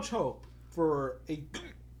so much hope for a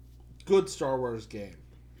good Star Wars game.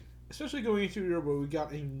 Especially going into a year where we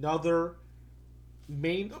got another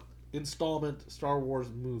main installment Star Wars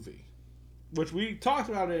movie. Which we talked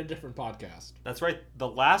about in a different podcast. That's right. The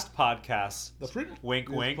last podcast, wink,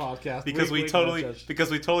 wink, podcast, because wink, we wink,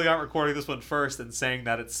 totally aren't recording this one first and saying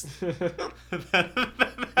that it's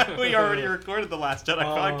that we already recorded the Last Jedi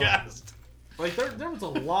podcast. Like there was a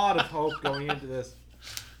lot of hope going into this,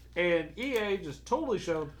 and EA just totally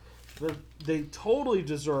showed that they totally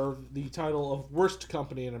deserve the title of worst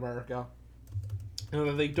company in America, and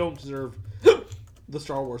that they don't deserve the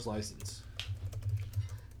Star Wars license.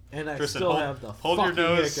 And I Tristan, still have the hold your fucking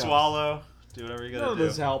nose, hiccups. swallow, do whatever you gotta do.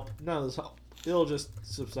 None of this help. It'll just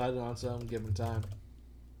subside on its own given time.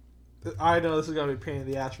 I know this is gonna be a pain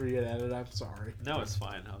in the ass for you to edit. I'm sorry. No, it's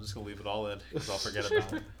fine. I'm just gonna leave it all in because I'll forget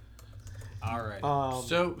about it. All right.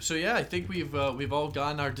 So yeah, I think we've all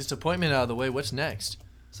gotten our disappointment out of the way. What's next?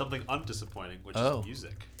 Something undisappointing, which is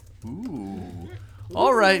music. Ooh.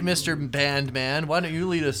 All right, Mr. Bandman, why don't you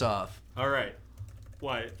lead us off? All right.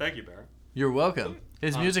 Why? Thank you, Barrett. You're welcome.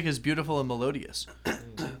 His music is beautiful and melodious.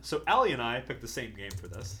 So Allie and I picked the same game for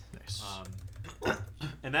this. Nice.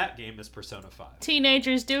 And that game is Persona 5.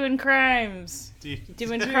 Teenagers doing crimes. Doing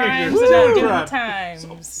Teenagers crimes doing and not doing crimes.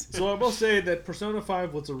 times. So I will say that Persona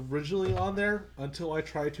 5 was originally on there until I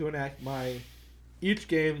tried to enact my each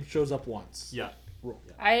game shows up once. Yeah. Rule.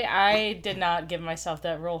 I did not give myself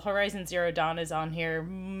that rule. Horizon Zero Dawn is on here a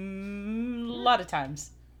lot of times.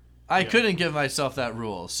 I couldn't give myself that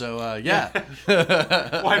rule, so yeah.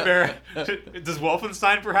 Why, Barrett? Does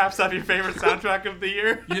Wolfenstein perhaps have your favorite soundtrack of the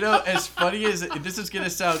year? You know, as funny as this is gonna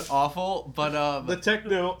sound awful, but The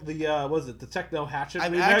techno hatchet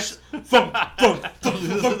I'm remix.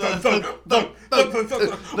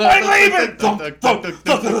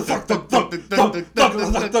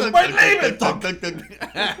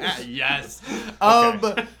 Yes.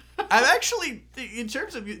 I'm actually, in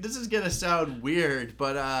terms of, this is gonna sound weird,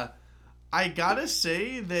 but I gotta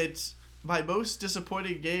say that my most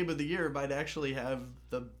disappointing game of the year might actually have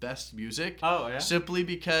the best music. Oh, yeah? Simply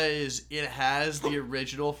because it has the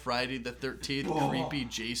original Friday the 13th creepy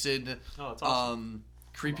Jason, that's awesome.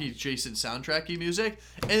 creepy Jason soundtracky music,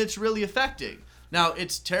 and it's really affecting. Now,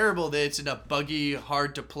 it's terrible that it's in a buggy,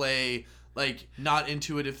 hard to play, like, not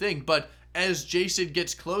intuitive thing, but as Jason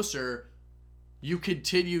gets closer, you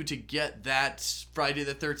continue to get that Friday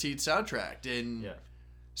the 13th soundtrack, and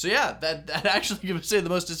so yeah, that actually I would say the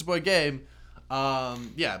most disappointing game.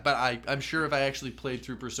 But I'm sure if I actually played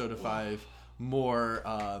through Persona 5 more,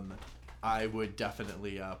 I would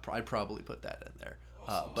definitely I'd probably put that in there.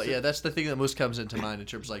 But yeah, that's the thing that most comes into mind in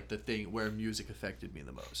terms of like the thing where music affected me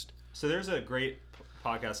the most. So there's a great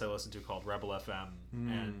podcast I listen to called Rebel FM,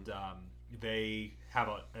 and they have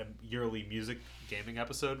a yearly music gaming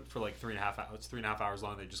episode for like 3.5 hours. It's 3.5 hours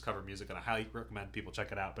long. They just cover music, and I highly recommend people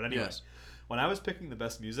check it out. But anyways, Yes. when I was picking the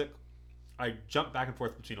best music, I jumped back and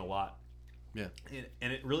forth between a lot. Yeah.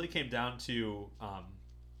 And it really came down to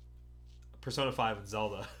Persona 5 and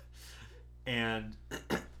Zelda. And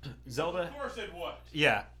Zelda... Of course it would.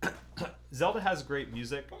 Yeah. Zelda has great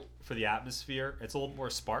music for the atmosphere. It's a little more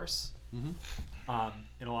sparse in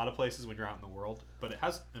a lot of places when you're out in the world. But it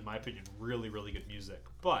has, in my opinion, really, really good music.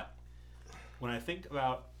 But when I think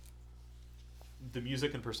about the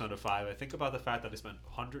music in Persona 5, I think about the fact that I spent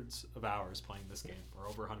hundreds of hours playing this game, or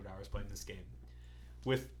over 100 hours playing this game,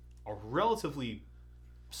 with a relatively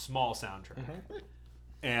small soundtrack.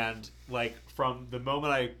 And, like, from the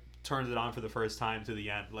moment I turned it on for the first time to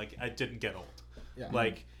the end, like, I didn't get old. Yeah.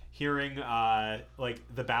 Like, hearing, like,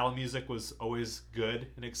 the battle music was always good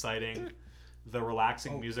and exciting. The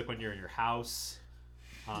relaxing music when you're in your house.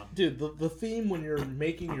 Dude, the theme when you're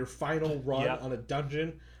making your final run Yep. on a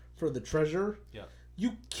dungeon for the treasure, Yeah.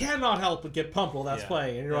 you cannot help but get pumped while that's Yeah.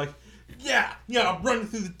 playing. And you're Yeah. like, yeah, I'm running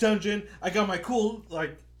through the dungeon. I got my cool,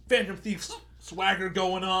 like, Phantom Thief swagger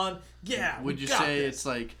going on. Yeah, Would we you got say this. it's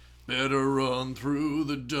like better run through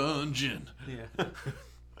the dungeon? Yeah.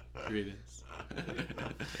 Greetings.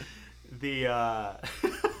 The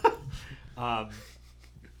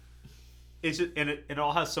it's just, and it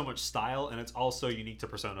all has so much style, and it's also unique to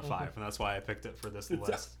Persona 5, and that's why I picked it for this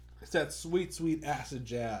list. It's that sweet, sweet acid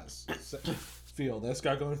jazz feel that's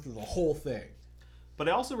got going through the whole thing. But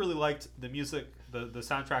I also really liked the music, the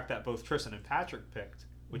soundtrack that both Tristan and Patrick picked,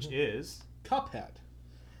 which is Cuphead.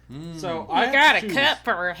 So I I had got to a choose. cup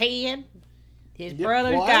for her head. His Yep,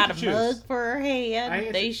 brother's well, I had got a to choose. mug for her I head.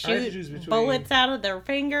 had They to- I had to shoot choose between- bullets out of their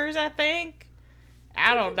fingers, I think.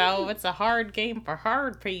 I don't know. It's a hard game for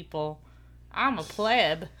hard people. I'm a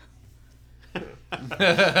pleb. So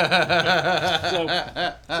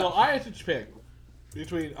I had to pick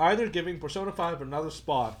between either giving Persona 5 another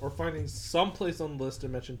spot or finding some place on the list to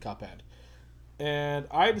mention Cuphead. And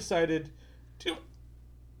I decided to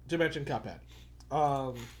mention Cuphead.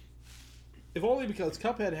 If only because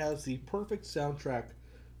Cuphead has the perfect soundtrack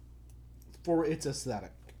for its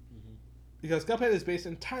aesthetic. Because Cuphead is based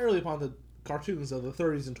entirely upon the cartoons of the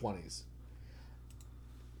 30s and 20s.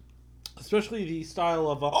 Especially the style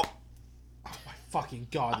of... oh my fucking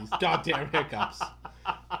god, these goddamn hiccups.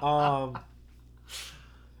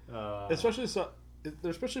 Especially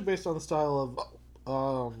they're especially based on the style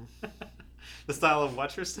of the style of what,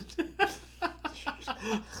 Tristan?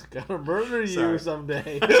 gonna murder you Sorry.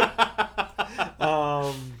 someday.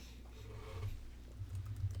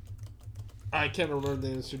 I can't remember the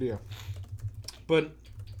name of the studio, but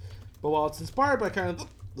while it's inspired by kind of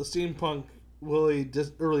the steampunk early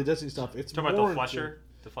Disney stuff, it's Talking more about the into- Flesher?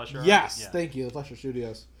 The Flesher? Yes, Yeah. thank you, the Flesher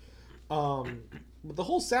Studios. But the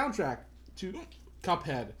whole soundtrack to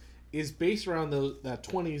Cuphead is based around that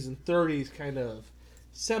 20s and 30s kind of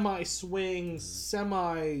semi-swing,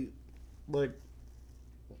 like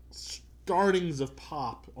startings of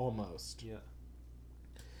pop almost. Yeah.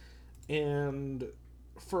 And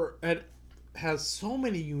it has so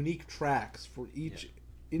many unique tracks for each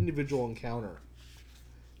individual encounter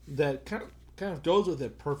that kind of goes with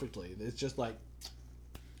it perfectly. It's just like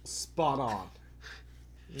spot on.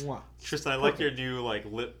 Mwah. Tristan, I like your new like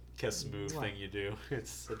lip kiss move thing you do.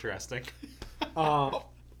 It's interesting.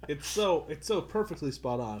 It's so perfectly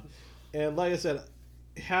spot on. And like I said,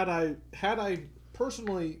 had I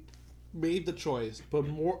personally made the choice, but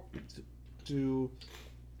more to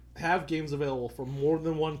have games available for more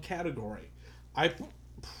than one category, I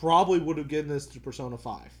probably would have given this to Persona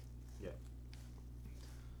 5. Yeah.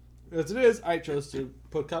 As it is, I chose to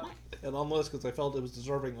put Cuphead on the list because I felt it was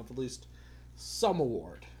deserving of at least some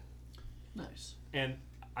award. Nice. And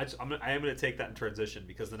I am going to take that in transition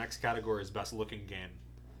because the next category is best looking game,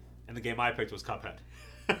 and the game I picked was Cuphead.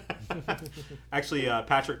 Actually,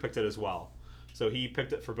 Patrick picked it as well, so he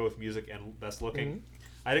picked it for both music and best looking.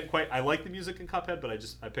 I like the music in Cuphead, but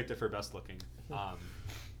I picked it for best looking,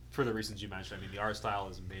 for the reasons you mentioned. I mean, the art style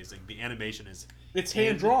is amazing. The animation is It's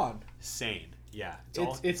hand drawn. insane. Yeah,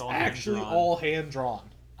 It's all actually hand-drawn. all hand drawn.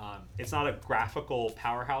 It's not a graphical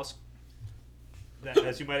powerhouse,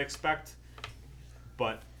 as you might expect,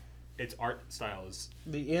 but its art style is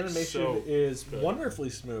The animation so is good. wonderfully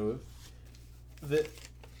smooth.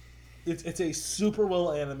 It's a super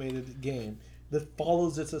well animated game that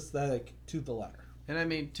follows its aesthetic to the letter. And I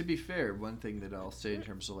mean, to be fair, one thing that I'll say in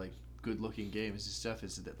terms of like good-looking games and stuff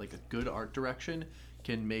is that like a good art direction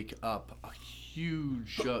can make up a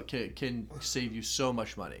huge can save you so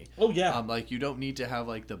much money. Oh yeah. Like you don't need to have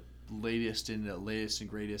like the latest and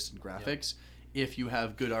greatest in graphics if you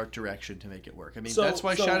have good art direction to make it work. I mean, that's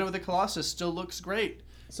why Shadow of the Colossus still looks great.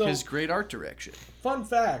 Because great art direction. Fun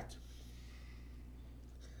fact.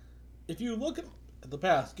 If you look at the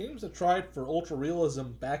past, games that tried for ultra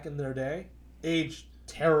realism back in their day aged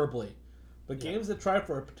terribly. But games that tried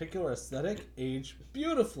for a particular aesthetic age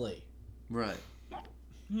beautifully. Right.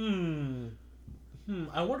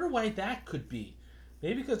 I wonder why that could be.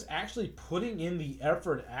 Maybe because actually putting in the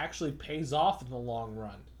effort actually pays off in the long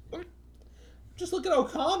run. Just look at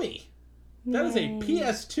Okami. That is a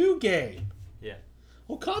PS2 game. Yeah.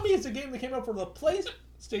 Okami is a game that came out for the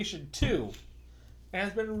PlayStation 2 and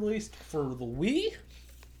has been released for the Wii,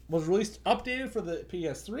 was released updated for the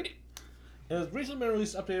PS3, and has recently been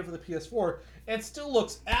released updated for the PS4, and still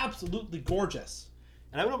looks absolutely gorgeous.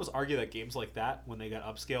 And I would almost argue that games like that, when they got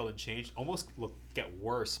upscaled and changed, almost get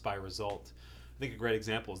worse by result. I think a great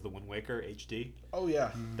example is the Wind Waker HD. Oh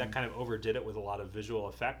yeah. That kind of overdid it with a lot of visual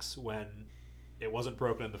effects when it wasn't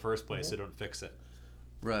broken in the first place, so don't fix it.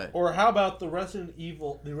 Right. Or how about the original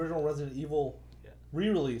Resident Evil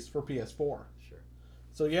re-release for PS4? Sure.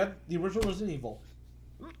 So you had the original Resident Evil.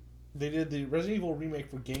 They did the Resident Evil remake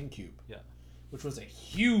for GameCube. Yeah. Which was a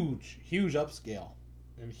huge upscale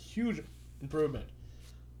and huge improvement.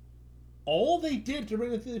 All they did to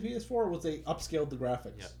bring it to the PS4 was they upscaled the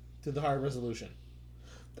graphics to the higher resolution.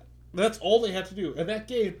 That's all they had to do. And that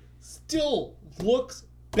game still looks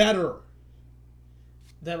better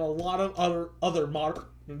than a lot of other modern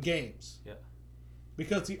games. Yeah.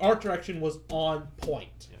 Because the art direction was on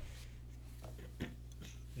point. Yeah.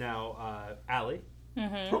 Now, Allie,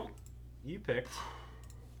 you picked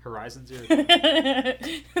Horizon Zero Dawn.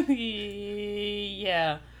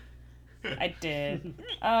 Yeah, I did.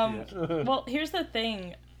 Well, here's the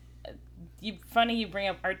thing. Funny you bring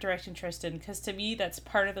up art direction, Tristan, because to me that's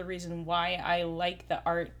part of the reason why I like the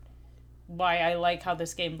art, why I like how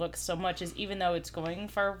this game looks so much, is even though it's going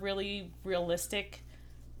for a really realistic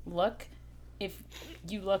look, if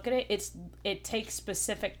you look at it, it takes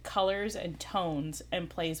specific colors and tones and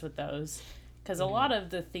plays with those. Because a lot of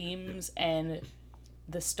the themes and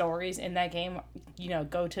the stories in that game,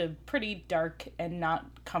 go to pretty dark and not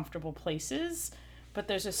comfortable places. But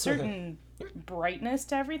there's a certain brightness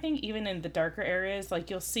to everything, even in the darker areas. Like,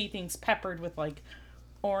 you'll see things peppered with, like,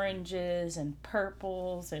 oranges and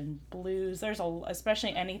purples and blues. There's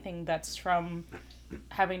especially anything that's from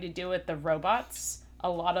having to do with the robots. A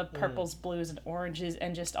lot of purples, blues, and oranges.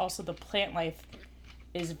 And just also the plant life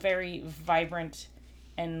is very vibrant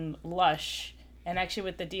and lush. And actually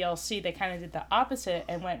with the DLC, they kind of did the opposite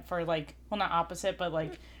and went for, like, well, not opposite, but,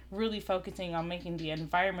 like, really focusing on making the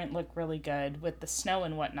environment look really good with the snow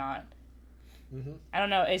and whatnot. I don't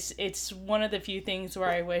know. It's one of the few things where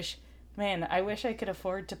I wish I could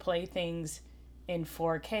afford to play things in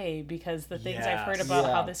 4K, because the things I've heard about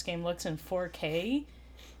how this game looks in 4K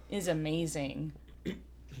is amazing.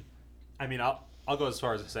 I mean, I'll go as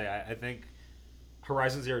far as to say I think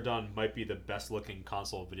Horizon Zero Dawn might be the best looking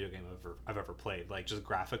console video game I've ever played. Like, just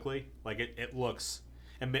graphically, like it looks,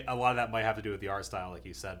 and a lot of that might have to do with the art style, like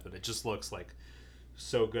you said, but it just looks like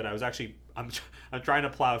so good. I'm trying to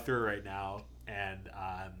plow through right now and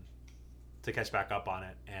to catch back up on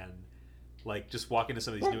it, and like just walking to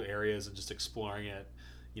some of these new areas and just exploring it,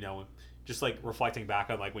 just like reflecting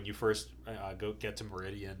back on like when you first get to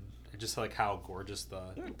Meridian, and just like how gorgeous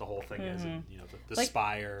the whole thing is, and the like,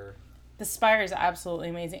 spire. The spire is absolutely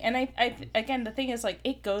amazing. And I again, the thing is, like,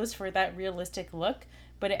 it goes for that realistic look,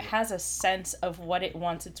 but it has a sense of what it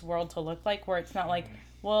wants its world to look like, where it's not like,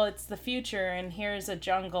 well, it's the future and here's a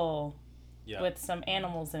jungle with some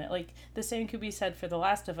animals in it. Like, the same could be said for The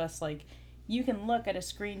Last of Us. Like, you can look at a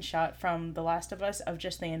screenshot from The Last of Us of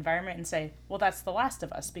just the environment and say, well, that's The Last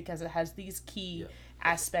of Us, because it has these key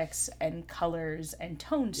aspects and colors and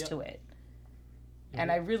tones to it.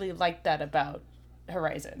 And I really like that about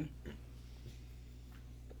Horizon.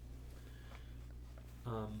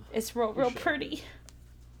 It's real pretty.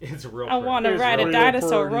 It's real I want to ride a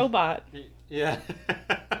dinosaur robot. Yeah.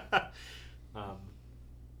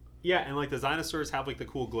 Yeah, and like the dinosaurs have like the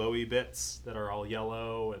cool glowy bits that are all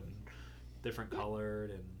yellow and different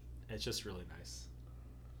colored, and it's just really nice.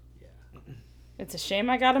 Yeah. It's a shame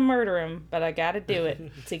I gotta murder him, but I gotta do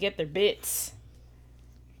it to get their bits.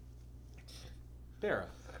 Dara,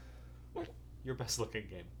 your best looking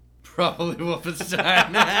game. Probably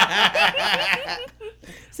Wolfenstein.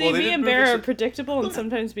 See, me and Bear are predictable, and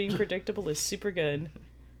sometimes being predictable is super good.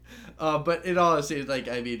 But in all honesty, like,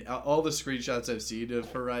 I mean, all the screenshots I've seen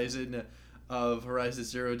of Horizon, of Horizon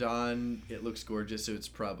Zero Dawn. It looks gorgeous, so it's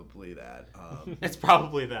probably that. It's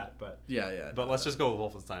probably that, but Yeah. But let's just go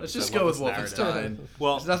with Wolfenstein. Let's instead just of go with what's Wolfenstein. narrative.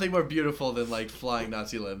 Well, There's nothing more beautiful than like flying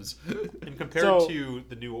Nazi limbs. and compared to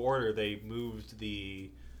the New Order, they moved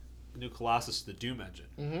the New Colossus to the Doom engine.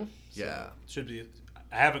 Mm-hmm. Yeah. Should be.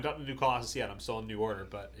 I haven't gotten the New Colossus yet. I'm still in New Order,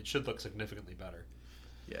 but it should look significantly better.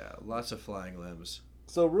 Yeah, lots of flying limbs.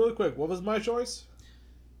 So really quick, what was my choice?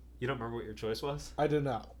 You don't remember what your choice was? I did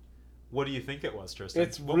not. What do you think it was, Tristan?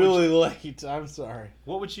 It's What really late. I'm sorry.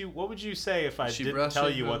 What would you say if I She didn't brushed tell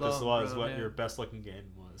it you what this along, was? bro, What yeah. your best looking game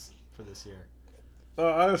was for this year?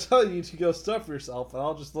 I was telling you to go stuff yourself, and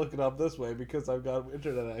I'll just look it up this way because I've got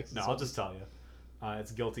internet access. No, I'll just tell you.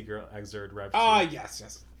 It's Guilty Gear Xrd Rev 2.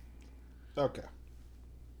 Yes. Okay.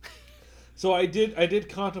 So I did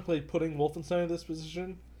contemplate putting Wolfenstein in this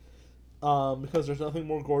position, because there's nothing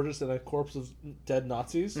more gorgeous than a corpse of dead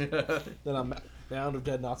Nazis than a mound of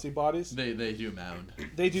dead Nazi bodies. They do mound.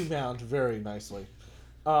 They do mound very nicely.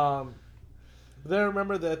 But then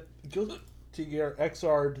remember that Guilty Gear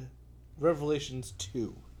Xrd Revelations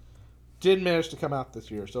 2 did manage to come out this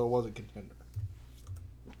year, so it was a contender.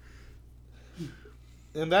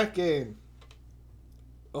 In that game,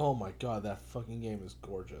 oh my god, that fucking game is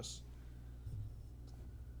gorgeous.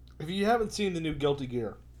 If you haven't seen the new Guilty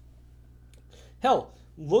Gear, hell,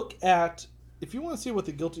 look at, if you want to see what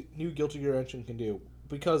the new Guilty Gear engine can do,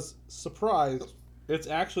 because, surprise, it's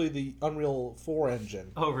actually the Unreal 4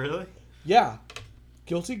 engine. Oh, really? Yeah.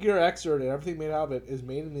 Guilty Gear Xrd and everything made out of it is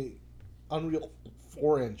made in the Unreal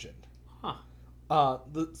 4 engine. Huh.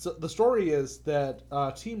 The story is that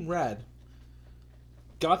Team Red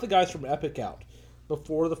got the guys from Epic out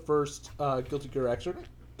before the first Guilty Gear Xrd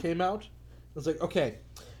came out. It was like, okay,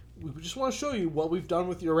 we just want to show you what we've done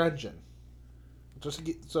with your engine. Just to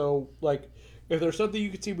get, so, like, if there's something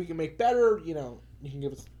you can see we can make better, you can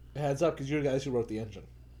give us a heads up because you're the guys who wrote the engine.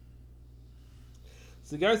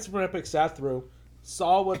 So the guys from Epic sat through,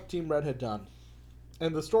 saw what Team Red had done,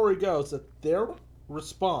 and the story goes that their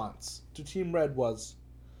response to Team Red was,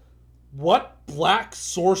 "What black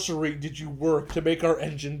sorcery did you work to make our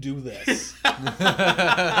engine do this?"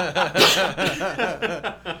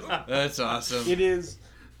 That's awesome. It is.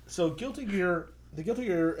 So the Guilty Gear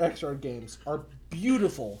Xrd games are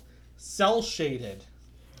beautiful, cel-shaded,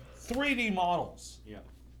 3D models. Yeah.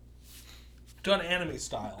 Done anime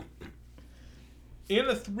style. In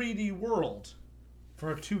a 3D world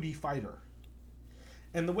for a 2D fighter.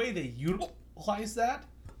 And the way they utilize that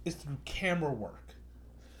is through camera work.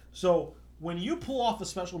 So when you pull off a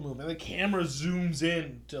special move and the camera zooms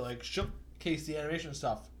in to like showcase the animation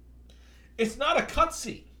stuff, it's not a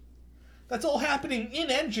cutscene. That's all happening in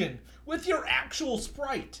engine with your actual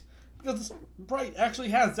sprite. Because the sprite actually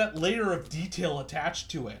has that layer of detail attached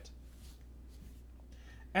to it.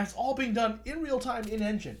 And it's all being done in real time in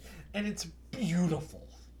engine. And it's beautiful.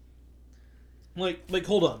 Like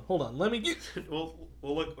hold on. Let me get... We'll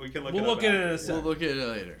look. We can look. We'll look at it in a second. We'll look at it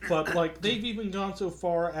later. But like they've even gone so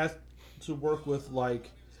far as to work with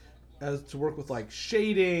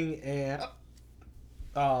shading and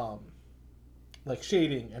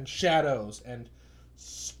shading and shadows and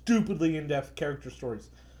stupidly in-depth character stories.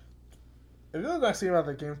 And the other nice thing about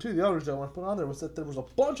that game too, the other reason I want to put on there was that there was a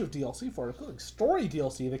bunch of DLC for it, including story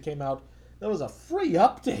DLC that came out that was a free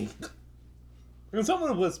update. And some of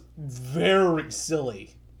it was very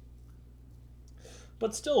silly.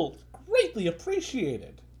 But still greatly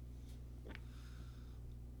appreciated.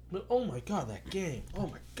 But oh my god, that game. Oh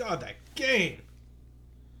my god, that game.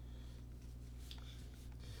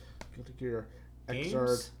 Guilty Gear Xrd.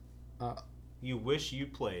 Games you wish you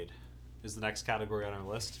played is the next category on our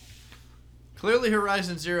list. Clearly,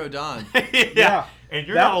 Horizon Zero Dawn. Yeah. And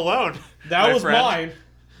you're That- not alone. That my was friend. mine.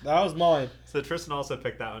 That was mine. So Tristan also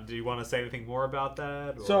picked that one. Do you want to say anything more about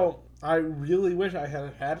that? Or? So, I really wish I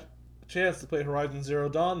had had a chance to play Horizon Zero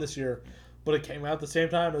Dawn this year, but it came out at the same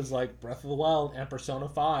time as, like, Breath of the Wild and Persona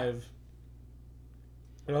 5.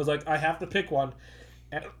 And I was like, I have to pick one.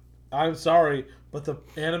 And I'm sorry, but the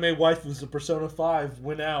anime waifus of Persona 5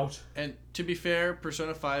 went out. And to be fair,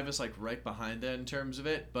 Persona 5 is like right behind that in terms of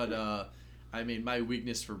it, but I mean, my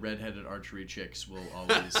weakness for redheaded archery chicks will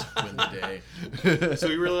always win the day. So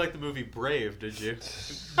you really like the movie Brave, did you?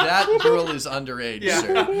 That girl is underage, Yeah.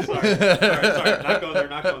 sir. Sorry. Not going there.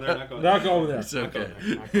 Not going there. It's Not okay.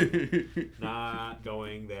 going there. Not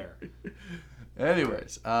going there.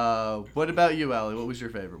 Anyways, what about you, Allie? What was your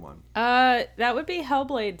favorite one? That would be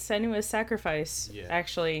Hellblade: Senua's Sacrifice. Yeah.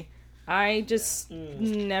 Actually, I just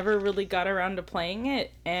never really got around to playing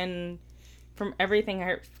it, and from everything I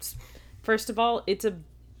heard, first of all, it's a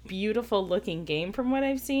beautiful looking game from what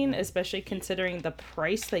I've seen, especially considering the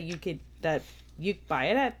price that you could that you buy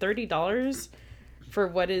it at $30 for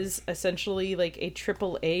what is essentially like a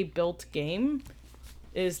AAA built game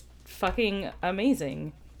is fucking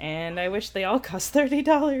amazing. And I wish they all cost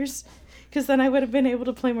 $30 because then I would have been able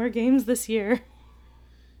to play more games this year.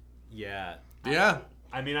 Yeah. Yeah.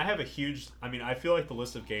 I mean, I feel like the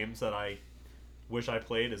list of games that I wish I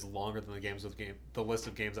played is longer than the list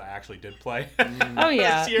of games I actually did play. Oh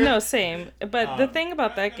yeah, this year. no, same. But the thing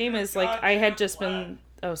about that game is like I had just been.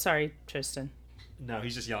 Oh, sorry, Tristan. No,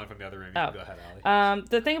 he's just yelling from the other room. You Oh. can go ahead, Allie.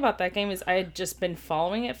 The thing about that game is I had just been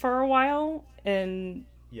following it for a while, and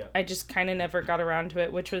Yeah. I just kind of never got around to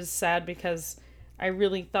it, which was sad because I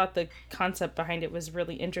really thought the concept behind it was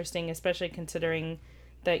really interesting, especially considering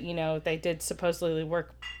that, you know, they did supposedly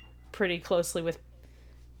work pretty closely with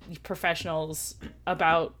professionals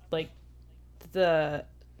about, like,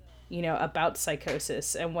 about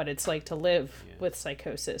psychosis and what it's like to live with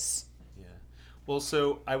psychosis. Yeah. Well,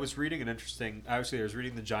 so I was reading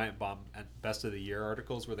the Giant Bomb and Best of the Year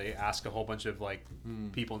articles where they ask a whole bunch of, like,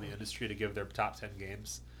 people in the industry to give their top 10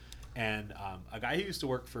 games. And a guy who used to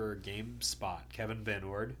work for GameSpot, Kevin Van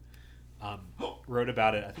Ord, wrote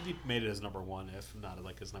about it. I think he made it as number 1, if not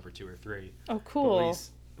like his number 2 or 3. Oh, cool.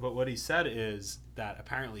 But what he said is that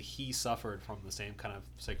apparently he suffered from the same kind of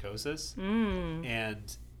psychosis,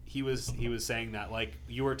 and he was saying that, like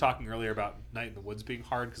you were talking earlier about Night in the Woods being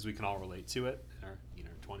hard because we can all relate to it in our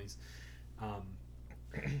 20s.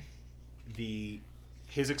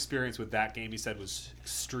 His experience with that game, he said, was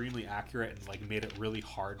extremely accurate and like made it really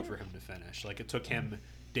hard for him to finish. Like it took him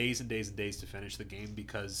days and days and days to finish the game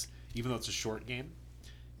because even though it's a short game,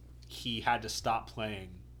 he had to stop playing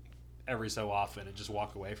every so often and just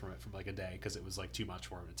walk away from it for like a day because it was like too much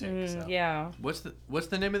for him to take. So. Yeah. What's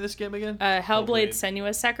the name of this game again? Hellblade: Hellblade.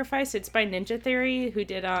 Senua's Sacrifice. It's by Ninja Theory, who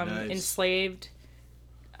did Nice. Enslaved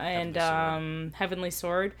and Heavenly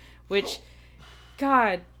Sword, which,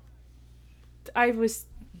 God, I was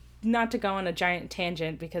not to go on a giant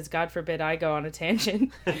tangent because God forbid I go on a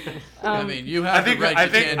tangent. I mean, you have the right to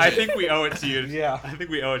tangent. I think we owe it to you. Yeah. I think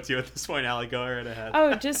we owe it to you at this point, Allie. Go right ahead.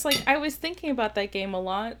 Oh, just like I was thinking about that game a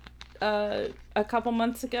lot a couple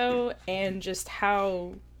months ago, and just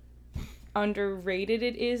how underrated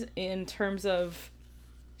it is in terms of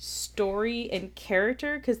story and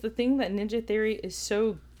character, because the thing that Ninja Theory is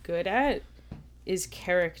so good at is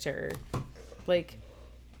character. Like,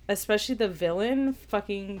 especially the villain,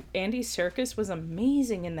 fucking Andy Serkis was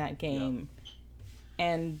amazing in that game.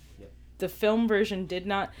 And the film version did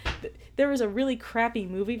not... There was a really crappy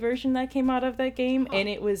movie version that came out of that game, and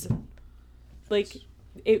it was, like...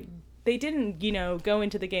 They didn't, go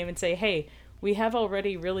into the game and say, hey, we have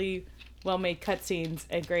already really well-made cutscenes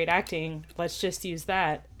and great acting, let's just use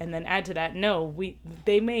that, and then add to that. No,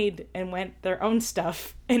 they made and went their own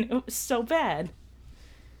stuff, and it was so bad.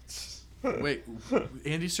 Wait,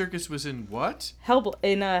 Andy Serkis was in what?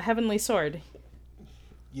 In Heavenly Sword.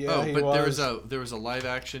 Yeah, but there was a live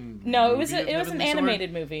action. No, it movie was of an Heavenly Sword?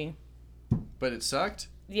 animated movie. But it sucked.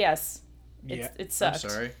 Yes, Yeah. it I'm sucked.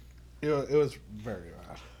 sorry. It was very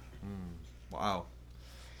bad. Wow.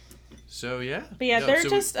 So yeah. But yeah, No, they're so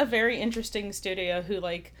just a very interesting studio who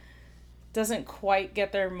doesn't quite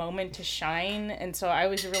get their moment to shine, and so I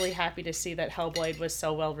was really happy to see that Hellblade was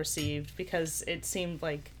so well received because it seemed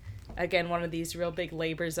like, again, one of these real big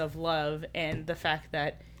labors of love, and the fact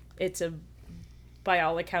that it's by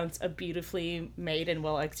all accounts, a beautifully made and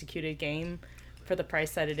well executed game for the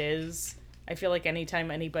price that it is. I feel like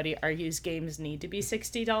anytime anybody argues games need to be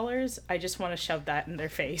 $60, I just want to shove that in their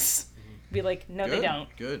face. Be like, no, Good. they don't.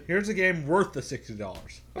 Good. Here's a game worth the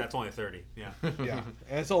 $60. That's only 30. Yeah. Yeah,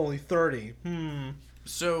 and it's only 30.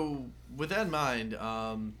 So with that in mind,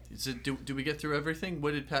 do we get through everything?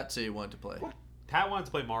 What did Pat say he wanted to play? Pat wanted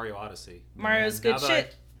to play Mario Odyssey. Mario's And good now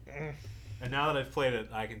that shit. And now that I've played it,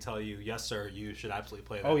 I can tell you, yes, sir, you should absolutely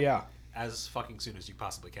play that. Oh yeah. As fucking soon as you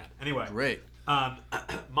possibly can. Anyway. Great.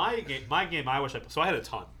 My game I wish I... So I had a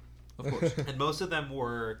ton. Of course. And most of them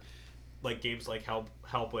were like games like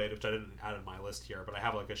Hellblade, which I didn't add in my list here, but I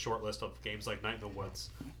have like a short list of games like Night in the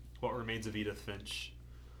Woods, What Remains of Edith Finch,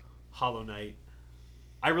 Hollow Knight.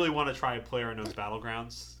 I really want to try PlayerUnknown's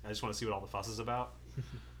Battlegrounds. I just want to see what all the fuss is about.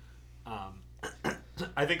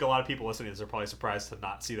 I think a lot of people listening to this are probably surprised to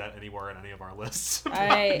not see that anywhere in any of our lists.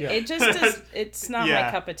 It just is, it's not Yeah.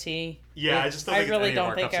 my cup of tea. Yeah, I just don't I think it's really any of our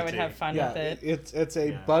don't think cups I of would tea. have fun Yeah, with it. it's a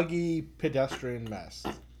Yeah. buggy pedestrian mess.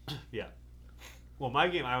 Yeah. Well, my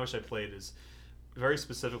game I wish I played is very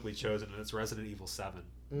specifically chosen, and it's Resident Evil 7,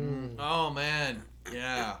 Oh man.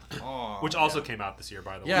 Yeah. Oh. which also came out this year,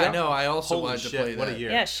 by the Yeah, way. no, I also Holy wanted shit, to play what that. a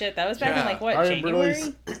year. Yeah, shit, that was back in Yeah. like what, I am really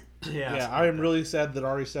January? Yeah, Yeah, I am really sad that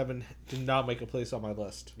RE7 did not make a place on my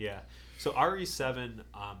list. Yeah. So RE7,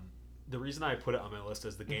 the reason I put it on my list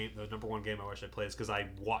as the number one game I wish I played is because I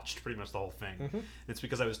watched pretty much the whole thing. And it's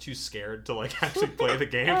because I was too scared to like actually play the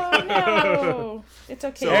game. Oh no, it's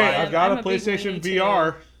okay. So, Hey, man. I've got I'm a big PlayStation weenie,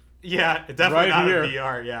 VR. too. Yeah, definitely Right not here. in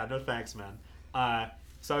VR. Yeah, no thanks, man.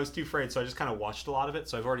 So I was too afraid, so I just kind of watched a lot of it.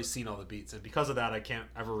 So I've already seen all the beats, and because of that, I can't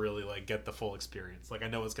ever really like get the full experience. Like I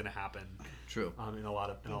know what's going to happen. True. In a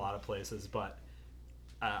lot of places, but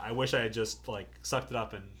I wish I had just like sucked it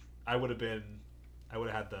up, and I would have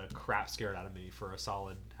had the crap scared out of me for a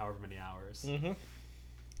solid however many hours. Mm-hmm.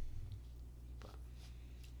 But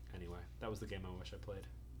anyway, that was the game I wish I played.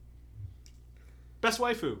 Best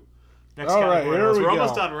waifu. Next All right, category. here we We're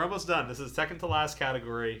almost go. done. We're almost done. This is second to last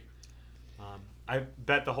category. I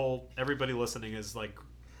bet everybody listening is like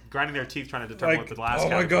grinding their teeth trying to determine what the last oh my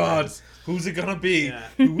category god, is. who's it gonna be? Yeah.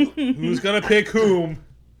 Who's gonna pick whom?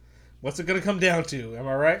 What's it gonna come down to? Am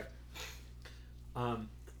I right?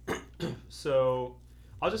 So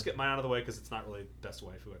I'll just get mine out of the way because it's not really best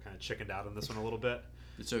waifu. I kind of chickened out on this one a little bit.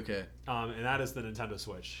 It's okay. And that is the Nintendo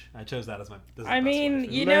Switch. I chose that as my. This is I the best mean,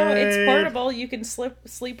 waifu. you know, it's Lame. portable. You can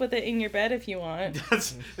sleep with it in your bed if you want.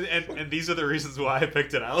 and these are the reasons why I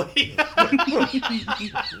picked it, Ellie.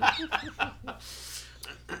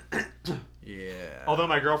 Yeah. Although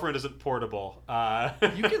my girlfriend isn't portable.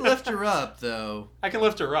 You can lift her up, though. I can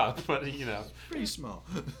lift her up, but you know, Pretty small.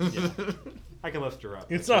 Yeah. I can lift her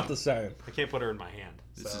up. It's not the same. I can't put her in my hand.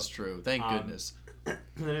 This so. is true. Thank goodness. The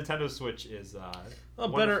Nintendo Switch is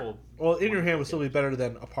Better. wonderful. Well, in your hand would still be better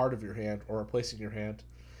than a part of your hand or a place in your hand.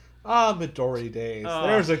 Ah, Midori days.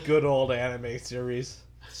 There's a good old anime series.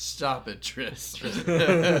 Stop it, Tris.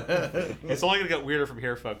 It's only gonna get weirder from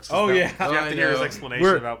here, folks. 'cause Oh, now- yeah. you have I to hear his know.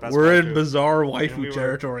 explanation about best We're in waifu. bizarre And waifu we were-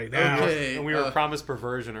 territory now. Okay. And we were promised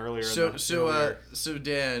perversion earlier. So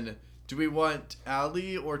Dan, do we want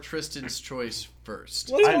Ali or Tristan's choice first?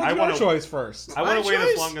 Let's I go with your wanna- choice first. I want My to wait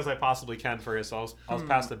choice? as long as I possibly can for you, so I'll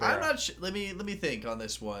pass the bear. I'm not sure. Let me think on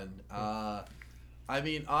this one. I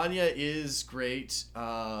mean, Anya is great,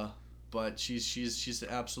 but she's an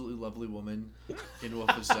absolutely lovely woman in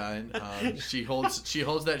Wolfenstein. She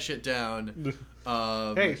holds that shit down.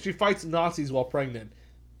 Hey, she fights Nazis while pregnant.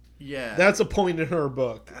 Yeah, That's a point in her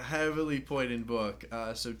book. a heavily pointed book.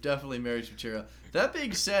 So definitely marriage material. That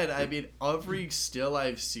being said, I mean, every still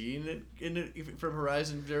I've seen from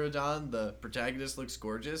Horizon Zero Dawn, the protagonist looks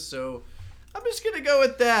gorgeous. So I'm just gonna go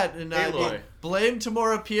with that, and I Aloy. mean, blame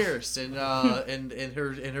Tamora Pierce and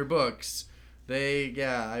in her books.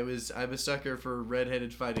 I'm a sucker for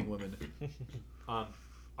redheaded fighting women. I'll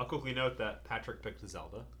quickly note that Patrick picked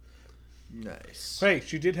Zelda. Nice. Hey,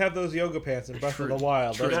 she did have those yoga pants in Breath of the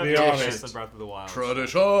Wild. True. Let's That be video honest. based on Breath of the Wild.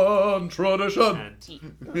 Tradition.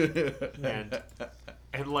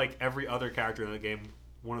 And like every other character in the game,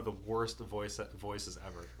 one of the worst voices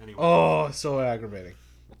ever. Anyway, Oh, so aggravating.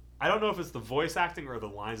 I don't know if it's the voice acting or the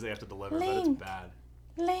lines they have to deliver, but it's Link. bad.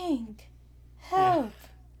 Link, help,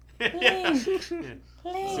 Yeah.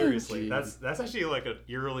 Link. Seriously, that's actually like an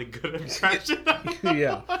eerily good impression.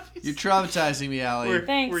 Yeah. You're traumatizing me, Allie.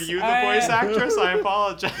 Thanks. Were you the voice actress? I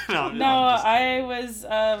apologize. No, No, I'm just-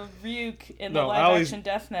 I was Ryuk in the No, live-action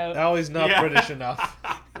Death Note. Allie's not Yeah. British enough.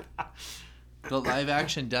 The live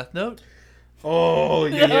action Death Note? Oh,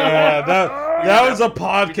 yeah. That was a We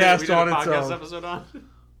podcast did on a its podcast own. episode on.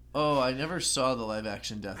 Oh, I never saw the live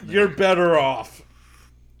action Death Note. You're better off.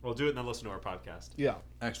 We'll do it and then listen to our podcast. Yeah.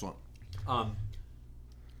 Excellent. Allie,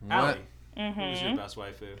 Mm-hmm. who was your best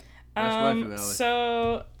waifu? Best waifu, Allie.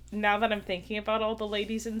 So now that I'm thinking about all the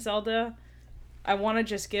ladies in Zelda, I want to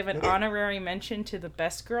just give an honorary mention to the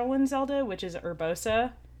best girl in Zelda, which is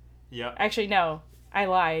Urbosa. Yep. Actually, no, I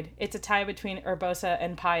lied. It's a tie between Urbosa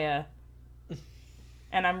and Paya.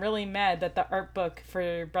 And I'm really mad that the art book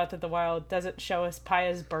for Breath of the Wild doesn't show us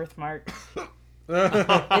Paya's birthmark.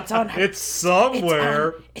 It's on her. It's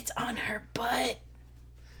somewhere. It's on her butt.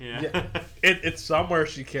 Yeah. It's somewhere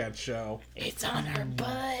she can't show. It's on her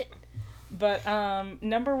butt. But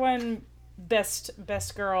number one best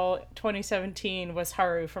girl 2017 was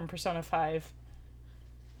Haru from Persona 5.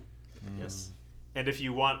 Yes. And if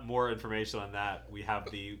you want more information on that, we have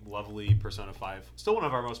the lovely Persona 5, still one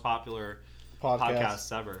of our most popular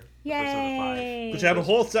podcasts ever. Persona 5. Which had a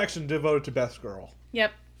whole section devoted to Best Girl.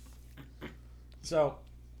 Yep. So,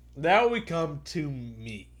 now we come to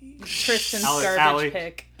me. Tristan's Allie- garbage Allie-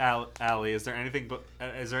 pick. Allie, is there anything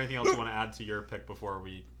else you want to add to your pick before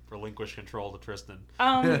we relinquish control to Tristan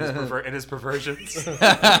and his perversions? Just, No,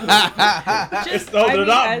 I they're mean,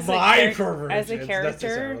 not as a my charac- perversions As a character,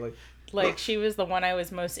 necessarily. Like, she was the one I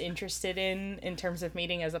was most interested in terms of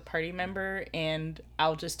meeting as a party member, and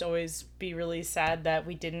I'll just always be really sad that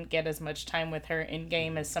we didn't get as much time with her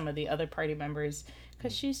in-game as some of the other party members,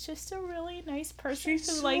 because she's just a really nice person She's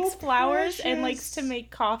who so likes flowers and precious. likes to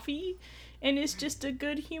make coffee, and is just a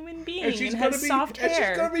good human being, And she's and gonna has be soft and she's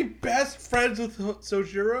hair. gonna be best friends with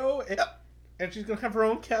Sojiro, and she's gonna have her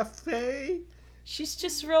own cafe. She's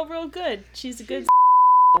just real good. She's a good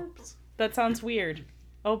That sounds weird.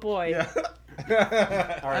 Oh boy. Yeah. All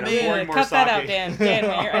right, I I'm mean, pouring more cut that sake. out, Dan. Dan,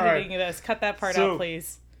 when you're All right. editing this, cut that part So- out,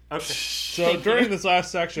 please. Okay. So Thank during you. this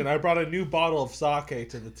last section, I brought a new bottle of sake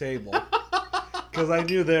to the table because I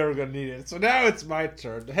knew they were gonna need it. So now it's my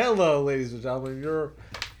turn. Hello, ladies and gentlemen.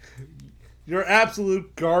 You're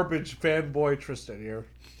absolute garbage fanboy Tristan here.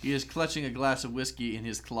 He is clutching a glass of whiskey in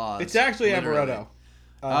his claws. It's actually literally. amaretto.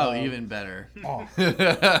 Oh, even better. Oh.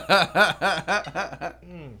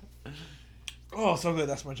 Oh, so good.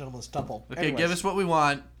 That's my gentleman's temple. Okay, Anyways. give us what we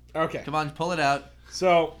want. Okay. Come on, pull it out.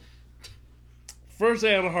 So, first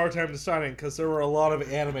I had a hard time deciding because there were a lot of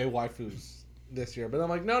anime waifus this year. But I'm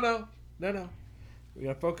like, no. We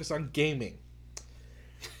gotta focus on gaming.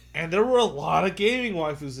 And there were a lot of gaming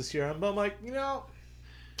waifus this year. But I'm like, I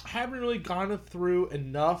haven't really gone through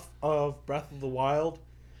enough of Breath of the Wild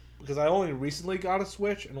because I only recently got a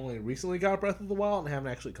Switch and only recently got Breath of the Wild and haven't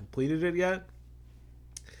actually completed it yet.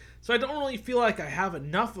 So I don't really feel like I have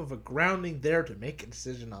enough of a grounding there to make a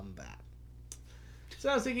decision on that. So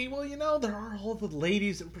I was thinking, well, there are all the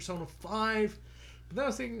ladies in Persona 5. But then I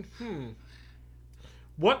was thinking,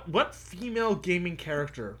 what female gaming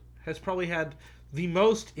character has probably had the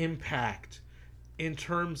most impact in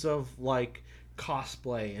terms of, like,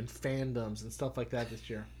 cosplay and fandoms and stuff like that this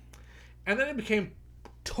year? And then it became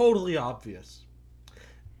totally obvious.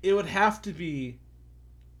 It would have to be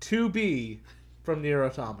 2B from Nier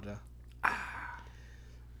Automata.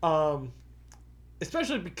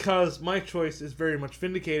 Especially because my choice is very much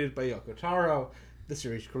vindicated by Yoko Taro, the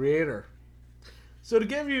series creator. So to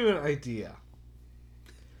give you an idea.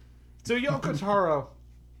 So Yoko Taro,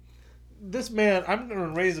 this man, I'm going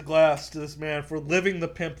to raise a glass to this man for living the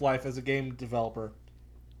pimp life as a game developer.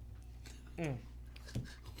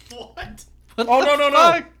 What? Oh,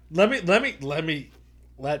 no. Let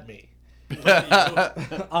me.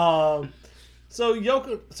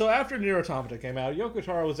 So after Nier Automata came out, Yoko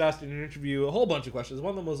Taro was asked in an interview a whole bunch of questions.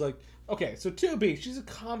 One of them was like, okay, so 2B, she's a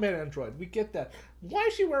combat android. We get that. Why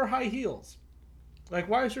does she wear high heels? Like,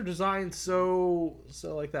 why is her design so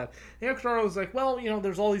like that? And Yoko Taro was like, well,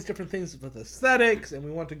 there's all these different things with aesthetics, and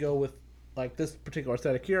we want to go with, like, this particular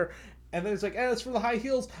aesthetic here. And then it's like, as for the high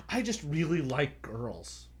heels, I just really like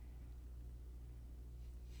girls.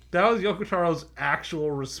 That was Yoko Taro's actual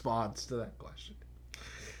response to that question.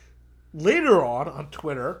 Later on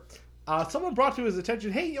Twitter, someone brought to his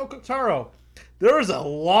attention, hey, Yoko Taro, there is a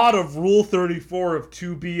lot of Rule 34 of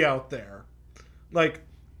 2B out there. Like,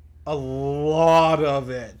 a lot of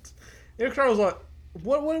it. Yoko Taro was like,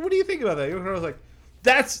 what do you think about that? Yoko Taro was like,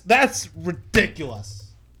 that's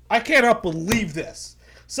ridiculous. I cannot believe this.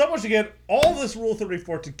 Someone should get all this Rule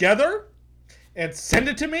 34 together and send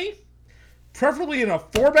it to me, preferably in a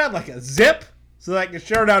format like a zip, so that I can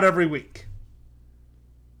share it out every week.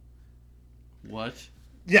 What?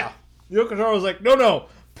 Yeah. Yoko Taro was like, no,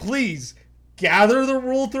 please gather the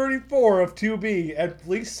Rule 34 of 2B and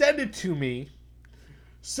please send it to me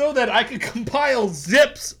so that I can compile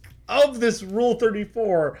zips of this Rule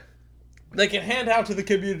 34 that can hand out to the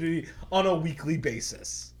community on a weekly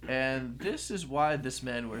basis. And this is why this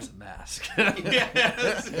man wears a mask.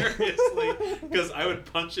 Yeah, seriously. Because I would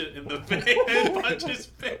punch it in the face and punch his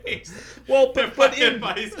face. Well, If but I in knew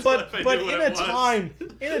what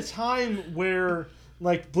in a time where,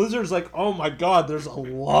 like, Blizzard's like, oh my god, there's a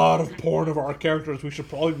lot of porn of our characters, we should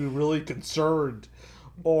probably be really concerned.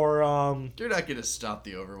 Or You're not going to stop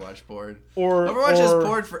the Overwatch porn. or Overwatch or, is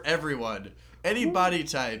porn for everyone. Any body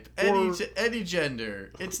type, any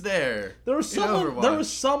gender, it's there. There was in Overwatch.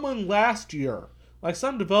 someone last year, like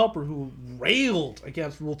some developer, who railed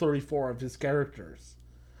against Rule 34 of his characters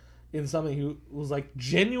in something who was like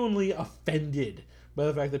genuinely offended by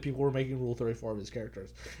the fact that people were making Rule 34 of his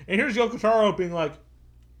characters. And here's Yoko Taro being like,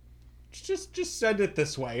 just send it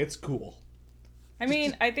this way. It's cool. I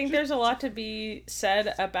mean, I think there's a lot to be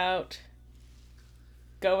said about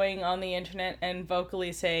going on the internet and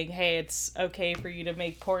vocally saying, hey, it's okay for you to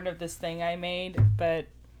make porn of this thing I made,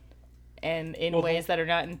 and in ways that are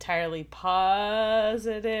not entirely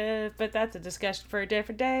positive, but that's a discussion for a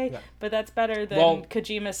different day. Yeah. But that's better than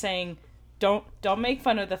Kojima saying, don't make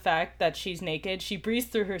fun of the fact that she's naked. She breathes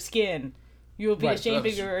through her skin. You will be Right, ashamed of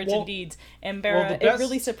that's- your words well- and deeds. And well, Barra, the it best-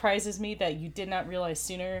 really surprises me that you did not realize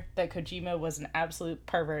sooner that Kojima was an absolute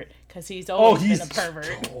pervert, because he's Oh, always he's been a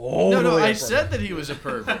pervert. No, I said that he was a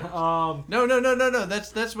pervert. Um, No.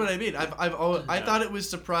 That's what I mean. I thought it was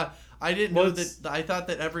surprise. I didn't know that. I thought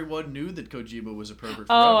that everyone knew that Kojima was a pervert.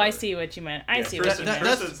 Oh, forever. I see what you meant. I see what you meant.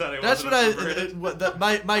 Tristan said he That's wasn't what a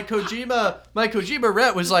pervert. my Kojima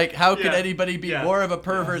rant was like. How could Yeah. anybody be Yeah. more of a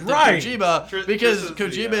pervert than Right. Kojima? Because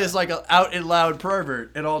Tristan's Kojima the, is like an out and loud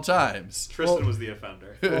pervert at all times. Tristan was the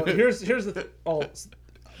offender. well, here's the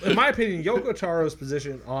in my opinion, Yoko Taro's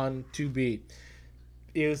position on 2B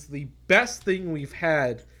is the best thing we've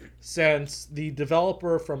had since the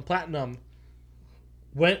developer from Platinum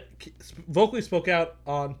vocally spoke out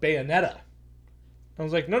on Bayonetta. I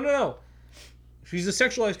was like, no. She's a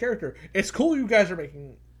sexualized character. It's cool you guys are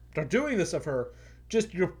doing this of her. Just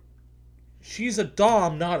she's a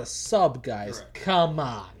dom, not a sub, guys. Correct. Come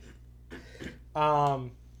on.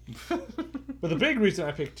 But the big reason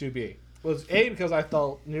I picked 2B was A, because I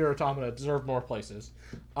felt Nier Automata deserved more places,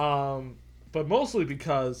 but mostly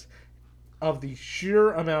because of the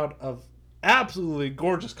sheer amount of absolutely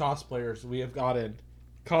gorgeous cosplayers we have gotten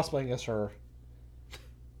cosplaying as her,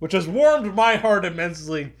 which has warmed my heart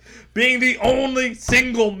immensely, being the only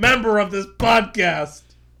single member of this podcast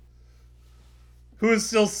who is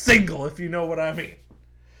still single, if you know what I mean.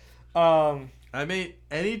 I mean,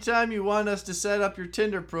 anytime you want us to set up your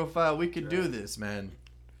Tinder profile, we can do this, man.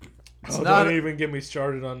 It's not. Don't even get me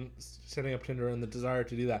started on setting up Tinder and the desire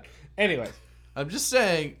to do that. Anyways, I'm just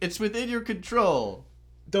saying, it's within your control.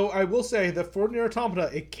 though I will say that for Nier Automata,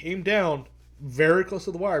 it came down very close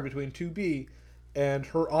to the wire between 2B and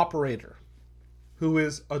her operator, who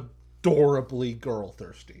is adorably girl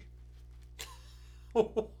thirsty.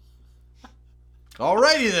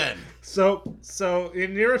 Alrighty then. So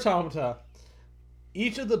in Nier Automata,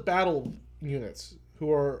 each of the battle units,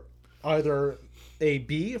 who are either a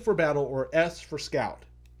B for battle or S for scout,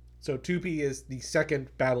 so 2B is the second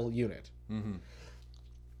battle unit,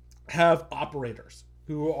 have operators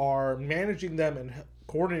who are managing them and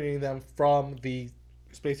coordinating them from the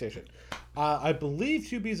space station. I believe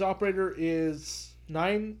 2B's operator is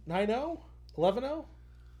 990? 11-0?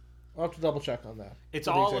 I'll have to double check on that. It's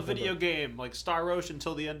For the all a exact video number. game, like Star Ocean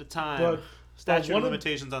till the end of time. But Statute one of of-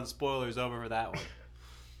 limitations on spoilers over for that one.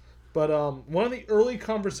 But one of the early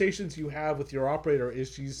conversations you have with your operator is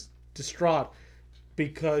she's distraught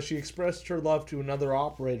because she expressed her love to another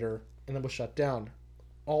operator and then was shut down.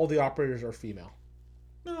 All the operators are female.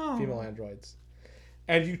 Female androids.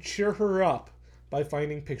 And you cheer her up by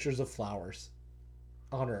finding pictures of flowers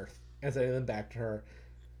on Earth and sending them back to her.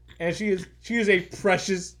 And she is a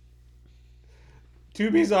precious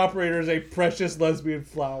 2B's operator is a precious lesbian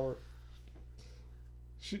flower.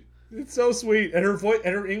 It's so sweet, and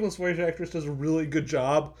her English voice actress does a really good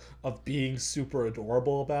job of being super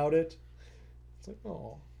adorable about it. It's like,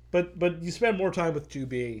 oh, but you spend more time with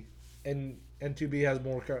 2B, and 2B has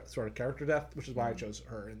more sort of character depth, which is why I chose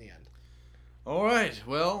her in the end. Alright,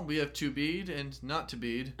 well, we have to bead and not to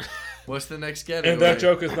bead. What's the next category? And that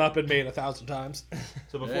joke has not been made 1,000 times.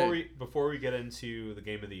 So before we get into the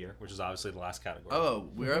game of the year, which is obviously the last category. Oh,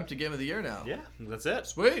 we're up to Game of the Year now. Yeah, that's it.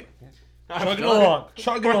 Sweet. Chugging along.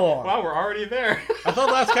 Wow, we're already there. I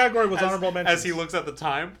thought last category was honorable mentions. As he looks at the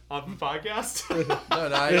time on the podcast. No,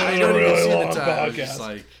 I This is don't a even really see long the time. I'm just podcast.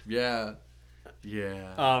 like, yeah.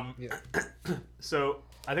 So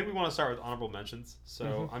I think we want to start with honorable mentions.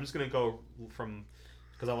 So I'm just going to go from,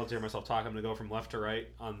 because I love to hear myself talk, I'm going to go from left to right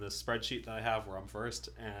on the spreadsheet that I have where I'm first.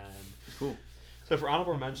 And Cool. so for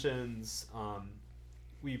honorable mentions,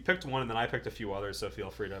 we picked one and then I picked a few others, so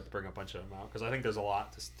feel free to bring a bunch of them out because I think there's a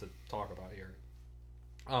lot to talk about here.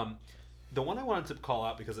 The one I wanted to call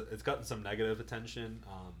out because it's gotten some negative attention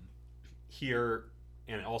here,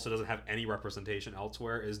 and it also doesn't have any representation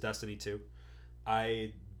elsewhere, is Destiny 2.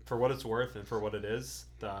 For what it's worth and for what it is,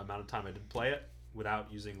 the amount of time I did play it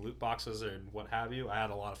without using loot boxes and what have you, I had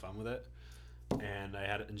a lot of fun with it, and I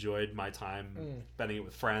had enjoyed my time spending it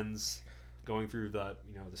with friends, going through the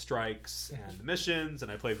strikes and the missions,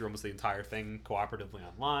 and I played through almost the entire thing cooperatively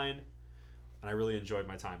online, and I really enjoyed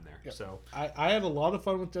my time there. Yep. So I had a lot of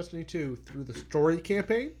fun with Destiny 2 through the story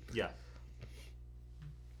campaign yeah,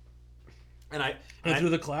 and through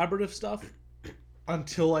the collaborative stuff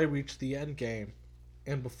until I reached the end game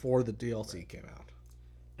and before the DLC came out.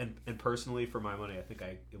 And personally, for my money, I think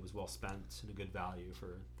it was well spent and a good value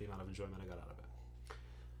for the amount of enjoyment I got out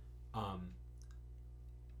of it.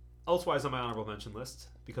 Elsewise on my honorable mention list,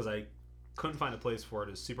 because I couldn't find a place for it,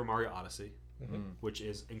 is Super Mario Odyssey, which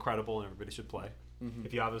is incredible and everybody should play.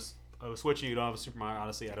 If you have a Switch and you don't have a Super Mario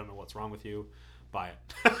Odyssey, I don't know what's wrong with you. buy it.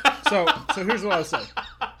 So here's what I'll say.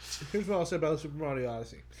 Here's what I'll say about Super Mario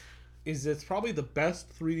Odyssey. Is it's probably the best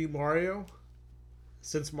 3D Mario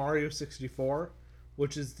since Mario 64,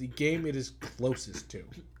 which is the game it is closest to.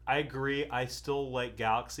 I agree. I still like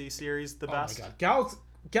Galaxy series the best. Oh my god,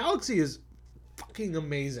 Galaxy is fucking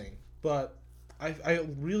amazing, but I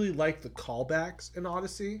really like the callbacks in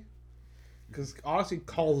Odyssey, because Odyssey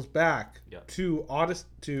calls back Yep.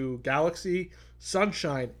 to Galaxy,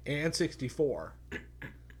 Sunshine, and 64, and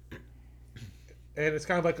it's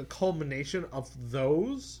kind of like a culmination of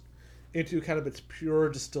those into kind of its pure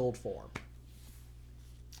distilled form.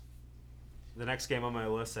 The next game on my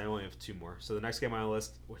list, I only have two more. So the next game on my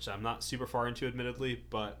list, which I'm not super far into admittedly,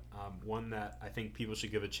 but one that I think people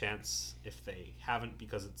should give a chance if they haven't,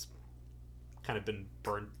 because it's kind of been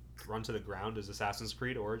run to the ground, is Assassin's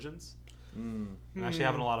Creed Origins. I'm actually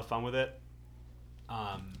having a lot of fun with it.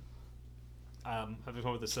 Having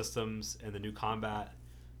fun with the systems and the new combat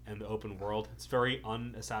and the open world. It's very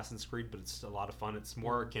un-Assassin's Creed, but it's a lot of fun. It's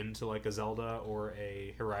more akin to like a Zelda or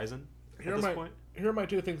a Horizon at this point. Here are my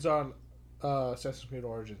two things on Assassin's Creed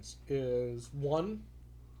Origins. Is one,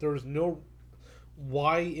 there is no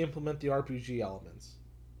why implement the RPG elements,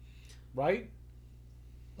 right?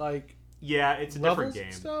 Like, Yeah, it's a different levels and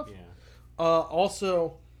game. stuff? Yeah.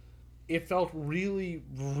 Also, it felt really,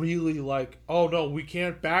 really like, oh no, we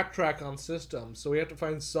can't backtrack on systems, so we have to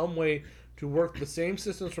find some way to work the same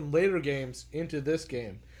systems from later games into this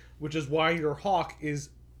game, which is why your Hawk is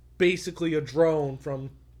basically a drone from,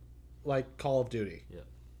 like, Call of Duty. Yeah.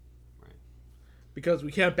 Right. Because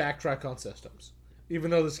we can't backtrack on systems, even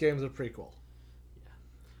though this game is a prequel.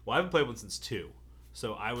 Well, I haven't played one since 2,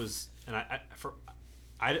 so I was, and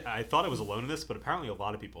I thought I was alone in this, but apparently a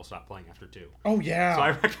lot of people stopped playing after 2. Oh yeah. So I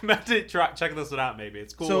recommend checking this one out. Maybe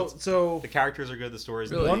it's cool. So The characters are good. The story's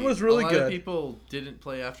Really? good. One was really a lot good. of people didn't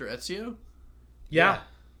play after Ezio. yeah.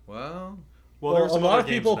 Well, Well, there were a some lot other of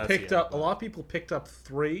games people with picked Ezio, up. A but lot of people picked up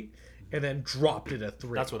 3, and then dropped it at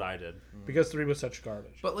 3. That's what I did. because 3 was such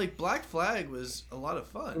garbage. but like Black Flag was a lot of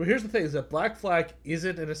fun. Well, here's the thing: is that Black Flag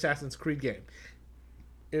isn't an Assassin's Creed game.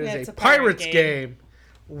 It Yeah, is it's a a pirate Pirates game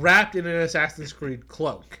wrapped in an Assassin's Creed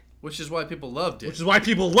cloak, Which is why people loved it. which is why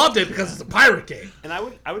people loved it, because it's a pirate game. And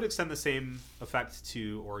I would extend the same effect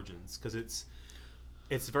to Origins, because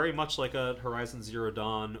it's very much like a Horizon Zero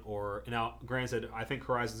Dawn, or now granted, I think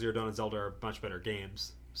Horizon Zero Dawn and Zelda are much better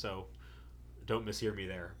games, so don't mishear me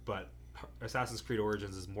there. But Assassin's Creed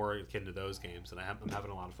Origins is more akin to those games, and I'm having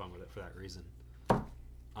a lot of fun with it for that reason.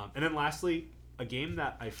 And then lastly, a game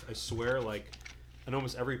that I swear, like, in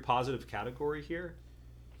almost every positive category here,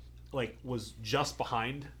 like, was just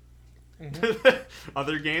behind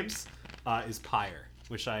other games, is Pyre,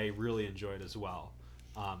 which I really enjoyed as well.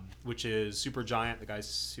 Which is Supergiant, the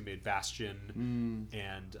guys who made Bastion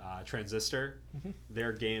and Transistor.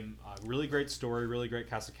 Their game, really great story, really great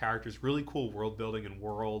cast of characters, really cool world building and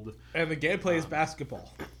world. And the gameplay is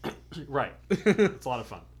basketball. Right. It's a lot of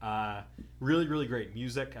fun. Really, really great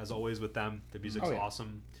music, as always with them. The music's Oh, yeah.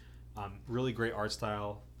 awesome. Really great art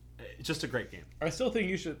style. It's just a great game. I still think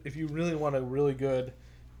you should, if you really want a really good,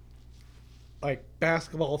 like,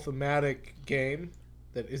 basketball thematic game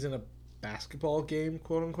that isn't a basketball game,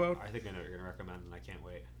 quote unquote. I think I know what you're going to recommend, and I can't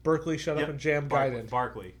wait. Berkeley, Shut Up and Jam Gaiden.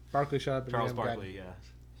 Barkley. Barkley, Shut Up and Charles Jam Barkley, Gaiden. yeah.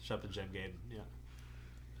 Shut up and Jam Gaiden, yeah.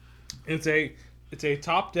 It's a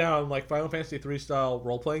top-down, like, Final Fantasy III style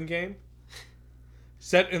role-playing game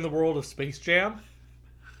set in the world of Space Jam.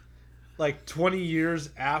 Like 20 years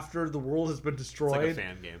after the world has been It's destroyed like a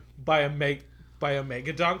fan game. by a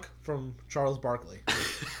mega dunk from Charles Barkley.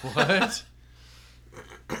 What?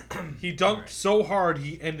 He dunked so hard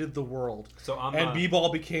he ended the world, So and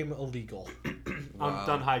b-ball became illegal. I'm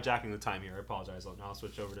done hijacking the time here. I apologize. I'll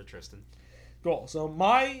switch over to Tristan. Cool. So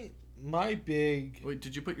my big Wait,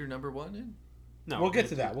 did you put your number 1 in? No, We'll get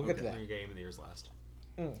to that. We'll get to that. Your game of the year's last.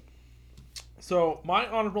 So my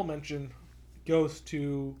honorable mention goes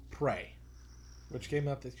to Prey, which came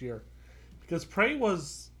out this year, because Prey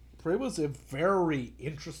was a very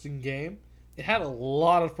interesting game. It had a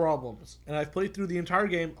lot of problems, and I've played through the entire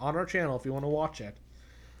game on our channel if you want to watch it.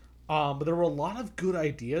 But there were a lot of good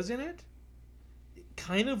ideas in it,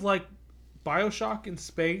 kind of like BioShock in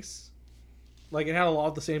space. Like, it had a lot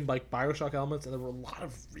of the same, like, BioShock elements, and there were a lot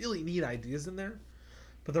of really neat ideas in there.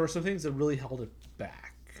 But there were some things that really held it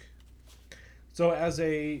back. So as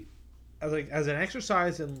an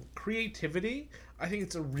exercise in creativity, I think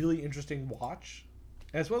it's a really interesting watch.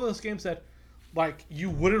 And it's one of those games that, like, you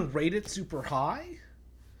wouldn't rate it super high,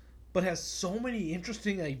 but has so many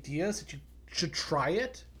interesting ideas that you should try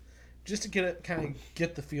it just to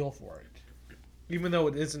get the feel for it. Even though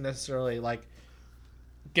it isn't necessarily, like,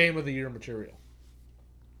 game of the year material.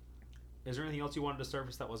 Is there anything else you wanted to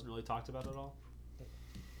surface that wasn't really talked about at all?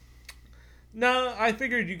 No, I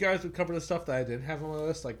figured you guys would cover the stuff that I didn't have on my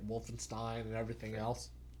list, like Wolfenstein and everything else.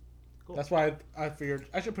 Cool. That's why I figured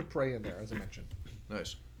I should put Prey in there, as I mentioned.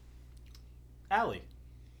 Nice. Allie.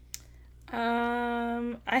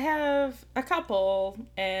 I have a couple,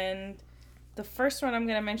 and the first one I'm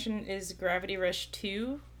going to mention is Gravity Rush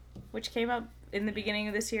 2, which came out in the beginning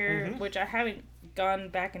of this year, which I haven't gone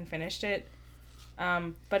back and finished it.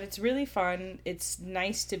 But it's really fun. It's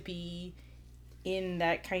nice to be in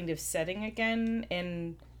that kind of setting again,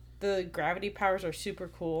 and the gravity powers are super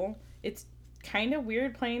cool. It's kind of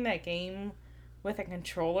weird playing that game with a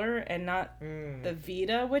controller and not the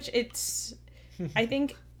Vita, which it's... I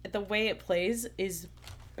think the way it plays is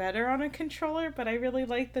better on a controller, but I really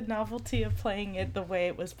like the novelty of playing it the way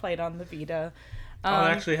it was played on the Vita.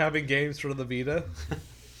 Actually having games for the Vita.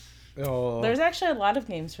 Oh. There's actually a lot of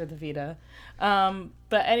games for the Vita.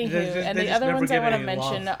 But anywho, and the other ones I want to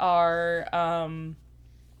mention are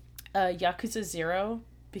Yakuza 0,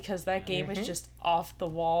 because that game is just off the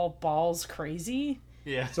wall, balls crazy.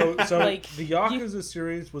 Yeah. So Like, the Yakuza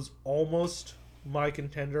series was almost my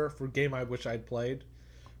contender for game I wish I'd played,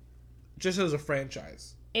 just as a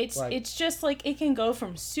franchise. It's just like it can go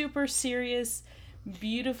from super serious,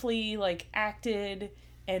 beautifully like acted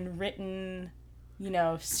and written,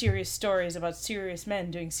 serious stories about serious men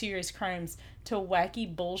doing serious crimes, to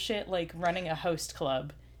wacky bullshit like running a host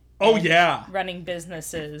club. Oh yeah. Running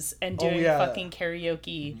businesses and doing fucking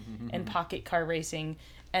karaoke and pocket car racing.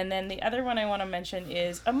 And then the other one I want to mention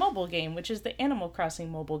is a mobile game, which is the Animal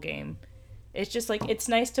Crossing mobile game. It's just like, it's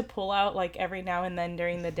nice to pull out like every now and then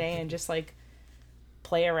during the day and just like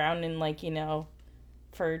play around and like,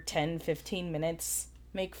 for 10, 15 minutes,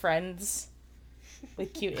 make friends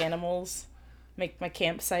with cute animals, make my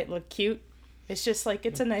campsite look cute. It's just like,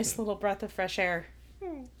 it's a nice little breath of fresh air.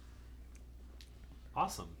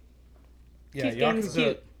 Awesome. Yeah, Cute game is Yakuza.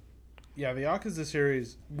 cute. Yeah, the Yakuza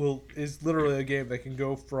series is literally a game that can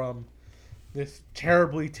go from this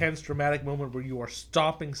terribly tense, dramatic moment where you are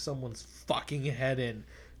stomping someone's fucking head in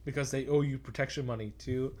because they owe you protection money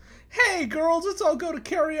to, hey girls, let's all go to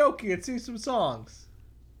karaoke and sing some songs.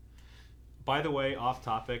 By the way, off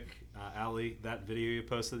topic, Allie, that video you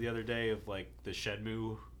posted the other day of like the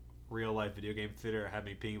Shenmue real life video game theater had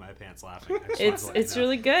me peeing my pants laughing. It's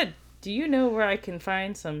really good. Do you know where I can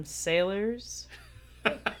find some sailors?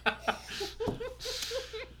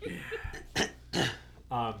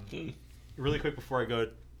 Really quick before I go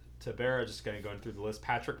to Barra, just going through the list.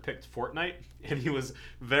 Patrick picked Fortnite, and he was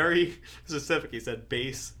very specific. He said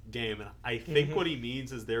base game, and I think what he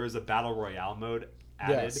means is there is a battle royale mode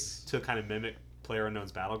added to kind of mimc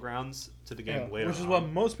PlayerUnknown's Battlegrounds to the game later, which is on. what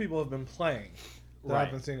most people have been playing that Right.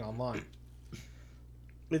 I've been seeing online.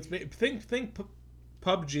 It's think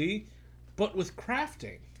PUBG, but with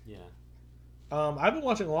crafting. Yeah. I've been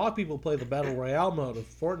watching a lot of people play the battle royale mode of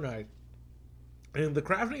Fortnite, and the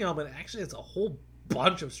crafting element actually has a whole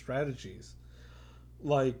bunch of strategies,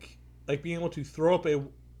 like being able to throw up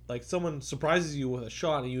someone surprises you with a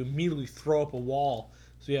shot and you immediately throw up a wall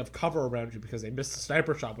so you have cover around you because they missed a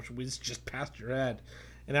sniper shot which was just past your head,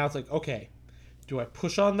 and now it's like, okay, do I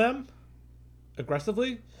push on them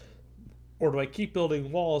aggressively, or do I keep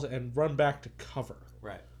building walls and run back to cover?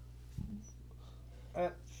 Right.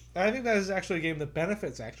 I think that is actually a game that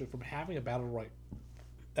benefits actually from having a battle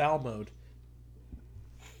royale mode.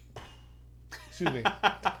 Excuse me.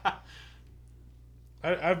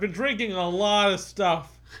 I've been drinking a lot of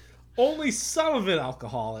stuff. Only some of it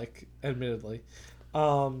alcoholic, admittedly.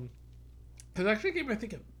 It's actually a game I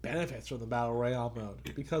think it benefits from the battle royale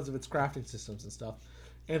mode because of its crafting systems and stuff,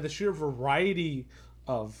 and the sheer variety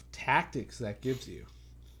of tactics that gives you.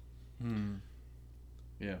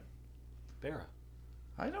 Yeah. Barra.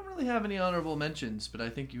 I don't really have any honorable mentions, but I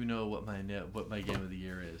think you know what my game of the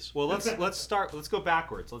year is. Well, let's go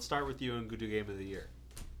backwards. Let's start with you and do game of the year.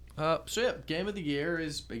 Game of the year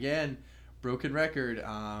is again broken record.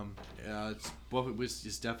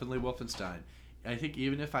 It's definitely Wolfenstein. I think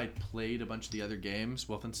even if I played a bunch of the other games,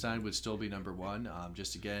 Wolfenstein would still be number one.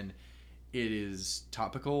 Just again, it is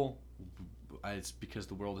topical. It's because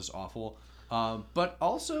the world is awful, but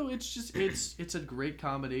also it's a great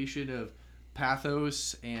combination of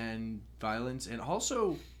pathos and violence, and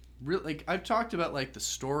also really I've talked about the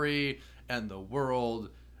story and the world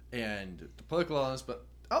and the political elements, but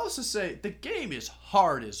I also say the game is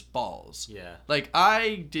hard as balls. Yeah.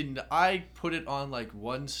 I put it on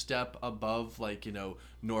one step above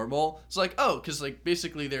normal. It's because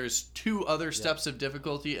basically there's two other steps of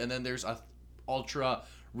difficulty, and then there's a ultra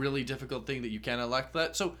really difficult thing that you can't elect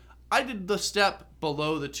that. So I did the step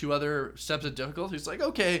below the 2 other steps of difficulty. It's like,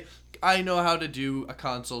 okay, I know how to do a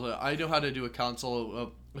console. I know how to do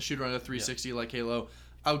a shooter on a 360 like Halo.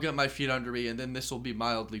 I'll get my feet under me, and then this will be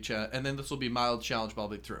mild challenge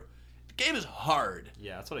probably through. The game is hard.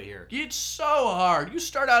 Yeah, that's what I hear. It's so hard. You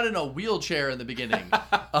start out in a wheelchair in the beginning,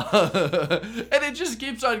 and it just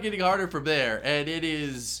keeps on getting harder from there. And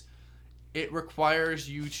it requires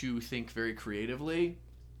you to think very creatively.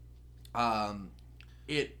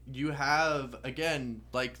 You have, again,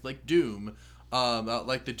 like Doom,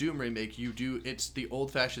 like the Doom remake, it's the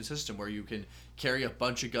old-fashioned system where you can carry a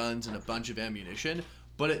bunch of guns and a bunch of ammunition,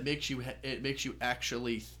 but it makes you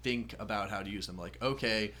actually think about how to use them. Like,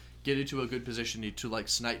 okay, get into a good position to like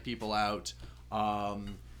snipe people out,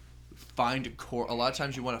 find a lot of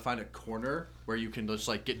times you want to find a corner where you can just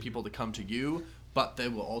like get people to come to you, but they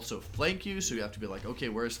will also flank you, so you have to be like, okay,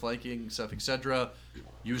 where's flanking stuff, etc.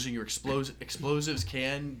 Using your explosives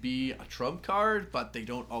can be a trump card, but they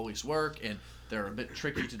don't always work, and they're a bit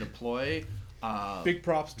tricky to deploy. Big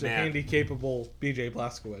props to handy capable BJ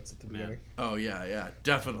Blazkowicz at the beginning. Oh yeah,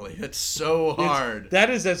 definitely. It's so hard.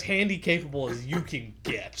 That is as handy capable as you can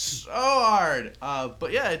get. So hard.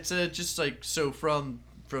 But yeah, it's just like, so from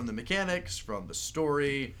the mechanics, from the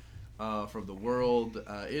story, from the world,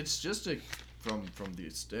 it's just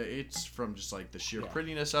it's from just like the sheer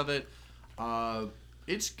prettiness of it.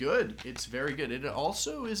 It's good. It's very good. It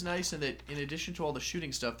also is nice in that in addition to all the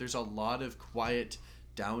shooting stuff, there's a lot of quiet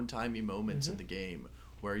downtimey moments in the game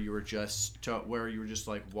where you were just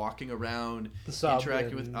like walking around,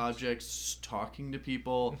 interacting with objects, talking to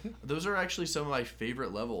people. Those are actually some of my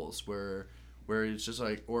favorite levels where it's just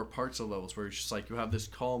like, or parts of levels where it's just like you have this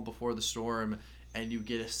calm before the storm and you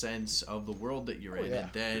get a sense of the world that you're in, and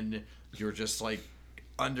then you're just like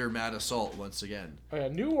under mad assault once again. Oh, yeah,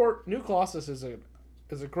 New Colossus is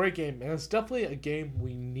a great game, and it's definitely a game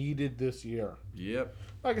we needed this year. Yep.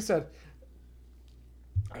 Like I said,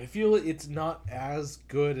 I feel it's not as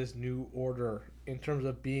good as New Order in terms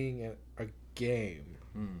of being a game,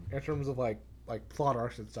 in terms of like plot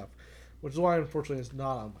arcs and stuff, which is why unfortunately it's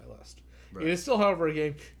not on my list. Right. It is still, however, a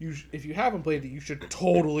game if you haven't played it, you should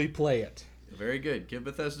totally play it. Very good. Give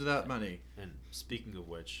Bethesda that money. And speaking of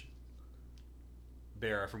which,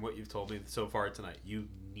 Bear, from what you've told me so far tonight, you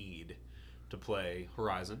need to play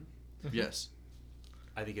Horizon. Yes.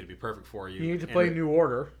 I think it'd be perfect for you. You need to play New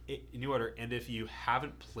Order. New Order, and if you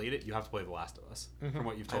haven't played it, you have to play The Last of Us. From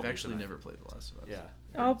what you've told me, I've actually never played The Last of Us. Yeah.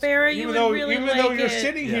 Oh, Barry, you would really like it. Even though you're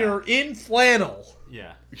sitting here in flannel.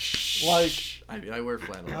 Yeah. Like, I mean, I wear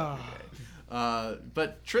flannel every day.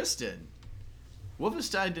 But Tristan,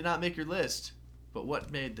 Wolfenstein did not make your list, but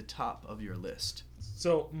what made the top of your list?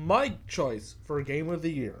 So my choice for Game of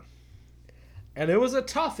the Year, and it was a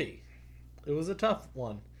toughie. It was a tough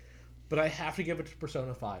one. But I have to give it to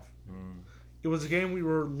Persona 5. It was a game we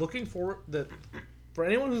were looking forward for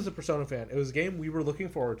anyone who's a Persona fan, it was a game we were looking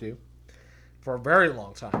forward to for a very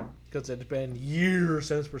long time because it had been years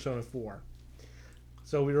since Persona 4.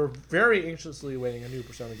 So we were very anxiously awaiting a new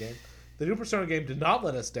Persona game. The new Persona game did not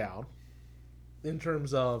let us down in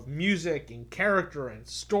terms of music and character and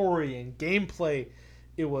story and gameplay.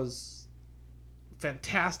 It was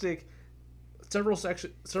fantastic. Several aspects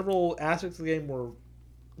of the game were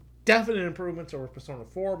definite improvements over Persona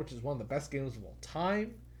 4, which is one of the best games of all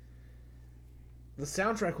time. The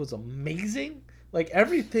soundtrack was amazing. Like,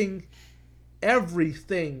 everything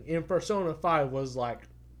in Persona 5 was, like,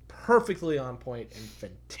 perfectly on point and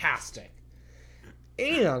fantastic.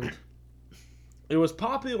 And it was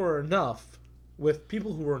popular enough with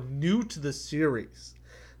people who were new to the series.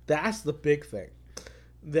 That's the big thing.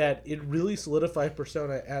 That it really solidified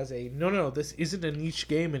Persona as no, this isn't a niche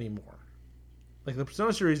game anymore. Like, the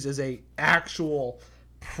Persona series is a actual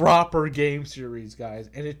proper game series, guys,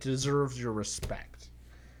 and it deserves your respect.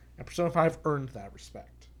 And Persona 5 earned that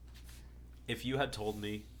respect. If you had told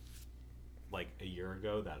me, like, a year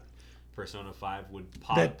ago that Persona 5 would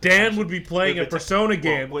pop... That Dan would be playing a Persona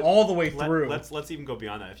game all the way through. Let's even go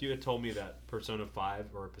beyond that. If you had told me that Persona 5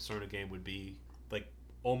 or a Persona game would be, like,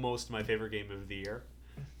 almost my favorite game of the year,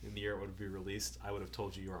 in the year it would be released, I would have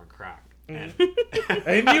told you were on crack. And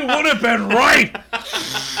you would have been right!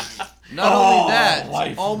 Not only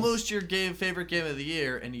that, almost your favorite game of the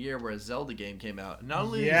year in a year where a Zelda game came out. Not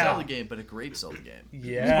only a Zelda game, but a great Zelda game.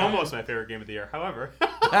 Yeah. Almost my favorite game of the year. However,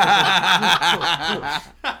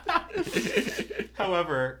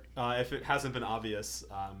 if it hasn't been obvious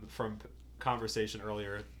from conversation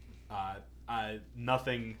earlier,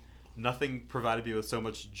 nothing provided me with so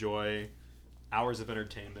much joy, hours of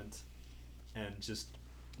entertainment, and just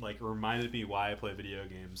like reminded me why I play video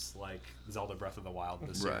games like Zelda Breath of the Wild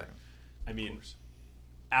this year. I mean,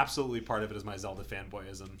 absolutely part of it is my Zelda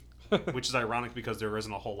fanboyism, which is ironic because there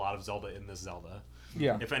isn't a whole lot of Zelda in this Zelda.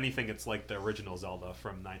 Yeah. If anything, it's like the original Zelda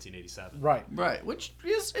from 1987. Right. Right, which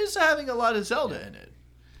is having a lot of Zelda in it.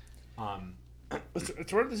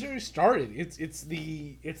 It's where the series started. It's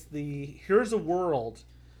the here's a world,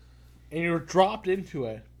 and you're dropped into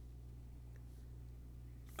it.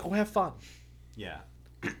 Go have fun. Yeah.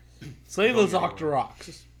 Slay those Go anywhere.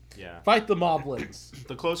 Octoroks. Yeah. Fight the moblins.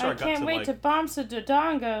 The closer I, I got can't to wait like... to bomb some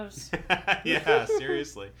Dodongos. Yeah,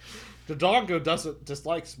 seriously. Dodongo doesn't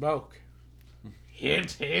dislike smoke.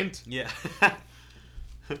 Hint, hint. Yeah.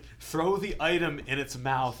 Throw the item in its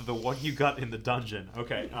mouth, the one you got in the dungeon.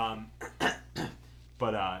 Okay.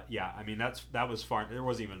 But yeah, I mean that was far. There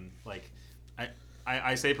wasn't even like,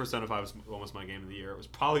 I say Persona 5 was almost my game of the year. It was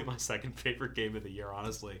probably my second favorite game of the year,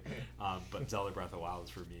 honestly. But Zelda Breath of the Wild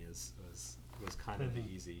for me was kind of the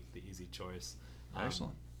easy choice.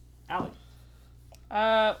 Excellent. Allie.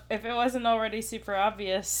 If it wasn't already super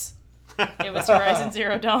obvious, it was Horizon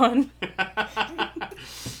Zero Dawn.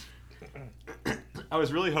 I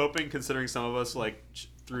was really hoping, considering some of us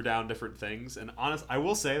threw down different things, and I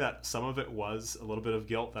will say that some of it was a little bit of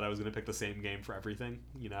guilt that I was going to pick the same game for everything.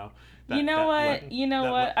 As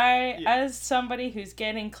somebody who's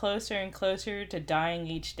getting closer and closer to dying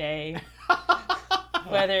each day,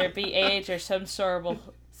 Whether it be age or some sort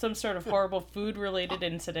of horrible food-related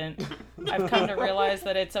incident, I've come to realize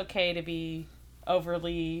that it's okay to be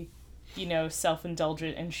overly,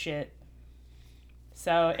 self-indulgent and shit.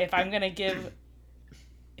 So if I'm gonna give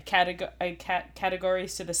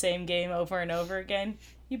categories to the same game over and over again,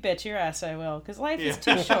 you bet your ass I will, because life is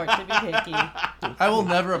too short to be picky. I will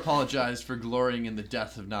never apologize for glorying in the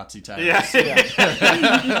death of Nazi titles.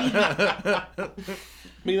 Yeah.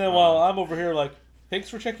 Meanwhile, I'm over here like, thanks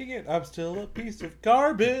for checking in. I'm still a piece of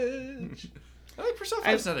garbage. I think Persona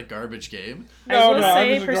 5 is not a garbage game. I will I'm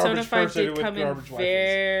say just a Persona garbage 5 person did with come in garbage wifeys.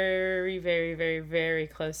 very, very, very, very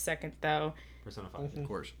close second, though. Persona 5. Of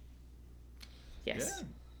course. Yes. Yeah.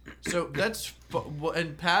 So that's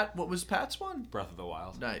and Pat. What was Pat's one? Breath of the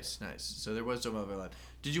Wild. Nice. So there was some overlap.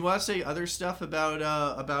 Did you want to say other stuff about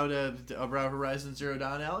Horizon Zero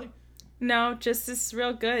Dawn, Allie? No, just it's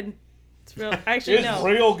real good. It's real. Actually, It's no.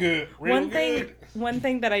 real good. One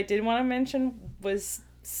thing that I did want to mention was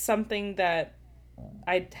something that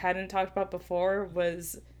I hadn't talked about before.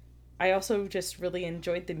 Was I also just really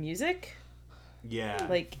enjoyed the music. Yeah.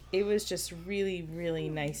 Like, it was just really, really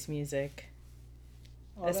nice music.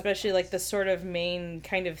 Oh, Especially, like, the sort of main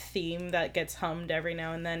kind of theme that gets hummed every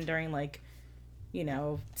now and then during, like,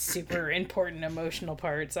 super important emotional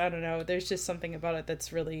parts. I don't know. There's just something about it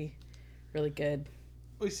that's really, really good.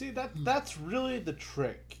 We see that's really the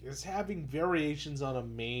trick, is having variations on a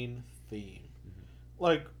main theme.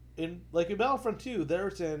 Like in Battlefront 2,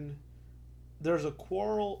 there's a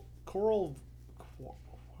choral,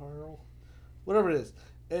 whatever it is,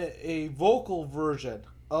 a vocal version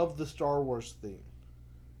of the Star Wars theme,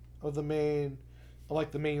 of the main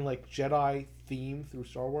Jedi theme through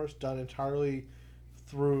Star Wars, done entirely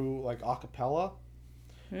through like a cappella.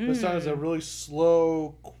 This song is a really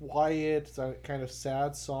slow, quiet, kind of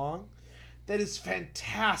sad song that is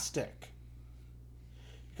fantastic.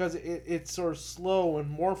 Because it's sort of slow and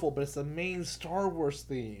mournful, but it's the main Star Wars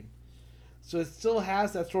theme. So it still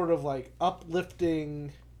has that sort of like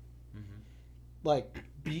uplifting like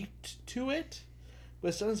beat to it, but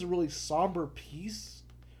it's done as a really somber piece.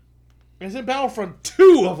 And it's in Battlefront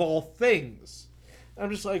 2 of all things. And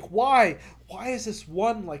I'm just like, why? Why is this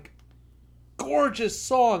one like gorgeous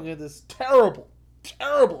song in this terrible,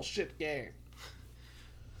 terrible shit game?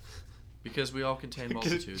 Because we all contain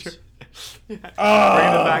multitudes. Bringing it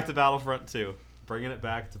back to Battlefront 2.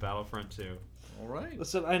 All right.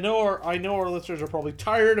 Listen, I know our listeners are probably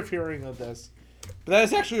tired of hearing of this, but that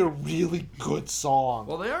is actually a really good song.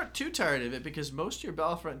 Well, they aren't too tired of it because most of your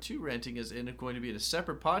Battlefront 2 ranting is going to be in a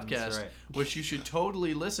separate podcast, That's right. which you should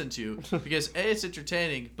totally listen to because A, it's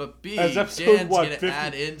entertaining, but B, As Dan's episode, going to 50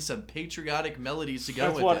 add in some patriotic melodies to go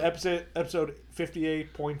That's with what it. episode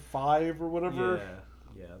 58.5 or whatever.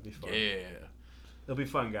 Yeah, it'll be fun. Yeah. It'll be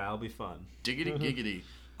fun, guy. It'll be fun. Diggity giggity.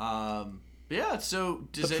 Yeah, so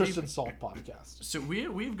The does Tristan Salt podcast. So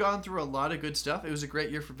we've gone through a lot of good stuff. It was a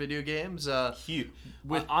great year for video games. Huge.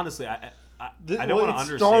 With- Honestly, I don't Well, want to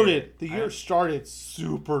understate started. it. The year started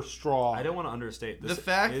super strong. I don't want to understate this. The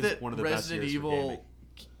fact is that one of the best Resident years for gaming. Evil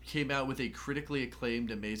came out with a critically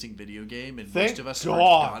acclaimed, amazing video game, and Thank most of us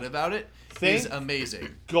God. forgot about it, Thank is amazing.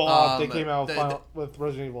 God, they Um, came out the- with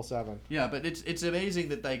Resident Evil 7. Yeah, but it's amazing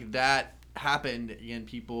that like that happened and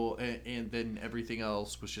people and then everything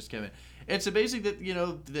else was just coming. It's amazing that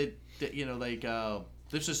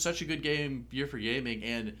this was such a good year for gaming,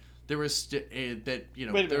 and there was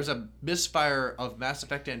there was a misfire of Mass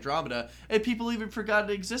Effect Andromeda, and people even forgot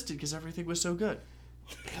it existed because everything was so good.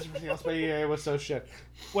 Because everything else by EA was so shit.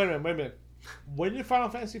 Wait a minute. When did Final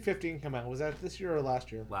Fantasy 15 come out? Was that this year or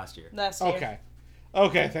last year? Last year. Last year.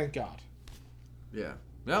 Okay, thank God. Yeah.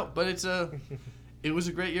 No, but it was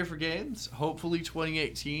a great year for games. Hopefully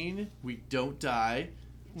 2018, we don't die.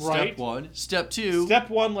 Right. Step 1. Step 2. Step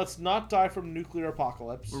 1, let's not die from nuclear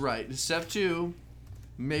apocalypse. Right. Step 2,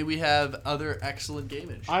 may we have other excellent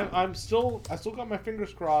gaming. I still got my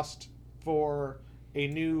fingers crossed for a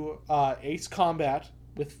new Ace Combat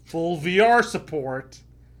with full VR support,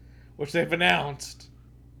 which they've announced.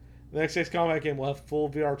 The next Ace Combat game will have full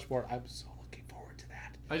VR support. I'm so looking forward to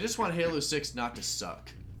that. I just want Halo 6 not to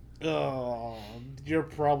suck. Oh, you're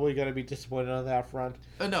probably going to be disappointed on that front.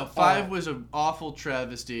 No, 5 was an awful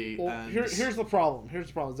travesty. Well, And here's the problem.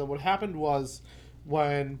 Is that what happened was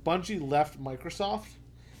when Bungie left Microsoft,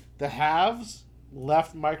 the haves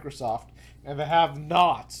left Microsoft, and the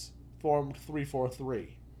have-nots formed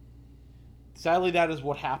 343. Sadly, that is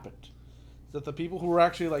what happened. That the people who were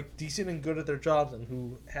actually like decent and good at their jobs and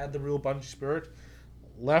who had the real Bungie spirit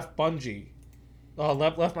left Bungie.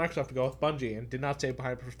 Left Microsoft to go with Bungie and did not stay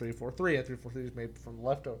behind for 343, and 343 is made from the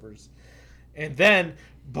leftovers. And then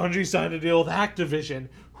Bungie signed a deal with Activision,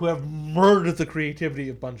 who have murdered the creativity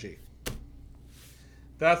of Bungie.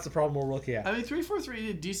 That's the problem we're looking at. I mean, 343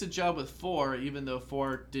 did a decent job with 4, even though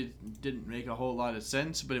 4 didn't make a whole lot of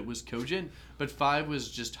sense, but it was cogent. But 5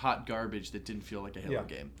 was just hot garbage that didn't feel like a Halo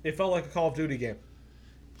game. It felt like a Call of Duty game.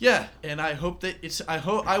 Yeah, and I hope that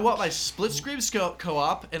I want my split screen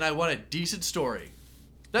co-op, and I want a decent story.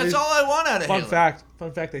 That's all I want out of Halo.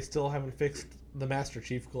 Fun fact, they still haven't fixed the Master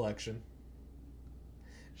Chief Collection.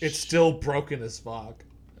 It's still broken as fuck.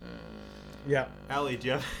 Yeah. Allie,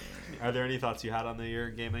 are there any thoughts you had on the year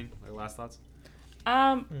in gaming? Or last thoughts?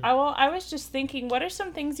 I was just thinking, what are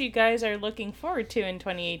some things you guys are looking forward to in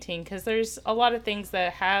 2018? Because there's a lot of things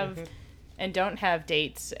that have and don't have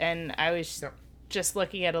dates, and I was just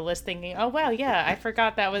looking at a list thinking, oh wow, yeah, I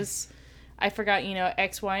forgot X,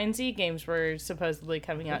 Y, and Z games were supposedly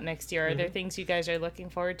coming out next year. Are there things you guys are looking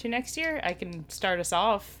forward to next year? I can start us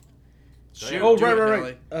off. Shoot,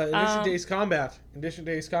 right. In addition to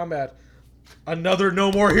Days Combat, another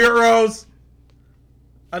No More Heroes.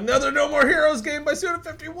 Another No More Heroes game by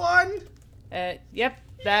Suda51. Yep,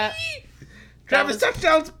 that. Travis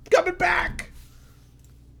Touchdown's coming back.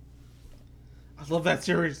 I love that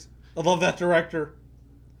series. I love that director.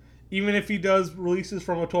 Even if he does releases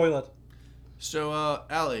from a toilet. So,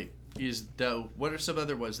 Allie, what are some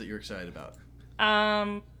other ones that you're excited about?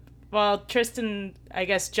 Well, Tristan, I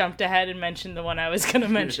guess, jumped ahead and mentioned the one I was going to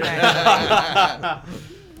mention.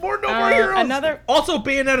 More No More Heroes. Also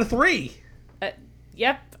Bayonetta 3.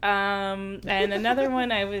 Yep. And another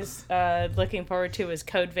one I was looking forward to was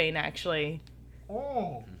Code Vein, actually.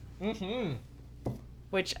 Oh. Mm-hmm.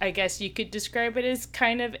 Which I guess you could describe it as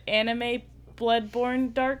kind of anime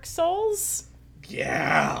Bloodborne Dark Souls.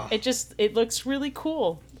 Yeah. It looks really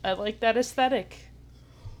cool. I like that aesthetic.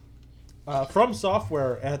 From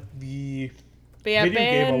Software at the Video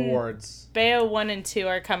Game Awards. Bayo 1 and 2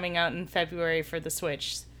 are coming out in February for the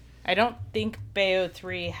Switch. I don't think Bayo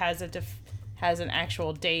 3 has an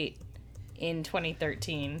actual date in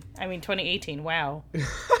 2013. I mean 2018. Wow.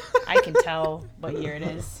 I can tell what year it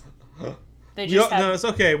is. No, it's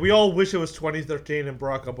okay. We all wish it was 2013 and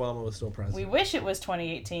Barack Obama was still president. We wish it was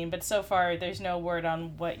 2018, but so far there's no word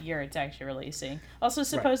on what year it's actually releasing. Also,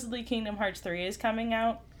 supposedly Kingdom Hearts 3 is coming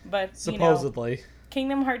out, but supposedly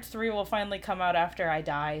Kingdom Hearts 3 will finally come out after I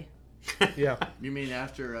die. Yeah. You mean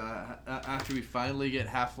after we finally get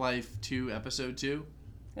Half-Life 2 Episode 2?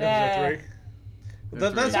 Episode 3.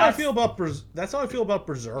 That's how I feel about That's how I feel about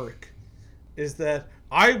Berserk. Is that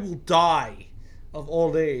I will die of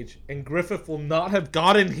old age, and Griffith will not have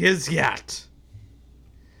gotten his yet.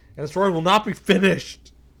 And the story will not be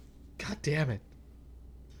finished. God damn it.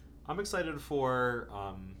 I'm excited for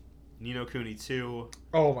Ni no Kuni 2.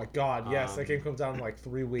 Oh my god, yes. That game comes out in like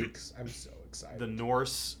 3 weeks. I'm so excited. The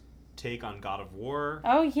Norse take on God of War.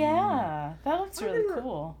 Oh yeah, that looks really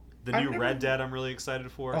cool. The new Red Dead I'm really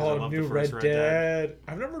excited for. Oh, I love new the first Red Dead.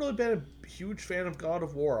 I've never really been a huge fan of God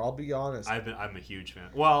of War, I'll be honest. I'm a huge fan.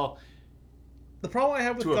 Well, the problem I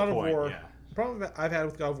have with God of War, yeah. The problem I've had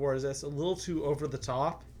with God of War is that it's a little too over the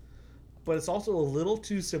top, but it's also a little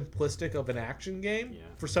too simplistic of an action game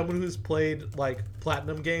for someone who's played like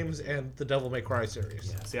Platinum games and the Devil May Cry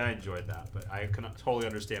series. Yeah, see, I enjoyed that, but I can totally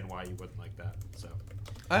understand why you wouldn't like that. So,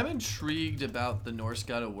 I'm intrigued about the Norse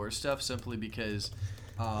God of War stuff simply because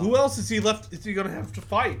Who else is he left? Is he gonna have to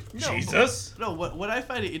fight? No, Jesus. No, what I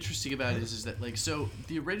find it interesting about it is that like so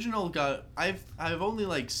the original God I've only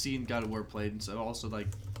like seen God of War played, and so also like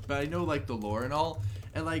but I know like the lore and all.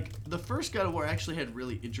 And like the first God of War actually had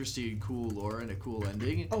really interesting and cool lore and a cool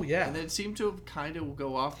ending. Oh yeah. And then it seemed to kind of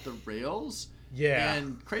go off the rails. Yeah.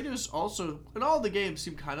 And Kratos also in all the games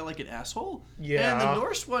seemed kind of like an asshole. Yeah. And the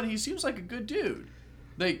Norse one, he seems like a good dude.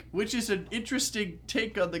 Like, which is an interesting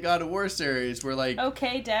take on the God of War series, where like,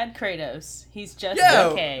 Okay, Dad Kratos. He's just Yeah.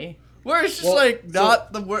 okay. where it's just Well, like so-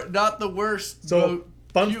 not the worst. So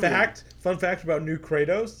fun human. fact about new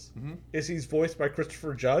Kratos Mhm. is he's voiced by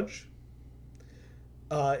Christopher Judge.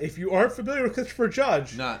 If you aren't familiar with Christopher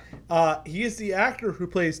Judge, Not. he is the actor who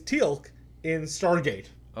plays Teal'c in Stargate.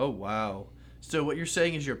 Oh wow. So what you're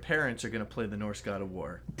saying is your parents are gonna play the Norse God of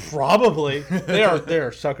War. Probably they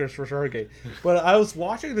are suckers for Stargate. But I was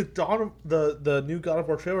watching the new God of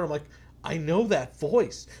War trailer. And I'm like, I know that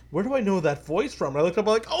voice. Where do I know that voice from? And I looked up.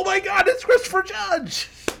 I'm like, oh my god, it's Christopher Judge.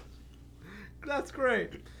 That's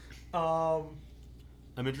great.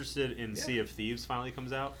 I'm interested in Sea of Thieves finally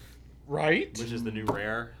comes out, Right? which is the new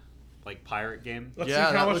Rare, like pirate game. Let's Yeah,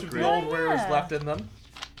 see how that much looked of the great. old Rare is Yeah. left in them.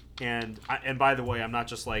 And by the way, I'm not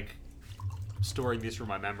just like storing these from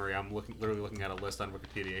my memory. I'm literally looking at a list on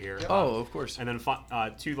Wikipedia here. Oh, of course. And then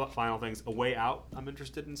two final things. A Way Out, I'm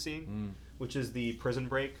interested in seeing, which is the Prison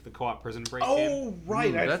Break, the co-op Prison Break game. Oh,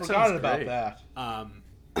 right. Ooh, I that forgot sounds about great. that.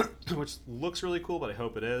 Which looks really cool, but I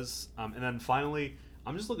hope it is. And then finally,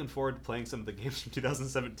 I'm just looking forward to playing some of the games from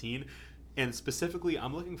 2017, and specifically,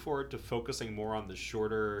 I'm looking forward to focusing more on the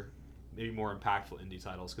shorter, maybe more impactful indie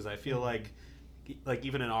titles, because I feel like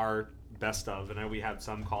even in our best of, and I know we had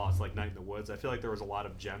some call-outs like Night in the Woods, I feel like there was a lot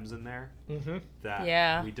of gems in there Mm-hmm. that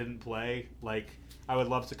Yeah. we didn't play. Like, I would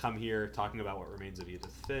love to come here talking about What Remains of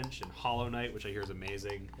Edith Finch and Hollow Knight, which I hear is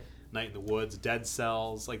amazing. Night in the Woods, Dead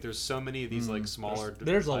Cells. Like, there's so many of these like smaller.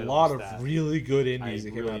 There's a titles lot that of really good I indies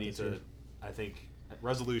that came really out need this year. to. I think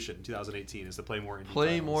resolution 2018 is to play more indie Play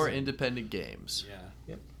titles. more independent games. Yeah.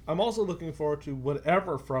 Yep. I'm also looking forward to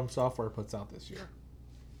whatever From Software puts out this year.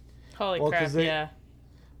 Holy Well, crap, 'cause they- yeah.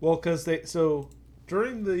 Well, because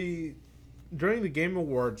during the Game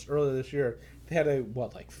Awards earlier this year, they had a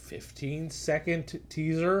 15-second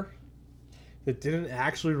teaser that didn't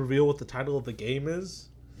actually reveal what the title of the game is,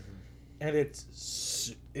 and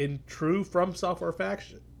it's in true From Software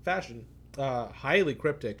fashion, highly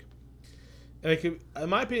cryptic. And it could, in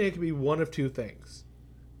my opinion, it could be one of two things.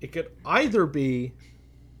 It could either be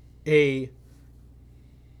a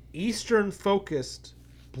Eastern-focused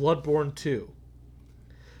Bloodborne 2.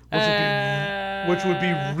 Which would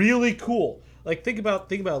be really cool. Like think about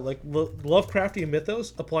like Lovecraftian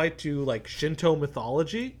mythos applied to like Shinto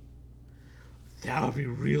mythology. That would be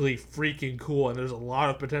really freaking cool, and there's a lot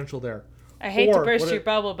of potential there. I hate to Or burst what your it-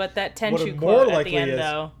 bubble, but that what Tenchu it more quote at likely the end, is-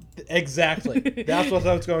 though. Exactly. That's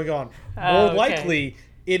what's going on. Oh, More okay. likely,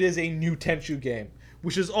 it is a new Tenchu game,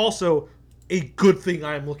 which is also a good thing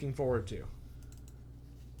I'm looking forward to.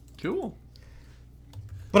 Cool.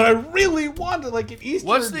 But I really want to like an Eastern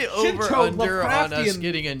What's the Shinto over under on us Lovecraftian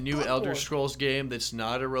getting a new Elder Bloodborne. Scrolls game that's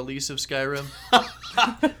not a release of Skyrim?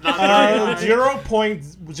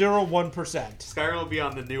 0.01%. Skyrim will be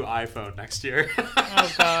on the new iPhone next year.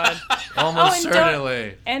 Oh, God. Almost and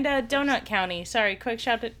certainly. And Donut County. Sorry, quick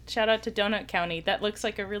shout out to Donut County. That looks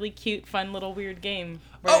like a really cute, fun little weird game.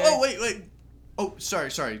 where- Wait. Oh, sorry.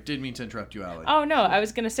 Didn't mean to interrupt you, Allie. Oh, no, I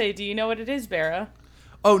was going to say, do you know what it is, Vera?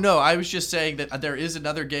 Oh no, I was just saying that there is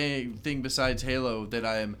another game thing besides Halo that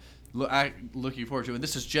I am looking forward to, and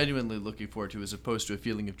this is genuinely looking forward to, as opposed to a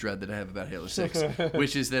feeling of dread that I have about Halo 6,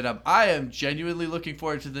 which is that I am genuinely looking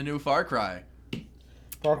forward to the new Far Cry.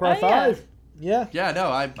 Far Cry Oh, yeah. 5. Yeah. Yeah, no,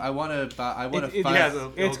 I want to It- find. yeah,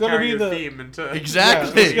 It's it'll gonna carry be your the- theme into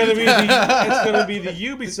Exactly. Yeah, it's gonna be the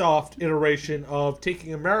Ubisoft iteration of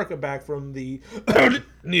taking America back from the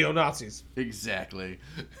neo-Nazis. Exactly.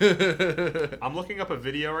 I'm looking up a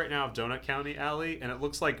video right now of Donut County Alley, and it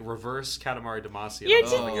looks like reverse Katamari Damacy. You're I'm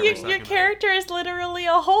just, loving every your second of it. character is literally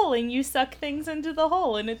a hole, and you suck things into the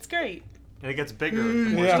hole, and it's great. And it gets bigger. the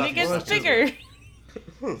more Yeah. stuff And it you gets touch it.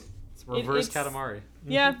 bigger. It's reverse it's- Katamari.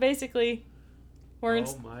 Yeah, basically. Where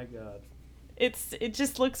Oh my god. it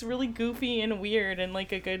just looks really goofy and weird and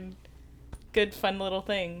like a good fun little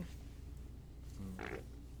thing.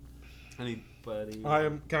 Anybody?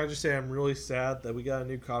 Can I just say I'm really sad that we got a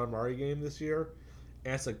new Katamari game this year,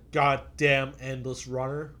 and it's a goddamn endless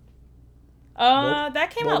runner.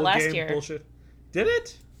 That came out Mobile last game year. Bullshit. Did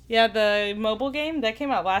it? Yeah, the mobile game that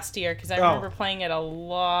came out last year because I Oh. remember playing it a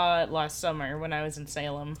lot last summer when I was in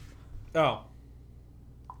Salem. Oh.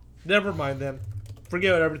 Never mind then.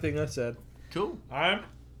 Forget everything I said. Cool. I'm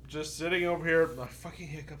just sitting over here. My fucking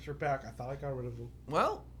hiccups are back. I thought I got rid of them.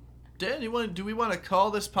 Well, Dan, do we want to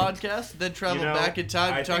call this podcast, then travel back in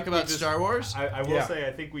time to talk about Star Wars? I will say,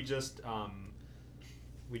 I think we just hit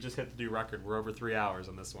the new record. We're over 3 hours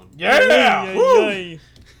on this one. Yeah! Woo!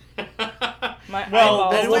 My Well,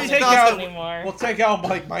 eyeballs we'll don't take work out- anymore. We'll take out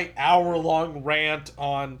like my hour-long rant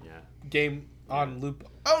on game on loop.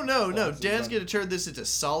 Oh, no. that's Dan's fun. going to turn this into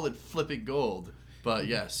solid flipping gold. But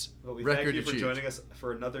yes, Well, we record thank you for achieved. joining us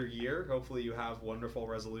for another year. Hopefully you have wonderful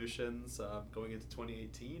resolutions going into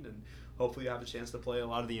 2018, and hopefully you have a chance to play a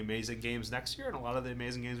lot of the amazing games next year and a lot of the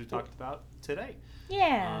amazing games we talked about today.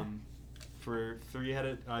 Yeah. For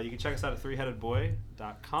Three-Headed, you can check us out at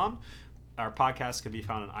threeheadedboy.com. Our podcast can be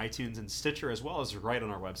found on iTunes and Stitcher, as well as right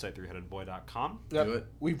on our website, threeheadedboy.com. Yep. Do it.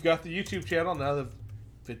 We've got the YouTube channel now that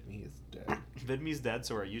VidMe is dead. VidMe's dead,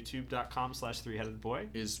 so we're at youtube.com/threeheadedboy.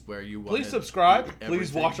 Is where you want Please subscribe. Please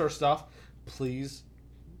everything. watch our stuff. Please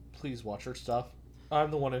watch our stuff.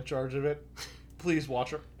 I'm the one in charge of it. Please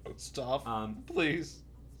watch our stuff. Please.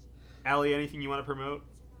 Allie, anything you want to promote?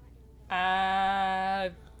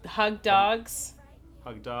 Hug dogs.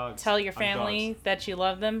 Hug dogs. Tell your Hug family dogs. that you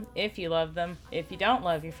love them. If you love them. If you don't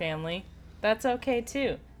love your family, that's okay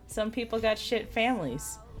too. Some people got shit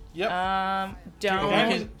families. Yep.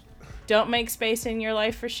 Don't make space in your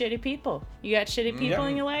life for shitty people. You got shitty people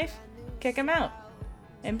in your life? Kick them out.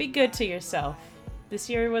 And be good to yourself. This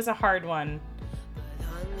year was a hard one.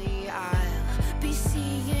 Honey, I'll be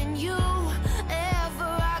seeing you wherever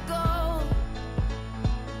I go.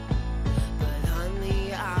 But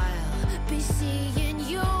honey, I'll be seeing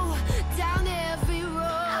you down every road.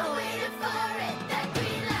 I'm waiting for it, that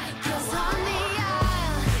green light. 'Cause honey,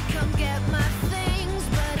 I'll come get my things,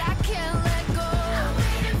 but I can't let go. I'm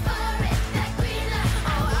waiting for it, that green light.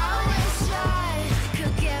 Oh, I wish I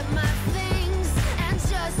could get my things and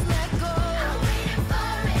just let go. I'm waiting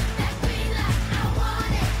for it, that green light. I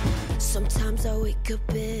want it. Sometimes I wake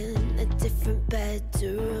up in a different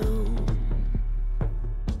bedroom.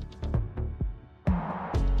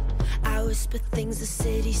 I whisper things, the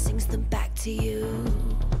city sings them back to you.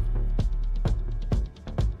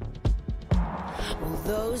 Well,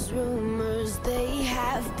 those rumors, they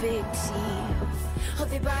have big teeth. Oh,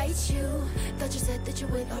 they bite you. Thought you said that you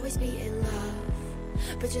would always be in love,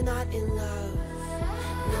 but you're not in love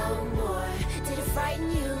no more. Did it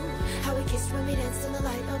frighten you? How we kissed when we danced on the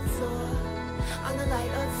light up floor, on the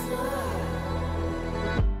light up floor.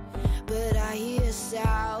 But I hear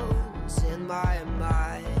sounds in my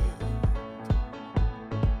mind,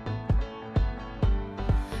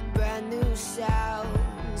 brand new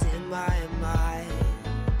sounds in my mind.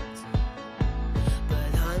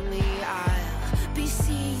 But honey, I'll be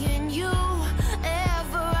seeing you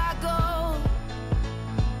wherever I go.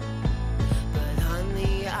 But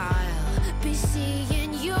honey, I'll be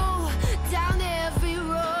seeing you down every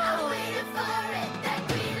road. I'm waiting for it, that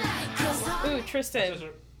green light. 'Cause Ooh, Tristan.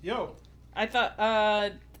 Yo. I thought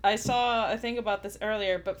I saw a thing about this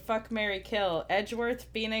earlier, but fuck, marry, kill. Edgeworth,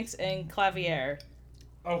 Phoenix, and Clavier.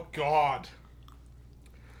 Oh God.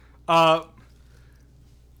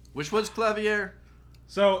 Which one's Clavier?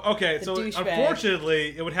 So okay, The so douchebag.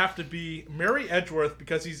 unfortunately, it would have to be Mary Edgeworth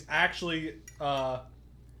because he's actually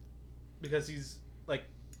like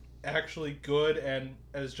actually good and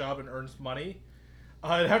at his job and earns money.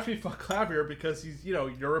 It'd have to be fuck Clavier because he's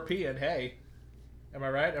European. Hey, am I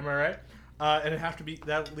right? And it'd have to be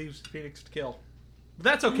that leaves Phoenix to kill. But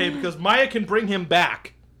that's okay because Maya can bring him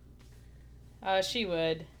back. She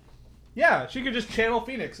would. Yeah, she could just channel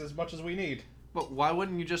Phoenix as much as we need. But why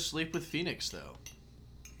wouldn't you just sleep with Phoenix, though?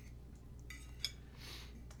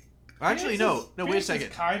 Actually, no. No, wait a Phoenix second.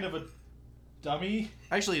 is kind of a dummy.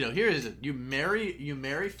 Actually, no. Here is it. You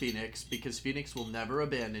marry Phoenix because Phoenix will never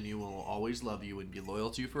abandon you and will always love you and be loyal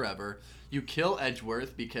to you forever. You kill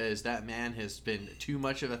Edgeworth because that man has been too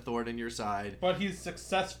much of a thorn in your side. But he's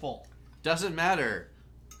successful. Doesn't matter.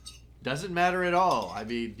 Doesn't matter at all. I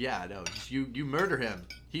mean, yeah, no. You murder him.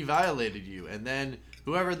 He violated you, and then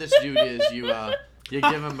whoever this dude is, you give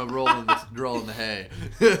him a roll in the hay.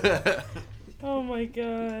 Oh my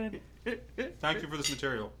god. Thank you for this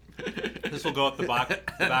material. This will go at the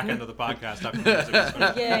back end of the podcast. After the music is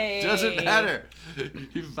finished. Yay. Doesn't matter.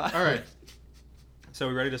 All right. So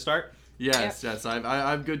we ready to start? Yes, yes.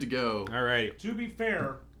 I'm good to go. All right. To be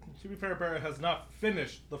fair, Barrett has not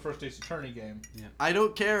finished the first Ace Attorney game. I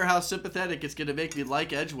don't care how sympathetic it's gonna make me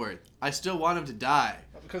like Edgeworth. I still want him to die.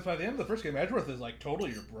 Because by the end of the first game, Edgeworth is like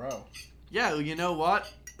totally your bro. Yeah, you know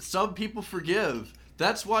what? Some people forgive.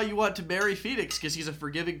 That's why you want to marry Phoenix, because he's a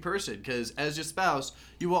forgiving person. Because as your spouse,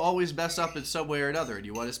 you will always mess up in some way or another, and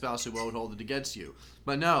you want a spouse who won't hold it against you.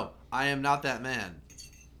 But no, I am not that man.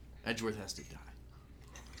 Edgeworth has to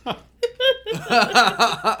die.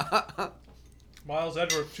 Miles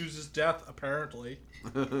Edgeworth chooses death, apparently.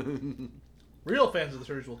 Real fans of the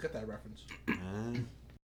series will get that reference.